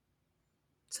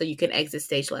 So you can exit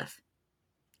stage left.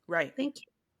 Right. Thank you.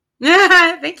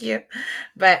 Thank you.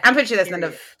 But I'm pretty sure that's none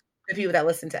of the people that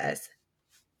listen to us.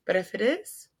 But if it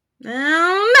is, I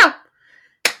don't know.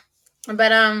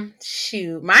 But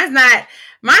shoot, mine's not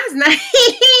mine's not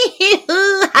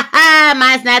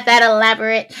that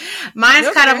elaborate. Mine's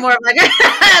kind of more like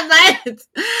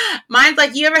mine's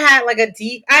like, you ever had like a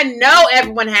deep, I know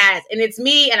everyone has, and it's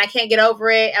me and I can't get over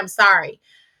it. I'm sorry.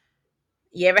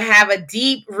 You ever have a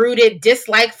deep-rooted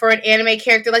dislike for an anime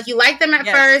character? Like, you like them at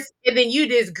first, and then you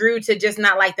just grew to just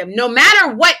not like them. No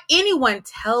matter what anyone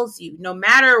tells you, no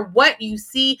matter what you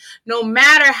see, no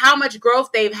matter how much growth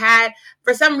they've had,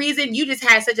 for some reason, you just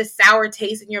had such a sour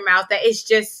taste in your mouth that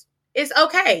it's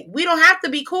okay. We don't have to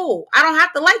be cool. I don't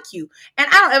have to like you. And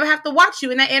I don't ever have to watch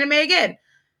you in that anime again,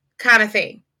 kind of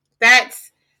thing.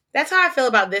 That's how I feel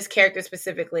about this character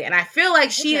specifically. And I feel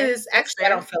like she is, actually, I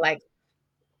don't feel like,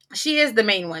 she is the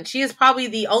main one. She is probably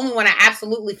the only one I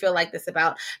absolutely feel like this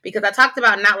about, because I talked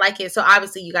about not liking it. So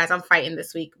obviously, you guys, I'm fighting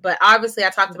this week. But obviously, I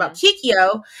talked about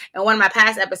Kikyo in one of my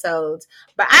past episodes.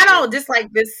 But I don't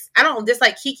dislike this. I don't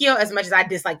dislike Kikyo as much as I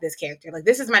dislike this character. Like,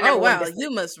 this is my number one dislike.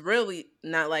 You must really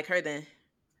not like her then.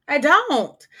 I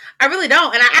don't. I really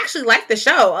don't. And I actually like the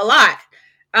show a lot.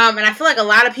 And I feel like a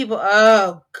lot of people,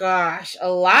 a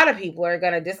lot of people are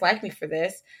going to dislike me for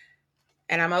this.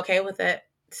 And I'm okay with it.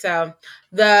 So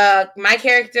my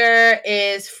character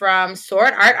is from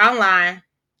Sword Art Online.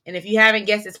 And if you haven't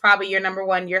guessed, it's probably your number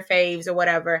one, your faves or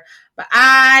whatever. But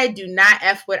I do not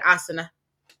F with Asuna.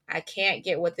 I can't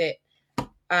get with it.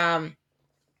 I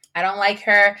don't like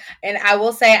her. And I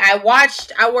will say I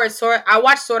watched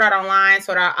Sword Art Online,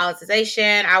 Sword Art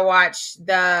Alicization. I watched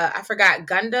I forgot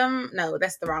Gundam. No,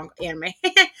 that's the wrong anime.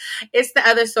 It's the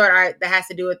other Sword Art that has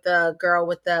to do with the girl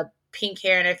with the pink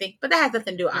hair and everything, but that has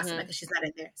nothing to do with Asuna because she's not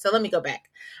in there. So let me go back.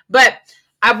 But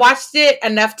I watched it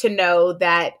enough to know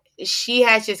that she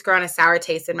has just grown a sour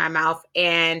taste in my mouth,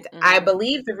 and I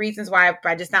believe the reasons why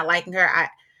by just not liking her,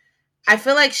 I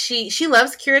feel like she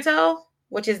loves Kirito,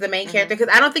 which is the main character,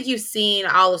 because I don't think you've seen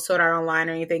all of Sword Art Online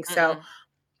or anything. So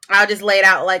I'll just lay it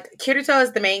out. Like, Kirito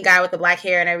is the main guy with the black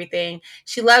hair and everything.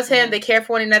 She loves him. They care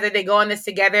for one another. They go on this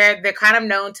together. They're kind of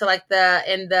known to, like,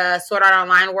 in the Sword Art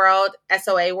Online world,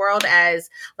 SOA world, as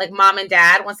like mom and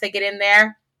dad once they get in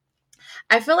there.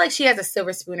 I feel like she has a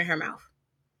silver spoon in her mouth.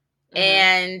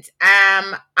 And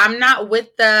I'm not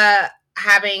with the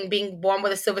being born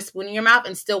with a silver spoon in your mouth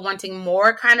and still wanting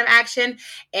more kind of action,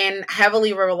 and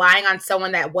heavily relying on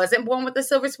someone that wasn't born with a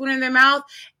silver spoon in their mouth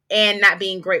and not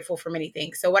being grateful for many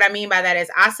things. So what I mean by that is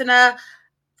Asuna,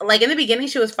 like, in the beginning,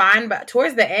 she was fine, but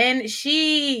towards the end,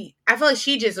 I feel like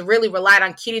she just really relied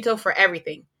on Kirito for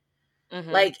everything.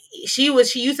 Like, she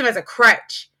used him as a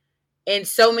crutch. in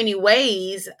so many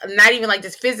ways, not even like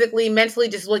just physically, mentally,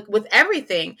 just like with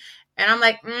everything. And I'm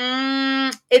like,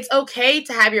 it's okay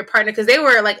to have your partner, because they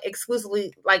were like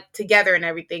exclusively like together and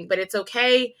everything, but it's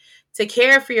okay to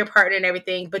care for your partner and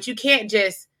everything, but you can't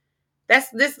just,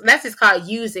 that's just called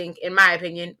using, in my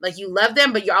opinion. Like, you love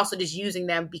them, but you're also just using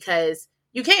them because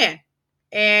you can,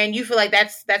 and you feel like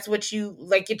that's what you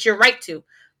like, it's your right to.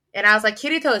 And I was like,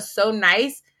 Kirito is so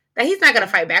nice that he's not gonna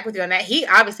fight back with you on that. He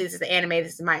obviously, this is anime,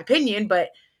 this is my opinion, but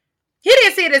he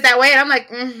didn't see it as that way. And I'm like,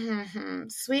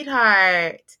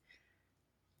 sweetheart,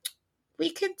 we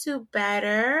can do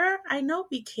better. I know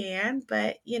we can,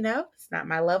 but it's not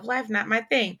my love life, not my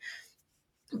thing.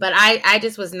 But I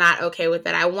just was not okay with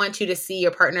that. I want you to see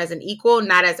your partner as an equal,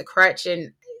 not as a crutch.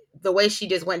 And the way she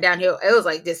just went downhill, it was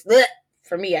like this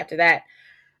for me after that.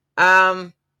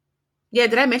 Yeah,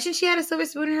 did I mention she had a silver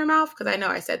spoon in her mouth? Because I know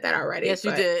I said that already. Yes,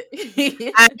 you did.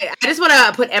 I just want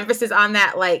to put emphasis on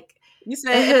that. Like you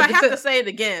said, if I have to say it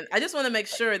again, I just want to make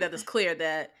sure that it's clear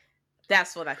that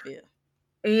that's what I feel.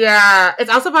 Yeah, it's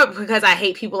also probably because I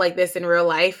hate people like this in real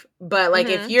life. But like,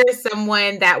 if you're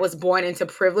someone that was born into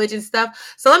privilege and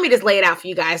stuff, so let me just lay it out for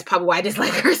you guys, probably why I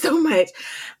dislike her so much.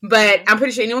 But I'm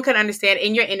pretty sure anyone can understand,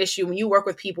 in your industry, when you work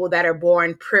with people that are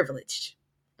born privileged,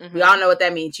 we all know what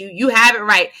that means. You have it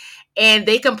right. And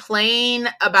they complain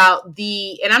about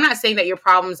and I'm not saying that your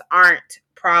problems aren't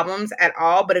problems at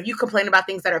all, but if you complain about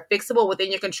things that are fixable within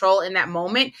your control in that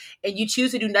moment, and you choose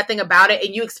to do nothing about it,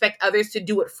 and you expect others to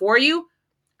do it for you,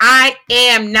 I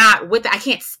am not with it. I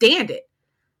can't stand it.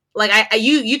 Like,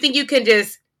 you think you can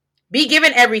just be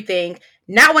given everything,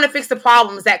 not want to fix the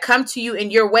problems that come to you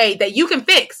in your way that you can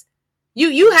fix.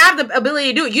 You have the ability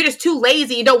to do it. You're just too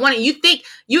lazy and don't want it. You think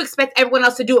you expect everyone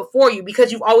else to do it for you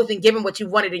because you've always been given what you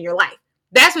wanted in your life.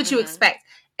 That's what you expect.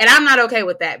 And I'm not okay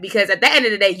with that, because at the end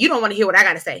of the day, you don't want to hear what I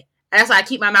got to say. And that's why I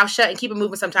keep my mouth shut and keep it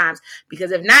moving sometimes.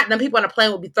 Because if not, them people on the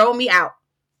plane will be throwing me out.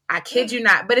 I kid you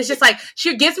not. But it's just like,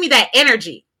 she gives me that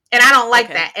energy. And I don't like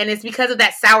that. And it's because of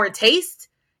that sour taste.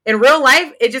 In real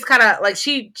life, it just kind of like,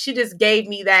 she just gave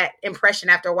me that impression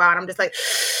after a while. And I'm just like,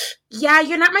 yeah,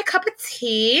 you're not my cup of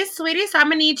tea, sweetie. So I'm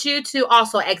going to need you to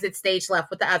also exit stage left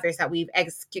with the others that we've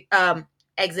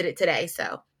exited today.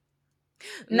 So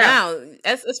now,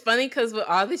 it's funny because with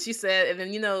all that you said, and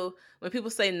then, when people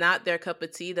say not their cup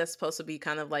of tea, that's supposed to be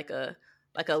kind of like a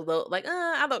low, like,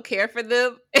 I don't care for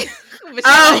them. But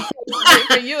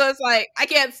for you, it's like, I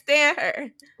can't stand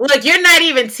her. Look, you're not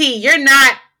even tea.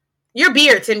 You're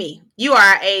beer to me. You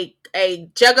are a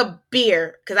jug of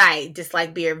beer, because I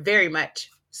dislike beer very much.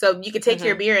 So you can take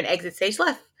your beer and exit stage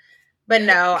left. But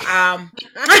no,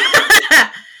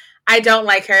 I don't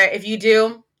like her. If you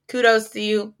do, kudos to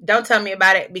you. Don't tell me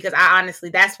about it, because I honestly,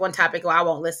 that's one topic where I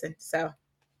won't listen. So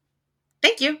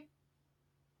thank you.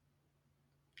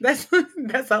 That's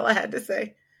all I had to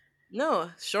say. No,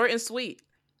 short and sweet.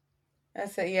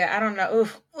 That's it. Yeah, I don't know.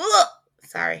 Oof.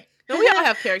 Sorry. No, we all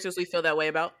have characters we feel that way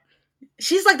about.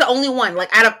 She's like the only one,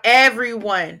 like, out of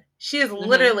everyone. She is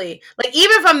literally like,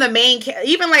 even from the main,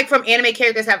 even like from anime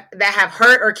characters that have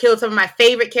hurt or killed some of my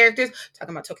favorite characters.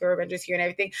 Talking about Tokyo Revengers here and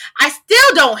everything, I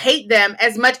still don't hate them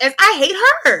as much as I hate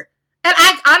her, and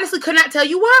I honestly could not tell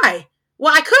you why.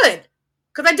 Well, I could,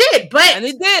 because I did, and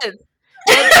it did.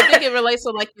 I think it relates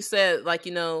to, like you said, like,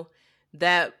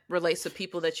 that relates to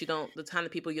people that the kind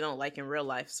of people you don't like in real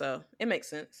life. So it makes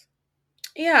sense.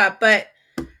 Yeah, but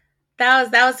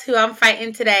that was who I'm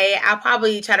fighting today. I'll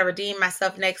probably try to redeem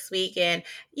myself next week and,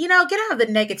 get out of the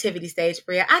negativity stage,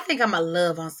 Bria. I think I'm going to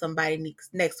love on somebody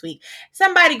next week.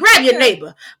 Somebody, grab your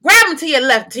neighbor. Grab them to your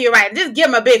left, to your right. And just give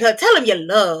them a big hug. Tell them you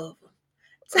love.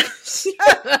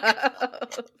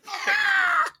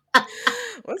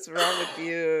 What's wrong with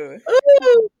you?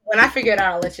 Ooh, when I figure it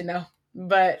out, I'll let you know.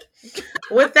 But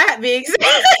with that being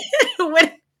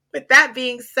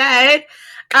said,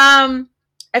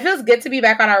 it feels good to be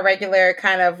back on our regular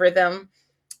kind of rhythm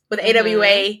with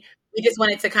AWA. We just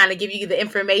wanted to kind of give you the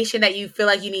information that you feel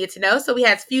like you needed to know. So we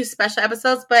had a few special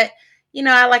episodes, but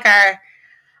I like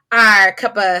our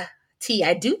cup of tea.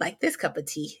 I do like this cup of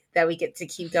tea that we get to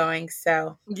keep going.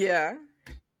 So yeah.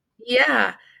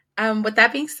 With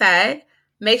that being said,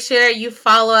 make sure you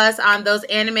follow us on Those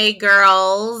Anime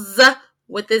Girls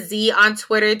with the Z on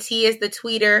Twitter. T is the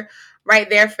tweeter right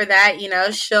there for that.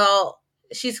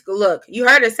 Look, you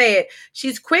heard her say it.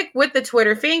 She's quick with the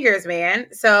Twitter fingers, man.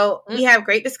 So we have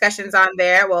great discussions on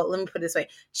there. Well, let me put it this way.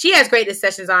 She has great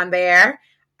discussions on there.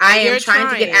 I am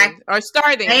trying to get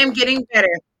starting. I am getting better.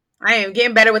 I am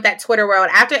getting better with that Twitter world.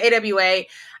 After AWA,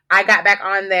 I got back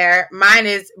on there. Mine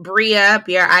is Bria,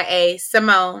 Bria,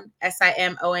 Simone,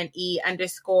 SIMONE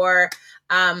 _.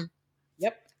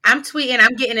 I'm tweeting,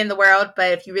 I'm getting in the world,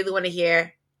 but if you really want to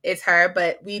hear, it's her.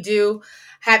 But we do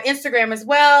have Instagram as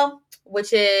well,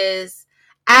 which is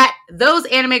at those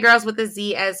anime girls with a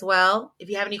Z as well. If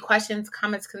you have any questions,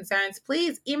 comments, concerns,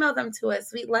 please email them to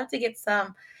us. We'd love to get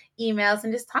some emails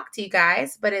and just talk to you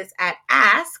guys. But it's at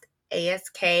ask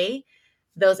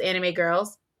those anime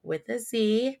girls with a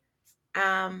Z.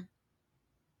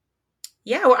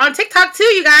 Yeah, we're on TikTok too,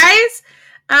 you guys.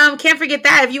 Can't forget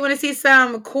that. If you want to see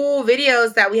some cool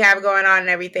videos that we have going on and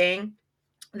everything,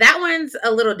 that one's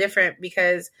a little different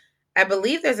because I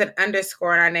believe there's an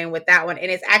underscore in our name with that one,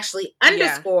 and it's actually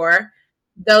underscore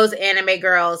those anime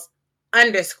girls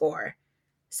underscore.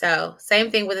 So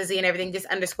same thing with a Z and everything, just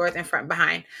underscores in front and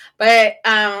behind. But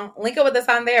link it with us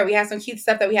on there. We have some cute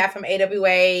stuff that we have from AWA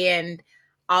and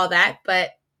all that.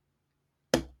 But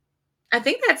I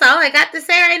think that's all I got to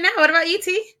say right now. What about you,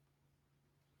 T?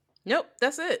 Nope,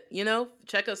 that's it.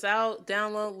 Check us out,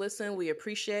 download, listen. We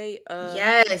appreciate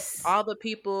yes, all the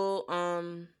people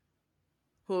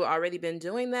who have already been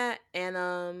doing that.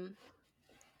 And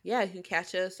yeah, you can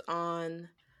catch us on,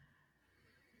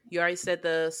 you already said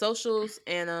the socials,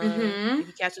 and you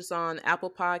can catch us on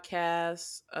Apple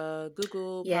Podcasts,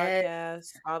 Google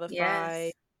Podcasts,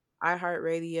 Spotify,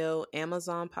 iHeartRadio,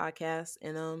 Amazon Podcasts,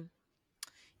 and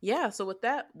yeah, so with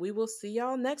that, we will see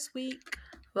y'all next week.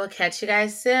 We'll catch you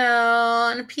guys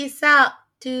soon. Peace out.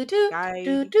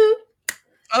 Bye.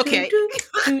 Okay.